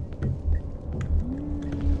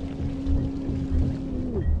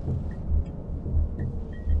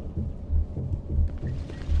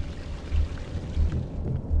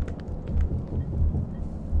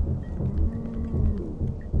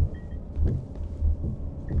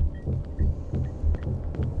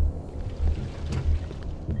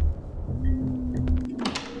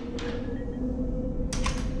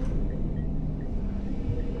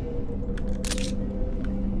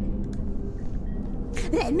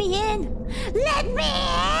 Let me in! Let me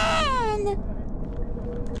in!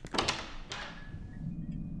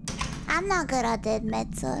 I'm not good at death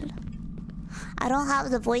metal. I don't have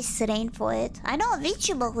the voice trained for it. I know a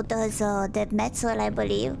VTuber who does death metal, I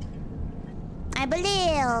believe. Ike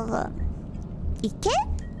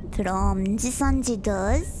from Nijisanji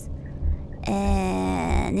does.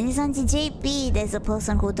 And Nijisanji JP, there's a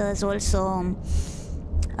person who does also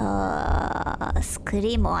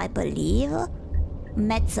Screamo, I believe.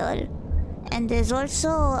 Metal. And there's also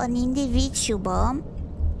an indie VTuber.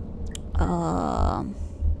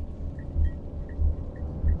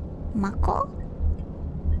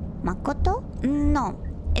 Makoto? No,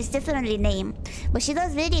 it's differently named. But she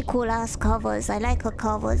does really cool ass covers. I like her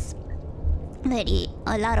covers.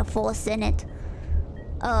 A lot of force in it.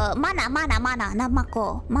 Mana, not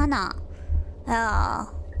Mako. Mana.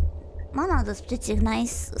 Mana does pretty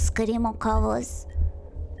nice Screamo covers.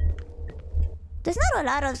 There's not a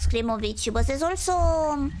lot of Screamo VTubers. There's also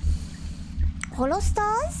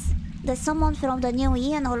Holostars. There's someone from the new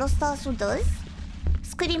year and Holostars who does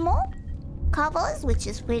Screamo covers, which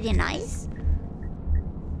is pretty nice.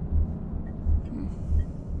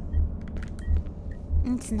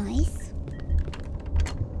 It's nice.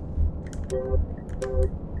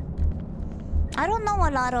 I don't know a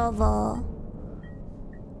lot of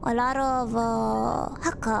A lot of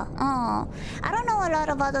haka. Oh, I don't know a lot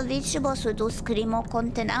of other VTubers who do screamo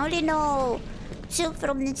content. I only know two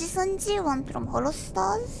from Nijisanji, one from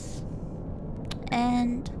Holostars,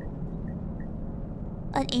 and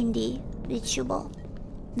an indie VTuber.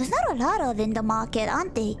 There's not a lot of in the market,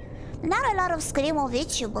 aren't they? Not a lot of screamo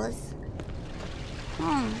VTubers.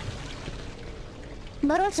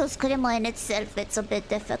 But also screamo in itself, it's a bit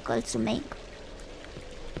difficult to make.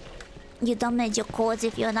 You damage your codes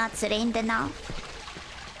if you're not trained enough.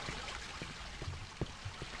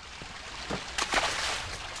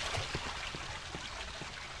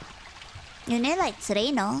 You need like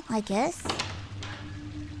trainer, I guess.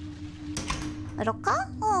 Roka?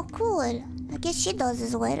 Oh, cool. I guess she does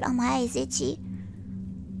as well. Oh, my eye is itchy.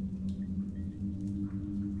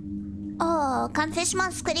 Oh, can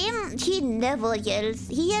Fishman scream? He never yells.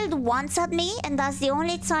 He yelled once at me, and that's the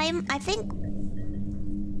only time, I think...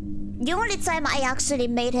 The only time I actually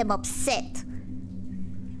made him upset.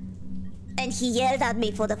 And he yelled at me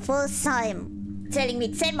for the first time, telling me,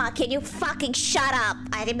 Tenma, can you fucking shut up?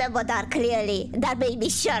 I remember that clearly. That made me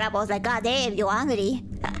shut up. I was like, God damn, you angry.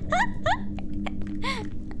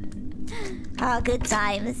 Ah, good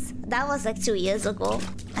times. That was like 2 years ago.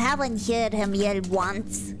 I haven't heard him yell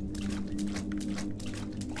once.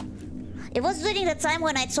 It was during the time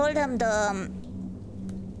when I told him the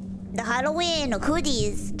Halloween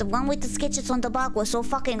hoodies, the one with the sketches on the back, was so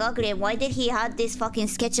fucking ugly. And why did he have these fucking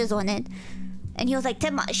sketches on it? And he was like,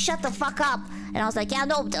 Tenma, shut the fuck up. And I was like, yeah,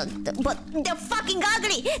 no, but they're fucking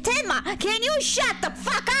ugly. Tenma, can you shut the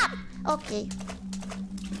fuck up? Okay.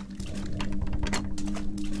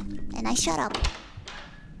 And I shut up.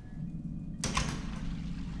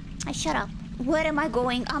 I shut up. Where am I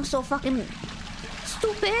going? I'm so fucking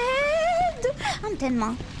stupid. I'm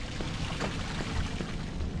Tenma.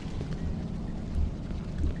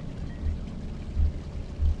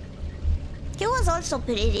 He was also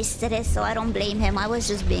pretty stressed, so I don't blame him. I was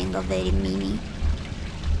just being a very meanie.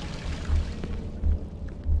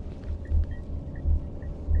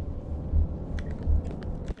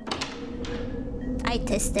 I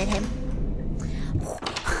tested him.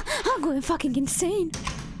 I'm going fucking insane.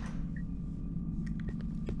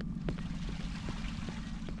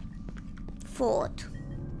 Fort.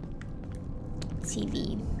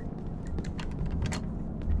 TV.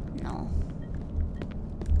 No.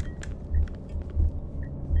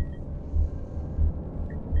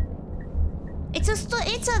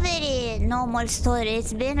 It's a very normal story.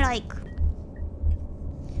 It's been like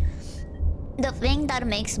the thing that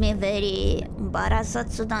makes me very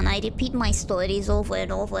Barasatsudan. I repeat my stories over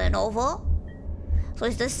and over and over. So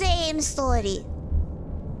it's the same story.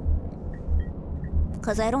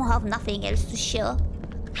 Because I don't have nothing else to share.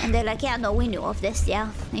 And they're like, yeah, no, we knew of this,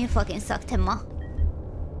 yeah. You fucking suck, Tenma.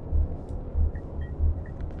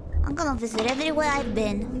 I'm gonna visit everywhere I've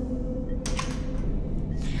been.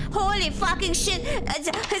 Holy fucking shit!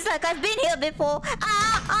 It's like I've been here before.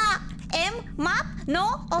 Map?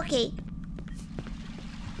 No? Okay.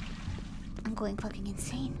 I'm going fucking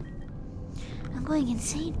insane. I'm going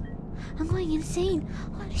insane. I'm going insane.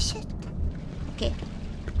 Holy shit. Okay.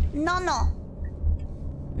 No,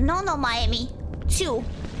 Maemi. 2.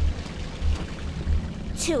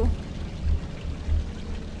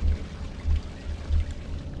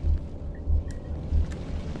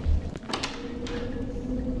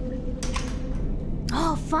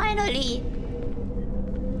 Oh, finally!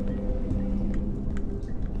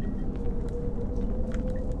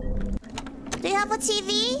 Do you have a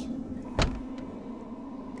TV?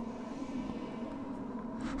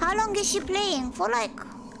 How long is she playing? For like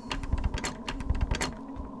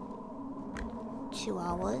 2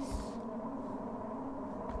 hours.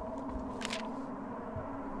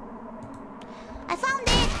 I found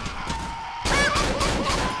it!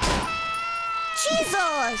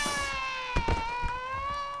 Jesus!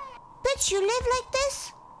 Bitch, you live like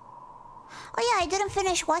this? Oh yeah, I didn't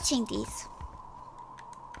finish watching these.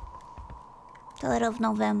 3rd of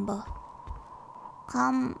November.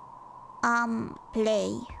 Come,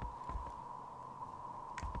 play.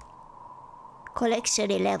 Collection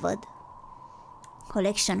 11.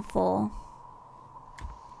 Collection 4.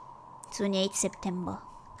 28 September.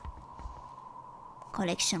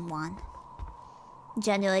 Collection 1.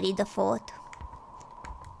 January the 4th.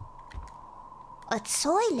 A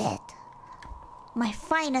toilet. My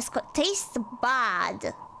finest tastes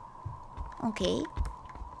bad. Okay.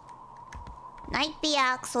 Might be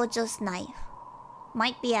axe or just knife.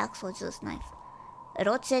 Might be axe or just knife.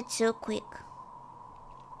 Rotate too quick.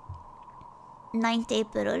 9th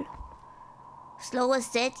April.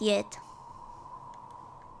 Slowest death yet.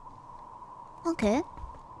 Okay.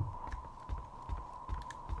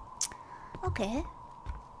 Okay.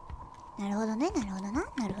 なるほどね、なるほどな、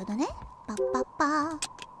なるほどね。パッパッパー。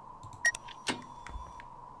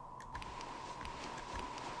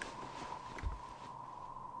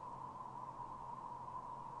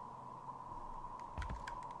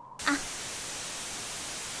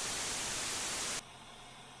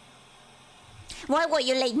Why were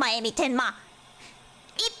you late, Maemi Tenma?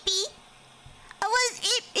 Ippy? I was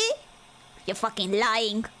ippy. You're fucking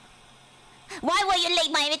lying. Why were you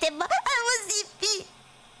late, Maemi Tenma? I was ippy.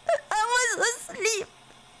 I was asleep.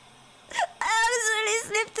 I actually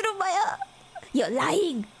slept through my eye. You're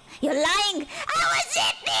lying. You're lying. I was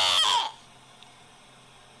ippy.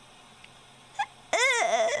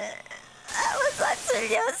 I was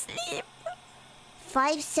actually asleep.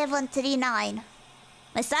 5739.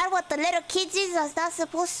 Is that what the little kids is not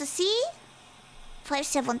supposed to see?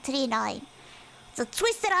 5739. It's a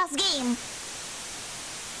twisted ass game.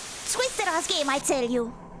 Twisted ass game, I tell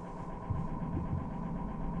you.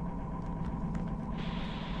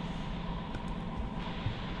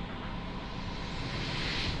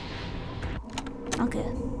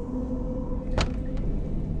 Okay.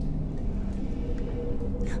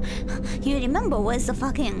 You remember where's the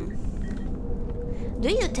fucking... Do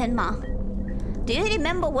you, Tenma? Do you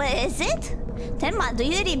remember where is it? Tenma, do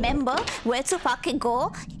you remember where to fucking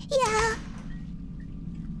go? Yeah.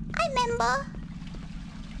 I remember.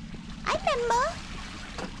 I remember.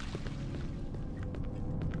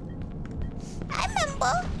 I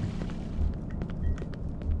remember.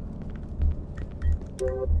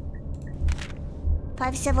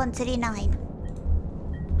 $5739.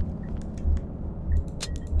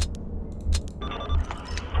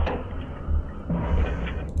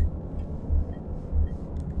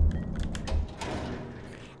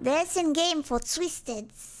 There's in game for Twisted.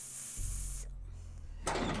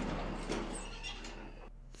 I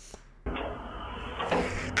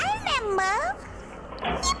remember.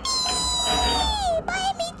 Yippee!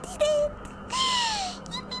 Maemi did it.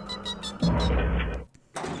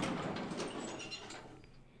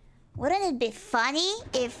 Wouldn't it be funny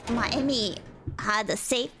if Maemi had a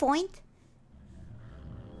save point?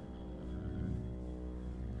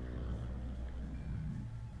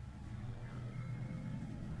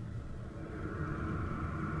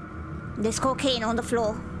 There's cocaine on the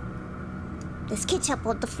floor. There's ketchup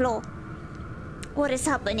on the floor. What is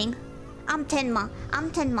happening? I'm Tenma.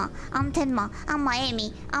 I'm Tenma. I'm Tenma. I'm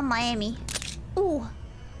Maemi. I'm Maemi. Ooh.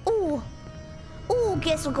 Ooh. Ooh,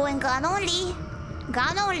 guess we're going gun only.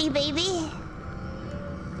 Gun only, baby.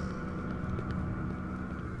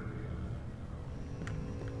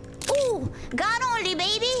 Ooh, gun only,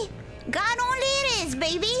 baby. Gun only it is,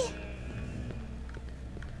 baby.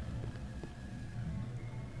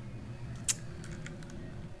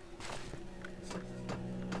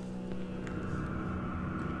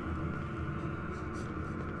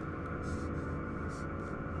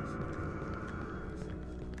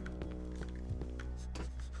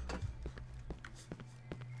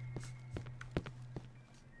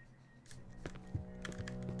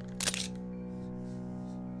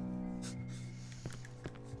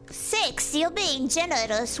 You're being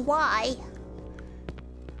generous. Why?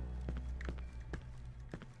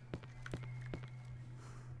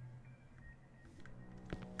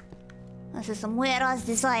 This is some weird ass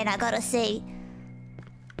design, I gotta say.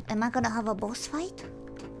 Am I gonna have a boss fight?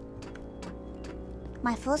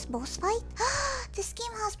 My first boss fight? This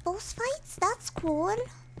game has boss fights? That's cool.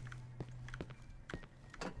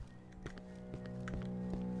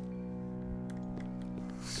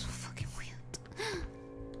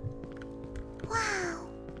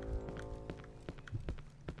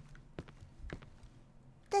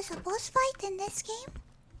 There's a boss fight in this game?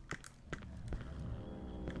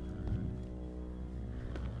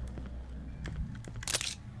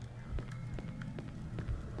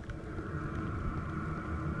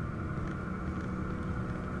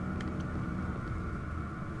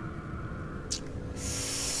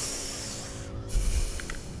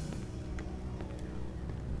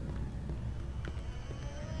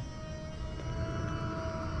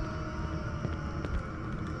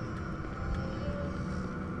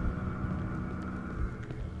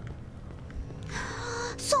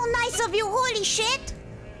 Of you, holy shit!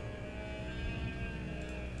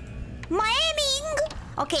 Maemi!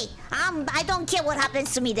 Okay, I don't care what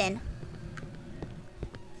happens to me then.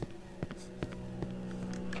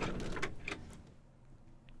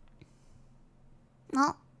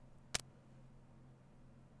 No.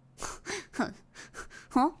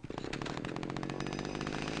 Huh?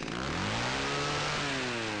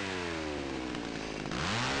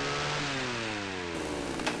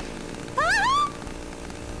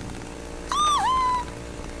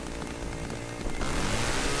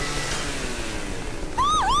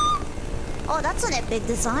 Wow, that's an epic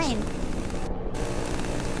design.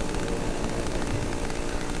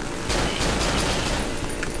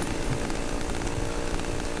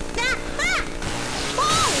 Ah! Ah!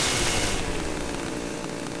 Whoa!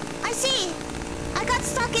 I see. I got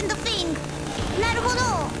stuck in the thing.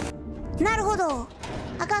 Naruhodo. Naruhodo.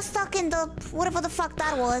 I got stuck in the whatever the fuck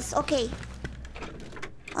that was. Okay.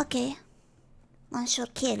 Okay. One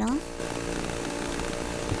shot kill, huh?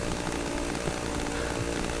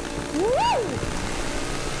 Woo!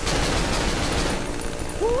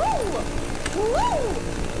 Woo! Woo!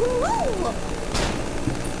 Woo! Woo-hoo!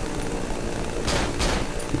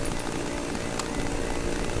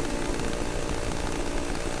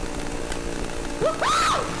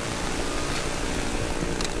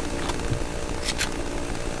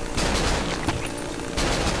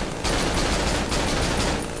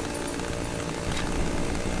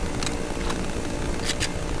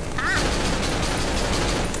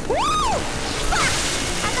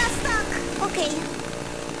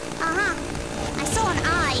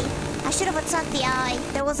 Attack the eye.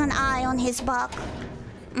 There was an eye on his back.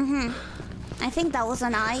 I think that was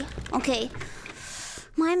an eye. Okay.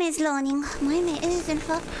 Maemi is learning. Maemi is in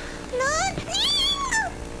fact learning.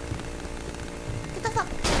 What the fuck?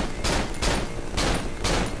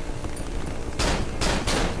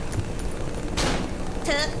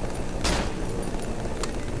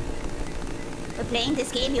 We're playing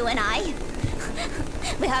this game, you and I.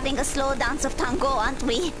 We're having a slow dance of tango, aren't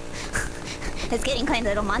we? It's getting kind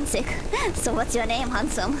of romantic. So what's your name,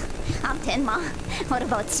 handsome? I'm Tenma. What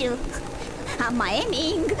about you? I'm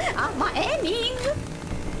Maemi. I'm Maemi.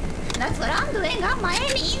 That's what I'm doing. I'm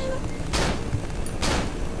Maemi.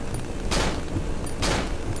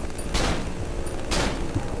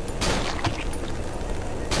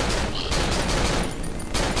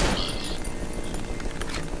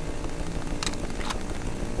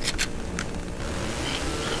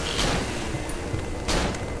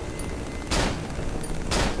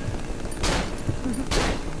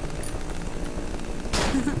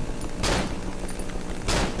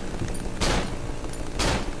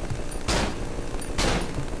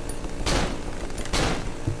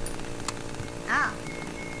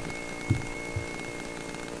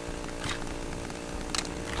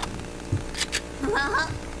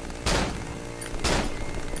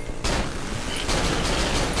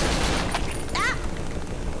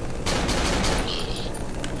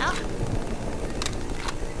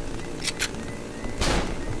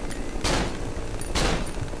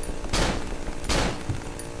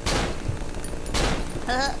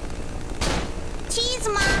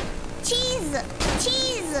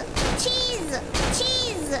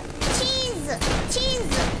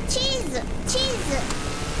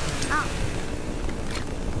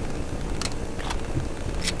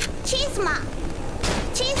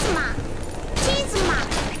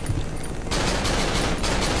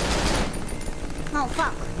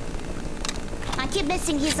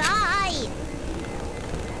 His eye.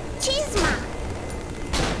 Chisma.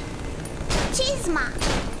 Chisma.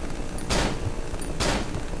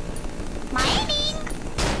 Maemi.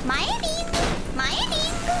 Maemi. Maemi.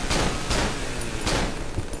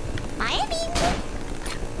 Maemi.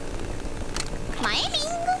 Maemi.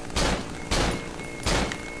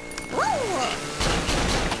 Whoa.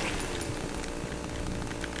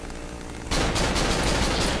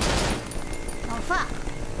 Oh fuck.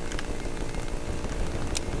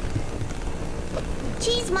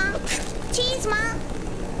 Cheesema! Cheesema!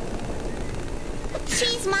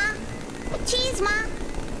 Cheesema! Cheesema!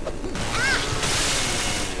 Ah!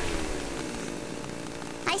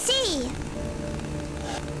 I see!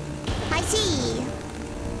 I see!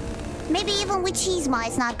 Maybe even with Cheesema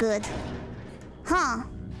it's not good. Huh.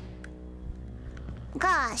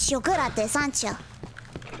 Gosh, you're good at this, aren't you?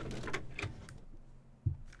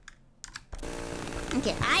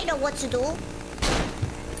 Okay, I know what to do.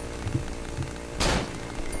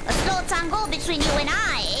 A slow tango between you and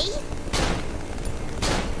I, eh?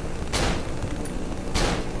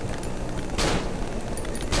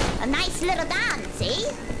 A nice little dance,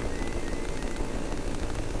 eh?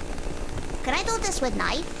 Can I do this with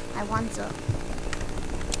knife? I want to.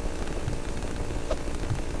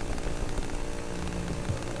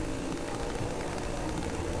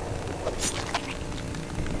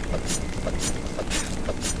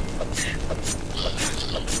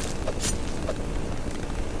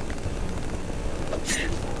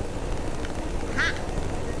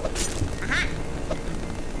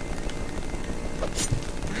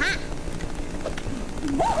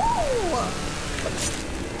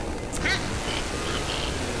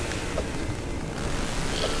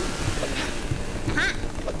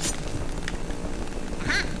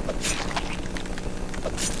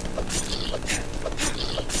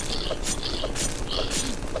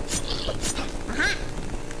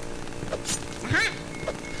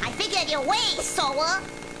 Soa.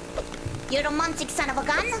 You romantic son of a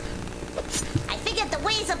gun. I figured the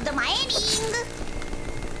ways of the Maemi.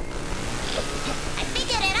 I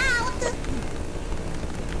figured it out.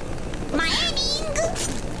 Maemi.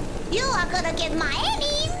 You are gonna get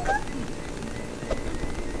Maemi.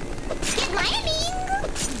 Get Maemi.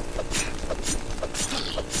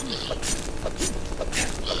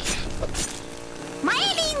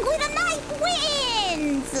 Maemi with a knife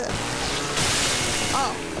wins.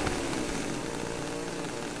 Oh.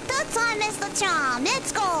 Third time is the charm.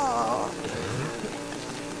 Let's go.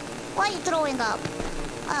 Why are you throwing up?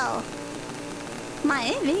 Oh.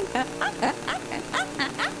 Maemi.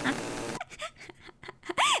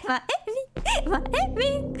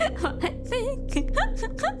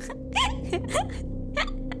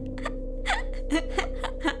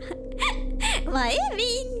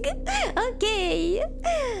 Maemi. Okay.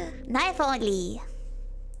 Knife only.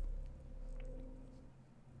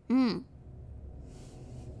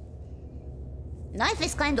 Knife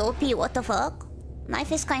is kinda OP, what the fuck?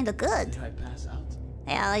 Knife is kinda good. Did I pass out?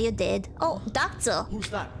 Yeah, you did. Oh, doctor. Who's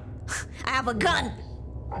that? I have a gun.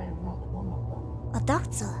 I am not one of them. A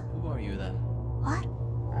doctor. Who are you then? What?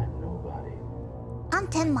 I'm nobody. I'm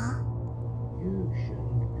Tenma. You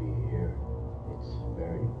shouldn't be here. It's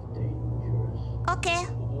very dangerous. Okay.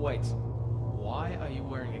 Wait. Why are you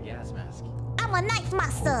wearing a gas mask? I'm a knife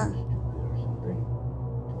master. Used to wear something.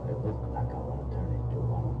 Do I look like I want to turn into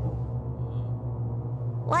one of them?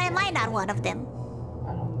 Why am I not one of them?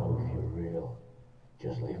 I don't know if you're real.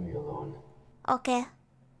 Just leave me alone. Okay.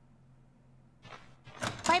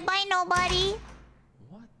 Bye-bye, nobody.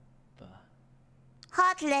 What the?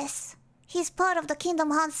 Heartless. He's part of the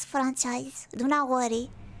Kingdom Hearts franchise. Do not worry.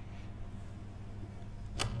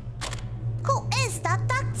 Who is that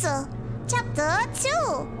doctor? Chapter 2.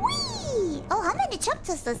 Whee! Oh, how many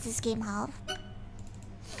chapters does this game have?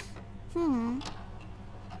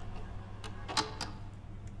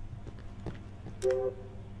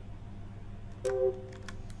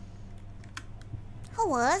 Who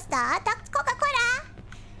was that? That's Coca-Cola.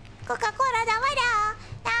 Coca-Cola da da da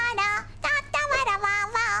da da da da.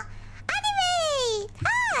 Anime.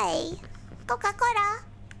 Hi. Coca-Cola.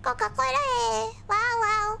 Coca-Cola. Wow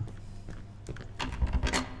wow.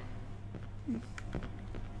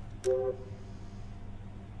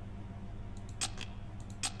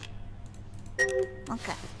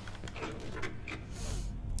 Okay.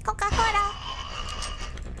 Coca-Cola.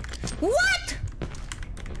 What?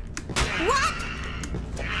 What?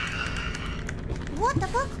 What the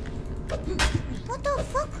fuck? What the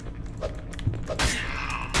fuck?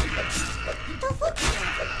 The fuck? The fuck?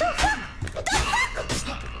 The fuck?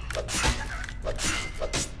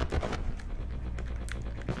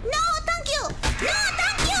 No, thank you! No,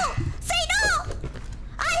 thank you! Say no!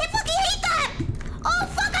 I fucking hate that! Oh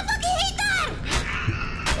fuck, I fucking hate that!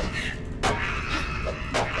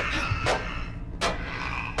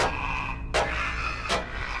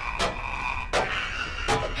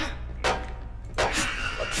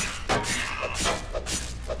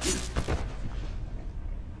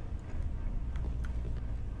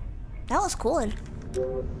 That was cool.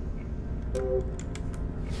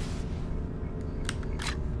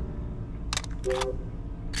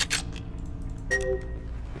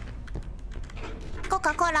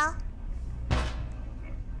 Coca-Cola.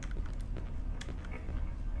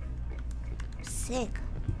 Sick.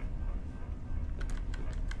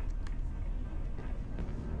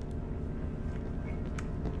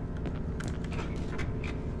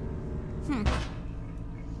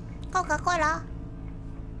 Coca-Cola.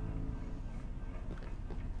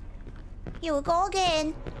 You go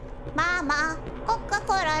again. Mama.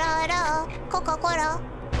 Coca-Cola. Coca-Cola.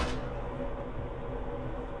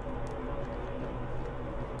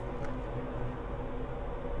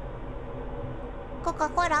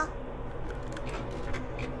 Coca-Cola.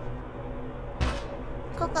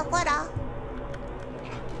 Coca-Cola.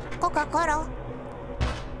 Coca-Cola.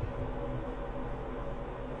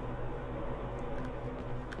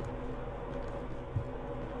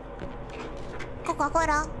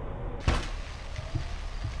 Coca-Cola.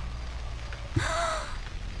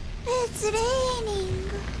 It's raining.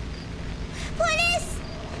 Police!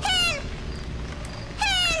 Help!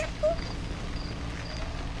 Help!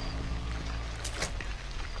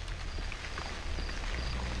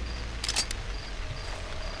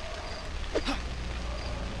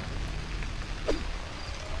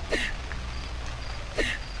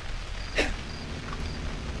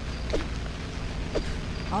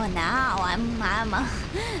 Oh, now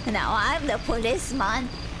I'm the policeman.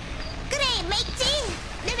 Great, matey!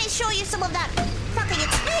 Let me show you some of that fucking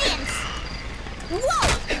experience! Whoa!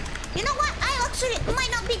 You know what? I actually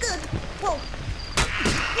might not be good. Whoa.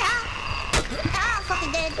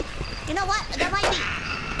 You know what? That might be.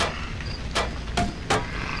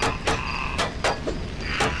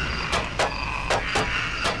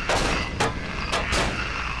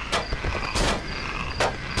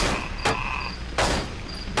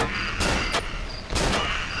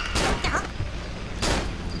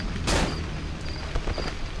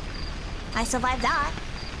 I survived that.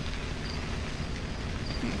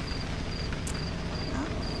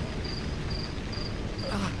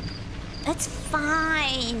 It's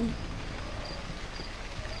fine.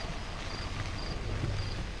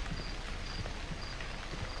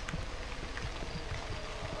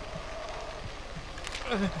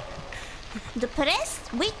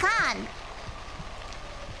 Depressed? We can.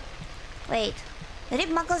 Wait. Rib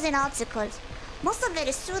muggles and obstacles. Most of it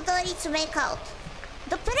is too dirty to make out.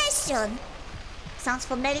 Depression. Sounds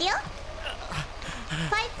familiar?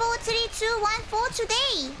 543214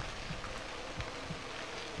 today.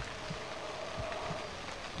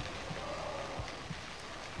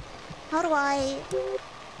 How do I...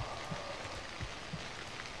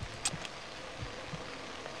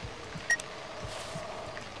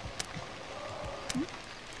 Hmm?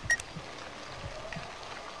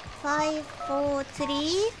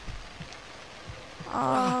 543.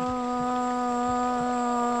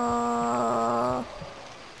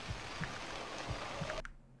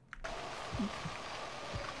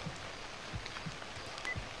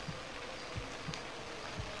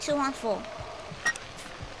 214.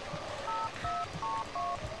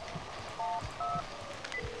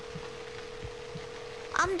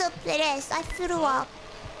 I'm depressed. I threw up.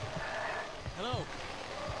 Hello.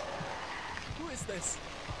 Who is this?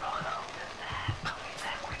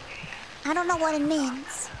 I don't know what it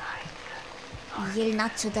means. Yield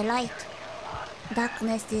not to the light.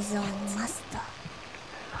 Darkness is our master.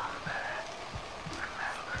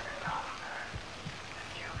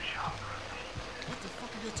 What the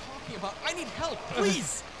fuck are you talking about? I need help,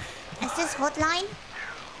 please. Is this hotline?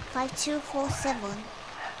 5247.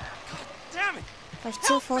 Damn it.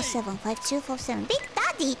 5247. 5247. Big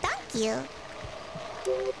Daddy, thank you.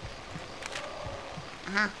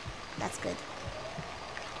 Uh-huh. That's good.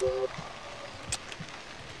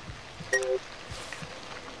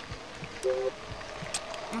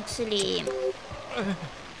 Actually...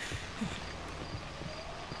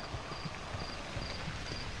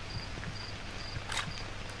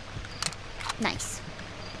 Nice.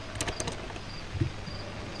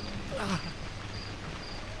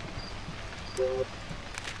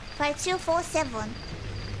 Five 5247.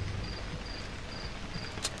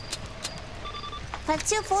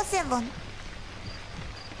 5247.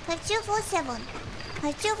 5247.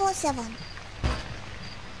 5247.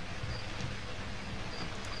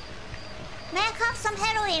 May I have some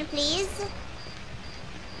heroin, please?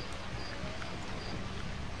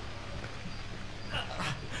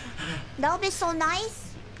 That would be so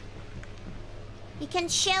nice. You can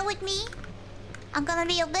share with me. I'm gonna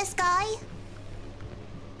be your best guy.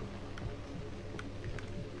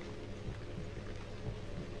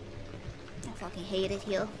 I fucking hate it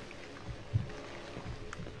here.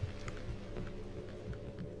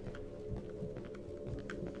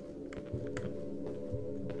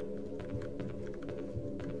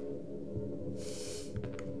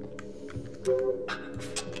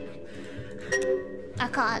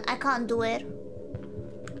 I can't do it.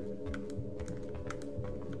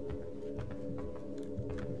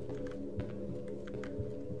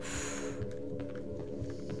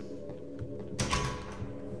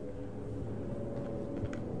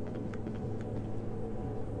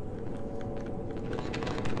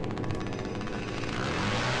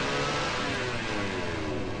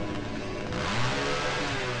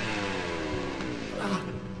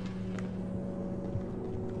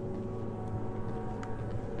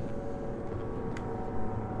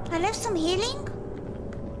 I left some healing?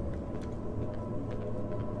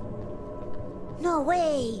 No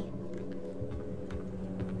way.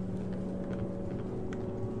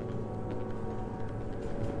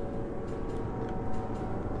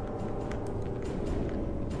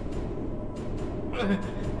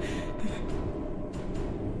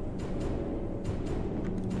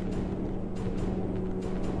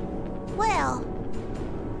 Well,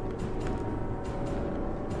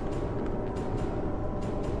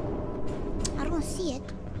 I don't see it.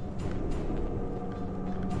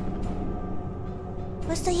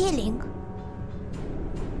 Where's the healing?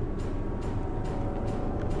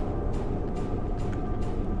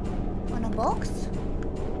 On a box?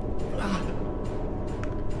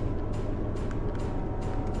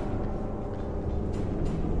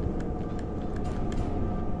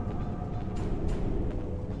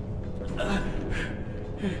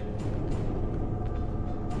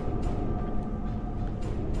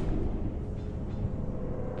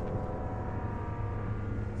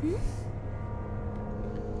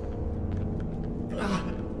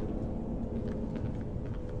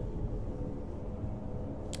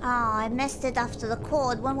 I messed it after the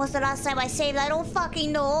cord. When was the last time I saved? I don't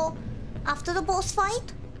fucking know. After the boss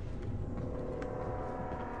fight?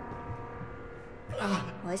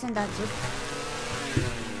 Why isn't that just...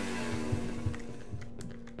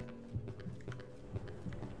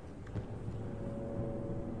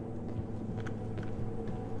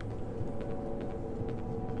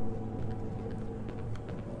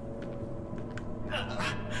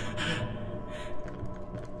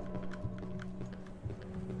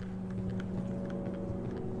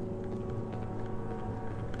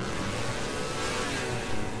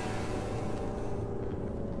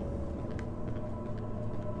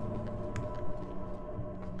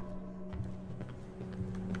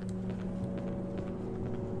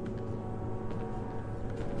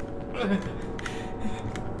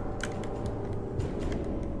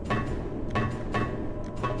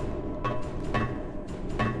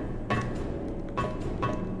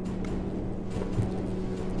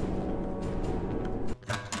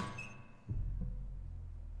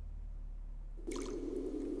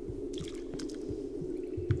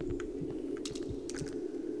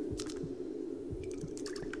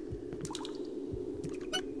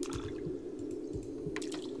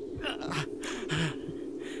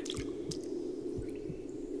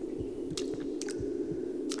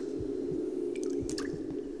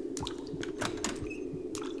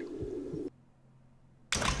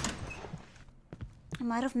 I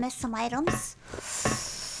might have missed some items.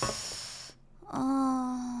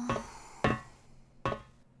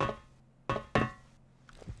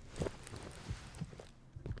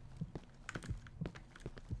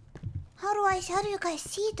 How do you guys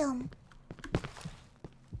see them?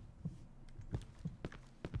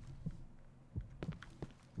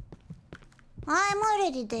 I'm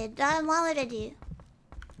already dead. I'm already...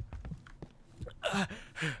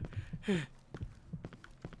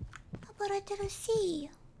 But I didn't see.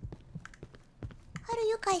 How do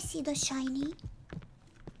you guys see the shiny?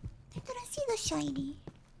 I didn't see the shiny.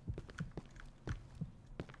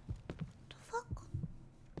 The fuck?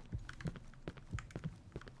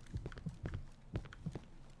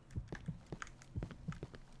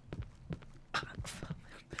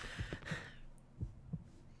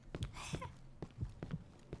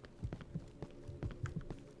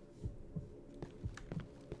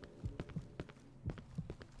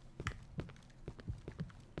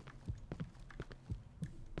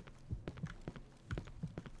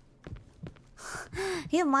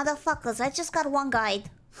 You motherfuckers, I just got one guide.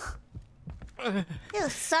 You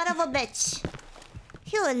son of a bitch.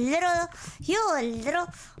 You little...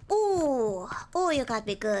 Ooh, you got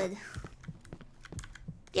me good.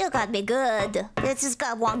 You got me good. You just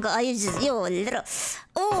got one guy, you little...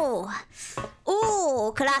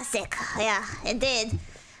 Ooh, classic. Yeah, it did.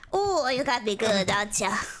 Ooh, you got me good, don't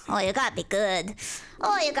ya? Oh, you got me good.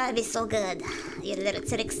 Oh, you got me so good. You little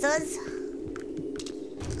tricksters.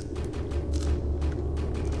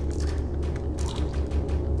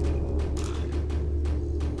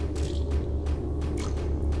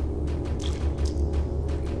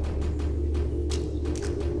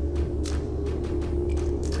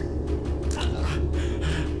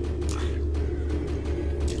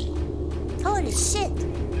 Holy shit!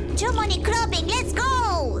 Germany clubbing, let's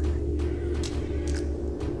go!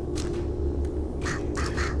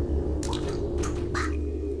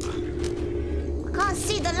 I can't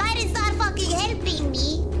see, the light is not fucking helping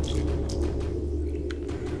me.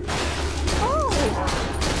 Oh!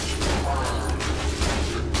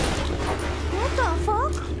 What the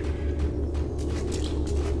fuck?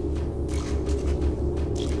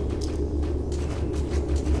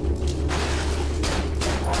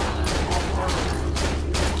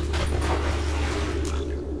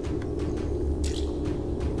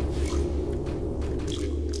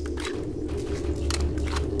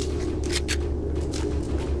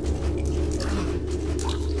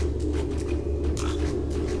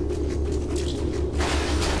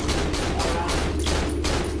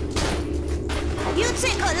 You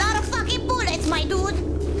take a lot of fucking bullets, my dude.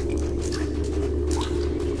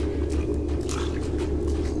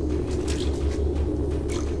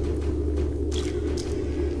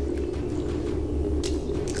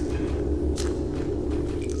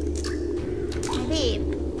 Maybe.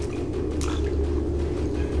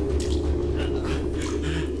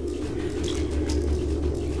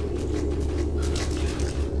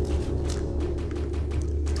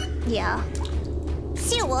 Yeah.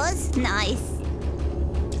 She was nice.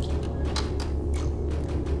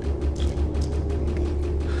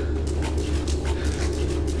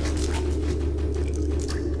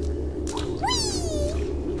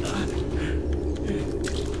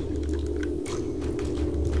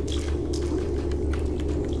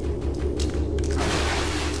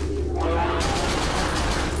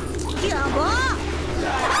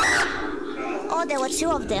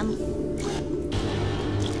 two of them.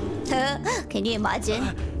 Can you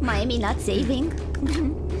imagine? Maemi not saving?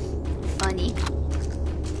 Funny.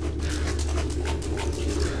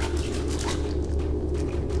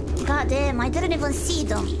 God damn, I didn't even see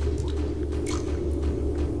them.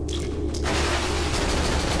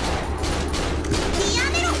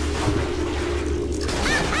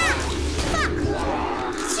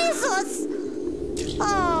 Jesus!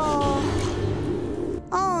 Oh.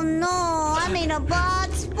 Oh no, I'm in a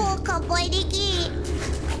bad spot, Kapoiniki.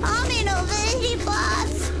 I'm in a very bad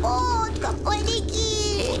spot,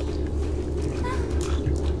 Kapoiniki.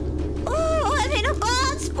 Oh, I'm in a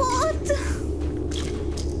bad spot.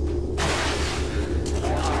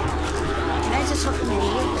 Can I just fucking leave?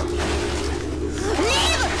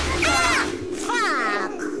 Leave! Ah!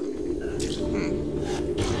 Fuck!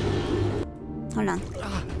 Hold on.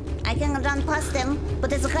 I can run past them, but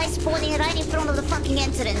there's a guy spawning right in front of the fucking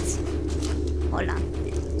entrance. Hold on.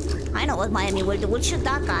 I know what Maemi will do. We'll shoot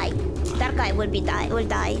that guy. That guy will die.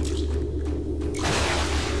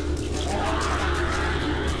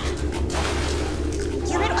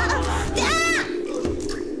 You better...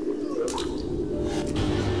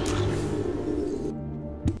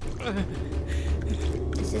 Ah!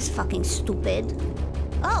 This is fucking stupid.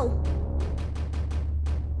 Oh!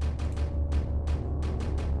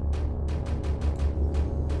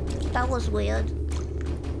 That was weird.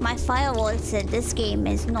 My firewall said this game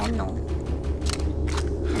is no.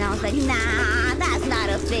 And I was like, nah, that's not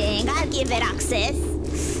a thing. I'll give it access.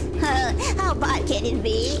 How bad can it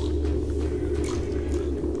be?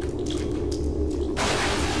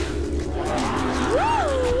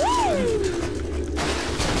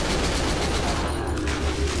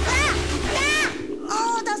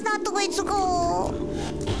 Oh, that's not the way to go.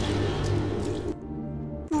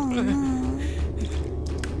 Oh no.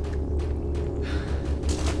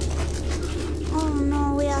 Oh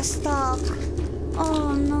no, we are stuck.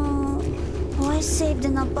 Oh no. Oh, I saved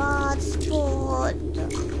in a bad spot.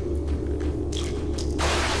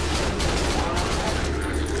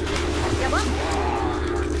 Yeah, what?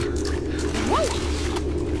 Whoa!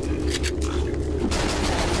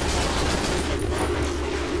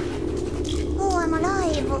 Oh, I'm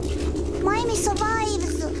alive. Maemi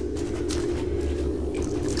survives.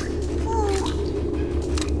 Oh.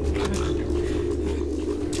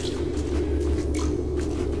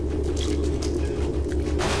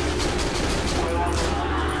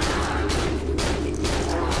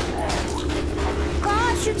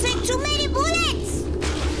 Gosh, you take too many bullets.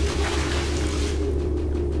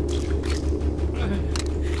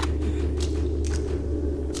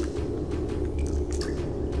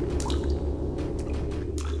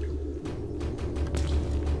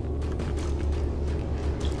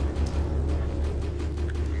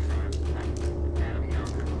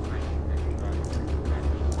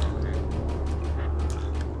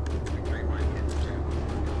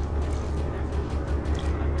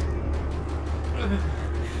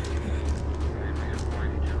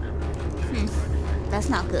 That's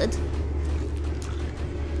not good.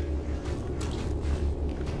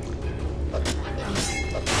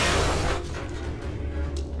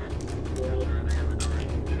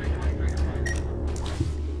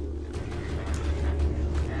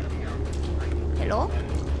 Hello?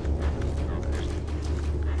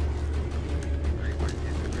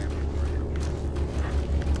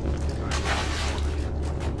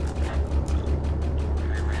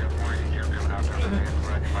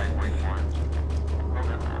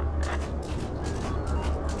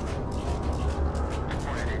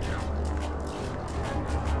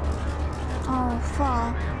 Oh,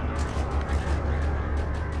 fuck.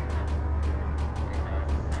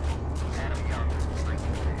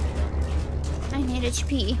 I need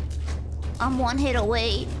HP. I'm one hit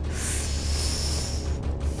away.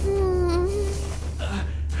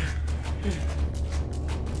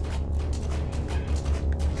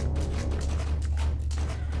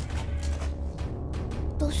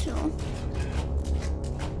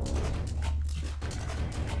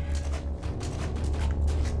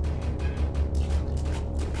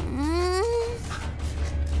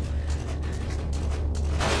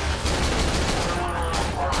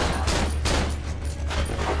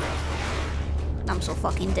 I'm so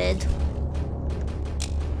fucking dead.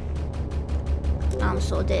 I'm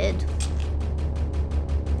so dead.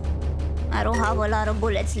 I don't have a lot of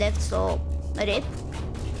bullets left, so rip.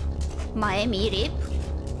 Maemi, rip.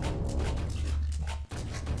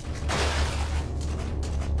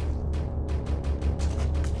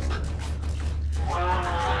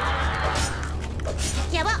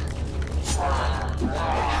 Yeah, but...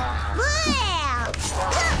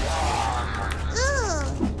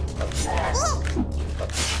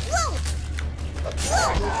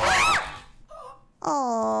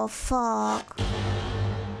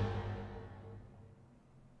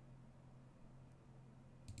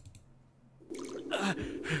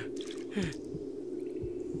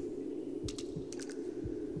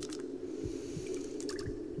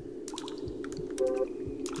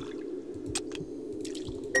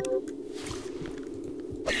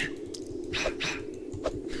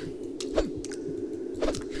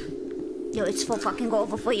 It's so fucking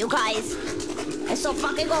over for you guys. It's so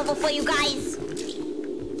fucking over for you guys.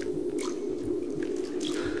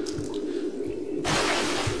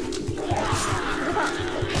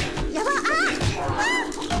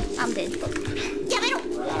 I'm dead.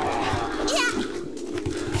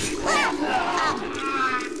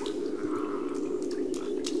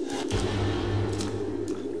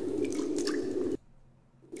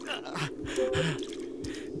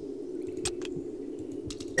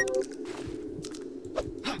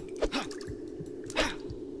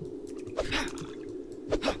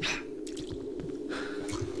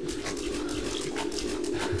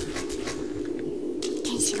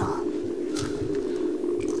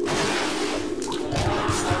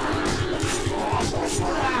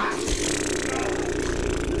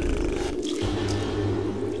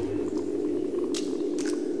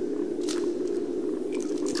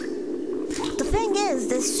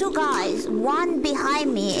 There's two guys, one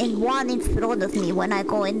behind me and one in front of me when I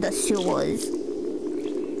go in the sewers.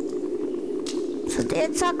 So they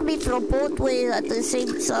attack me from both ways at the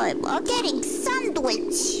same time. I'm getting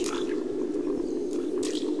sandwich.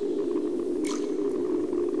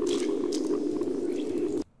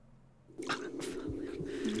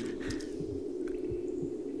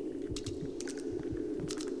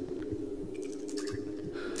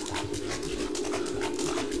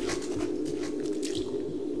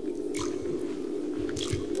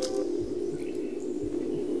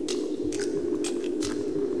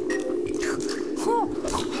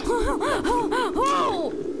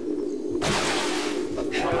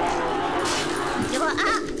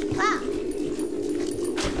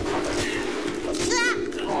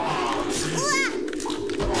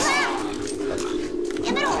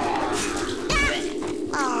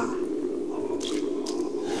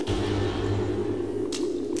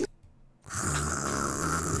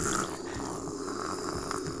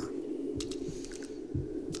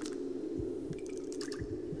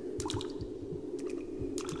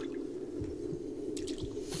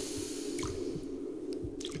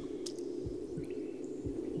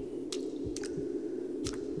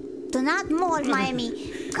 Do not mold,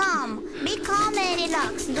 Maemi. Calm. Be calm and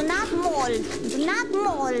relax. Do not mold. Do not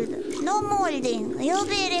mold. No molding. You'll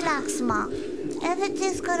be relaxed, Ma.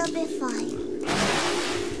 Everything's gonna be fine.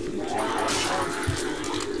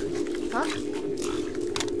 Huh?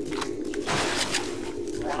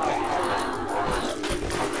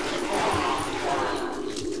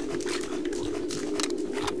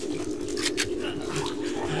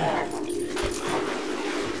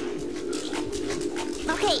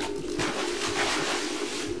 Okay.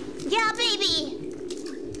 Yeah, baby.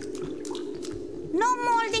 No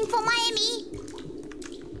molding for Maemi.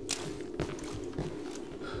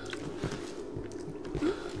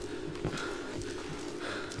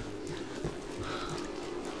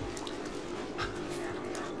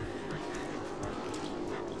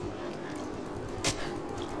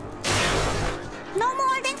 No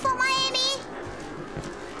molding for Maemi.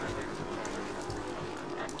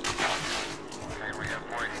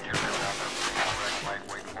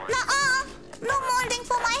 No molding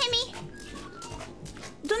for Maemi.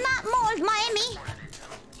 Do not mold, Maemi.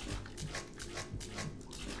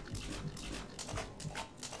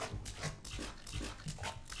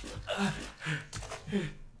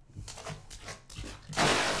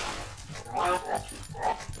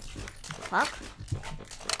 Fuck.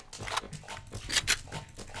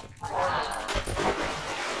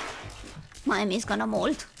 Maemi's gonna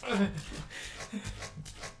mold.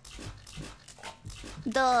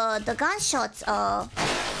 The gunshots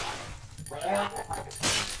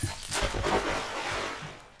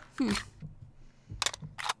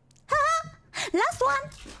Last one.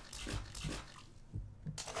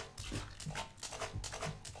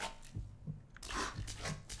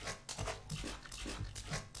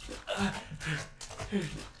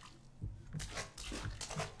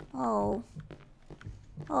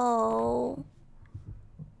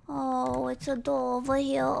 Oh, it's a door over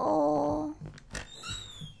here. Oh,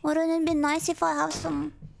 wouldn't it be nice if I have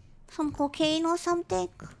some cocaine or something?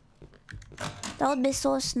 That would be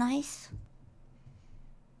so nice.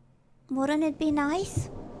 Wouldn't it be nice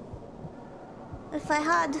if I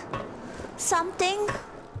had something?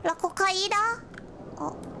 La cocaína?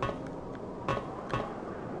 Oh.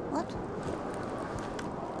 What?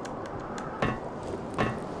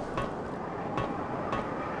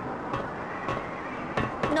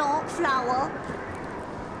 No, flower.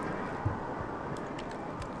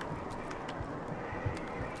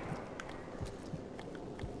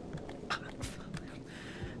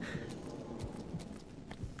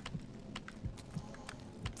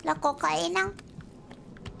 La cocaína.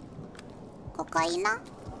 Cocaína.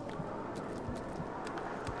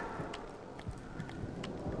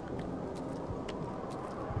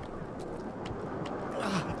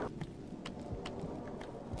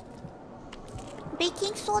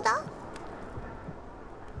 baking soda?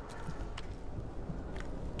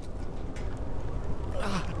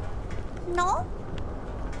 No?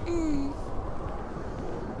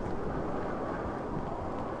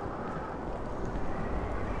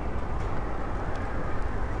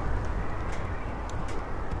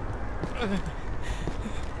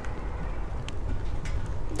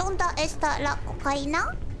 ¿Dónde está la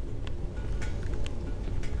cocaína?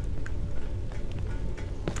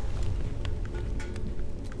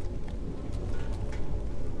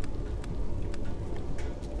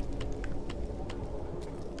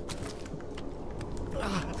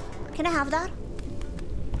 Can I have that?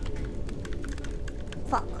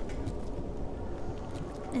 Fuck.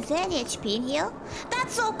 Is there any HP in here?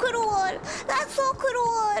 That's so cruel! That's so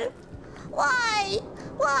cruel! Why?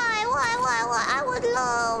 Why? I would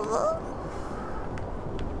love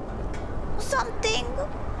something.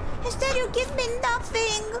 Instead you give me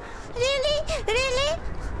nothing. Really? Really?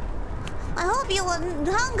 I hope you were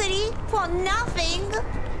hungry for nothing.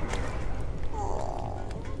 Oh.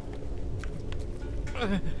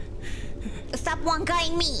 Stop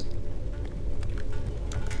one-guying me.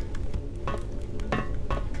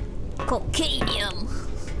 Cocainium.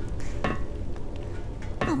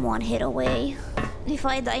 I'm one hit away. If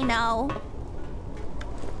I die now.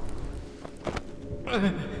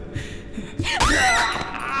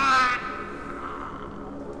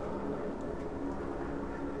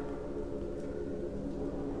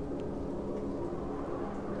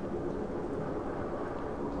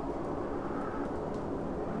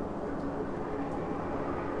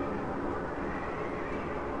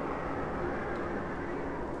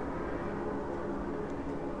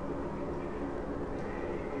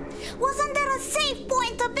 Wasn't there a safe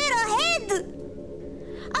point a bit ahead?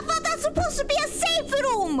 I thought that's supposed to be a safe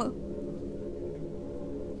room.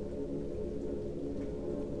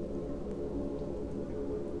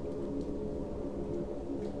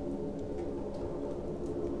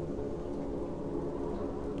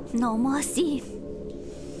 No mercy.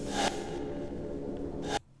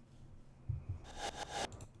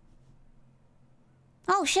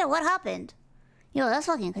 Oh shit, what happened? Yo, that's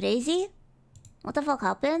fucking crazy. What the fuck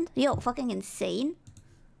happened? Yo, fucking insane.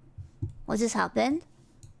 What just happened?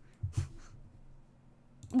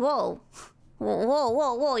 Whoa.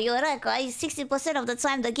 Whoa. You're right, guys. 60% of the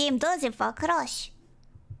time the game does in fact crash.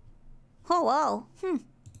 Oh, wow.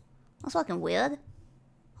 That's fucking weird.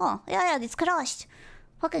 Oh, yeah, it's crashed.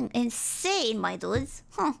 Fucking insane, my dudes.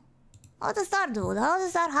 Huh. How does that do? How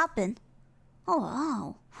does that happen? Oh,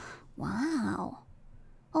 wow. Wow.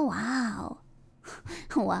 Oh, wow.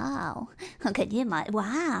 Wow. Can you imagine?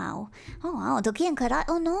 Wow. Oh, wow. The game crash.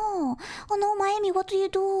 Oh, no. Oh, no, Maemi, what do you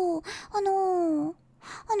do? Oh, no.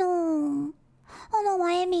 Oh, no. Oh, no,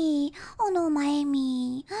 Maemi. Oh, no,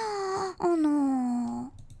 Maemi. Oh,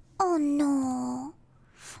 no. Oh, no.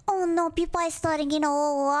 Oh, no. People are starting in a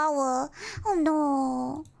whole hour. Oh,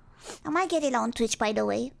 no. I might get it on Twitch, by the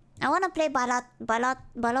way. I want to play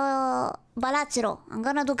Balatsuro. I'm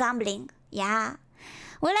gonna do gambling. Yeah.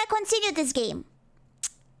 Will I continue this game?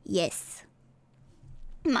 Yes.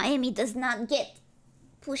 Maemi does not get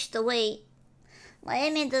pushed away.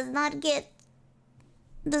 Maemi does not get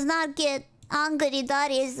angry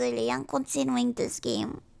that easily. I'm continuing this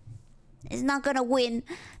game. It's not gonna win.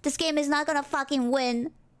 This game is not gonna fucking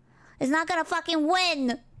win. It's not gonna fucking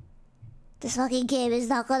win. This fucking game is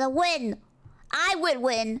not gonna win. I will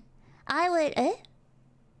win. I will. Eh?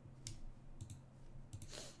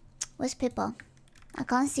 Where's Pippa? I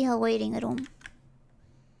can't see her waiting room.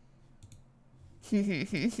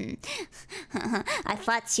 I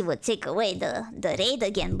thought she would take away the raid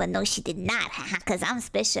again, but no, she did not. Cause I'm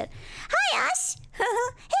special. Hi, Ash. Hey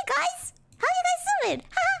guys, how you guys doing?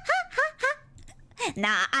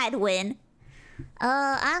 Nah, I'd win.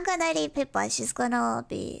 I'm gonna read Pippa. She's gonna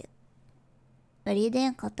be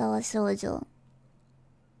reading Katawa Shoujo.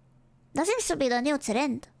 That seems to be the new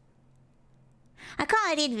trend. I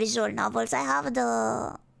can't read visual novels. I have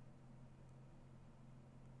the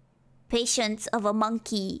patience of a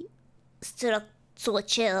monkey stuck to a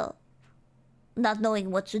chair, not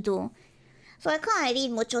knowing what to do. So I can't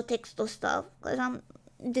read mucho texto stuff because I'm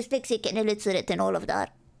dyslexic and illiterate and all of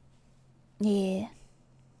that. Yeah.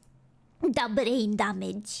 The brain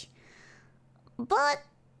damage. But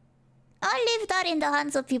I'll leave that in the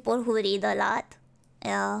hands of people who read a lot.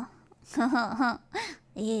 Yeah.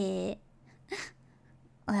 Yeah.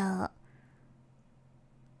 Well,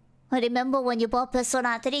 remember when you bought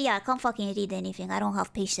Persona 3? Yeah, I can't fucking read anything. I don't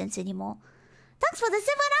have patience anymore. Thanks for the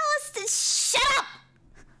 7 hours. Shut up!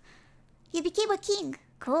 You became a king.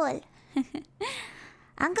 Cool.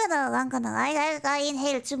 I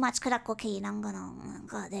inhaled too much crack cocaine.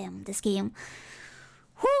 Goddamn, this game.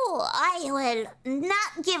 Whew, I will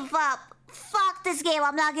not give up. Fuck this game,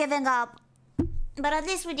 I'm not giving up. But at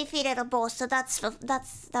least we defeated a boss, so that's a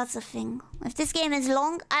thing. If this game is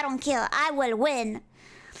long, I don't care. I will win.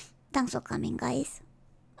 Thanks for coming, guys.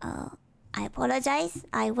 I apologize.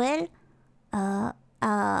 I will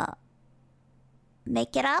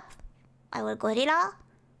make it up. I will gorilla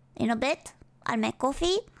in a bit. I'll make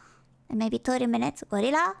coffee in maybe 30 minutes.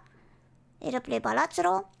 Gorilla. It'll play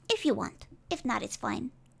Balatro if you want. If not, it's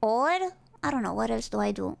fine. Or I don't know, what else do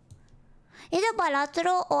I do? Either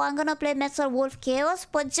Balatro or I'm gonna play Metal Wolf Chaos,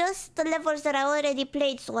 but just the levels that I already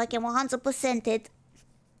played so I can 100% it.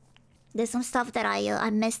 There's some stuff that I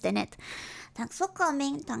missed in it. Thanks for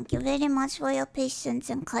coming. Thank you very much for your patience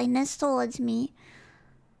and kindness towards me.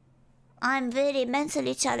 I'm very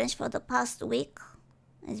mentally challenged for the past week.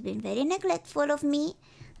 It's been very neglectful of me.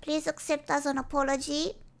 Please accept as an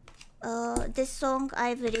apology this song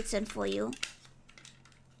I've written for you.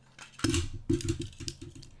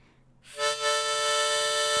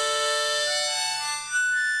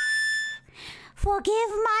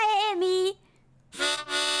 Forgive Maemi.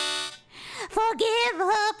 Forgive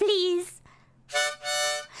her, please.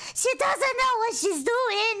 She doesn't know what she's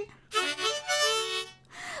doing.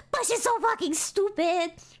 But she's so fucking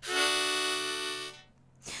stupid.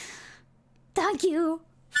 Thank you.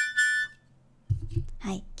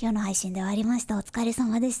 はい、今日の配信で終わりました。お疲れ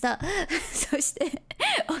様でした。そして、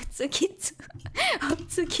お次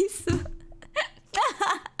す。バイ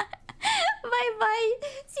バイ。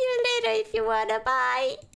See you later if you wanna.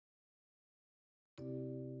 Bye.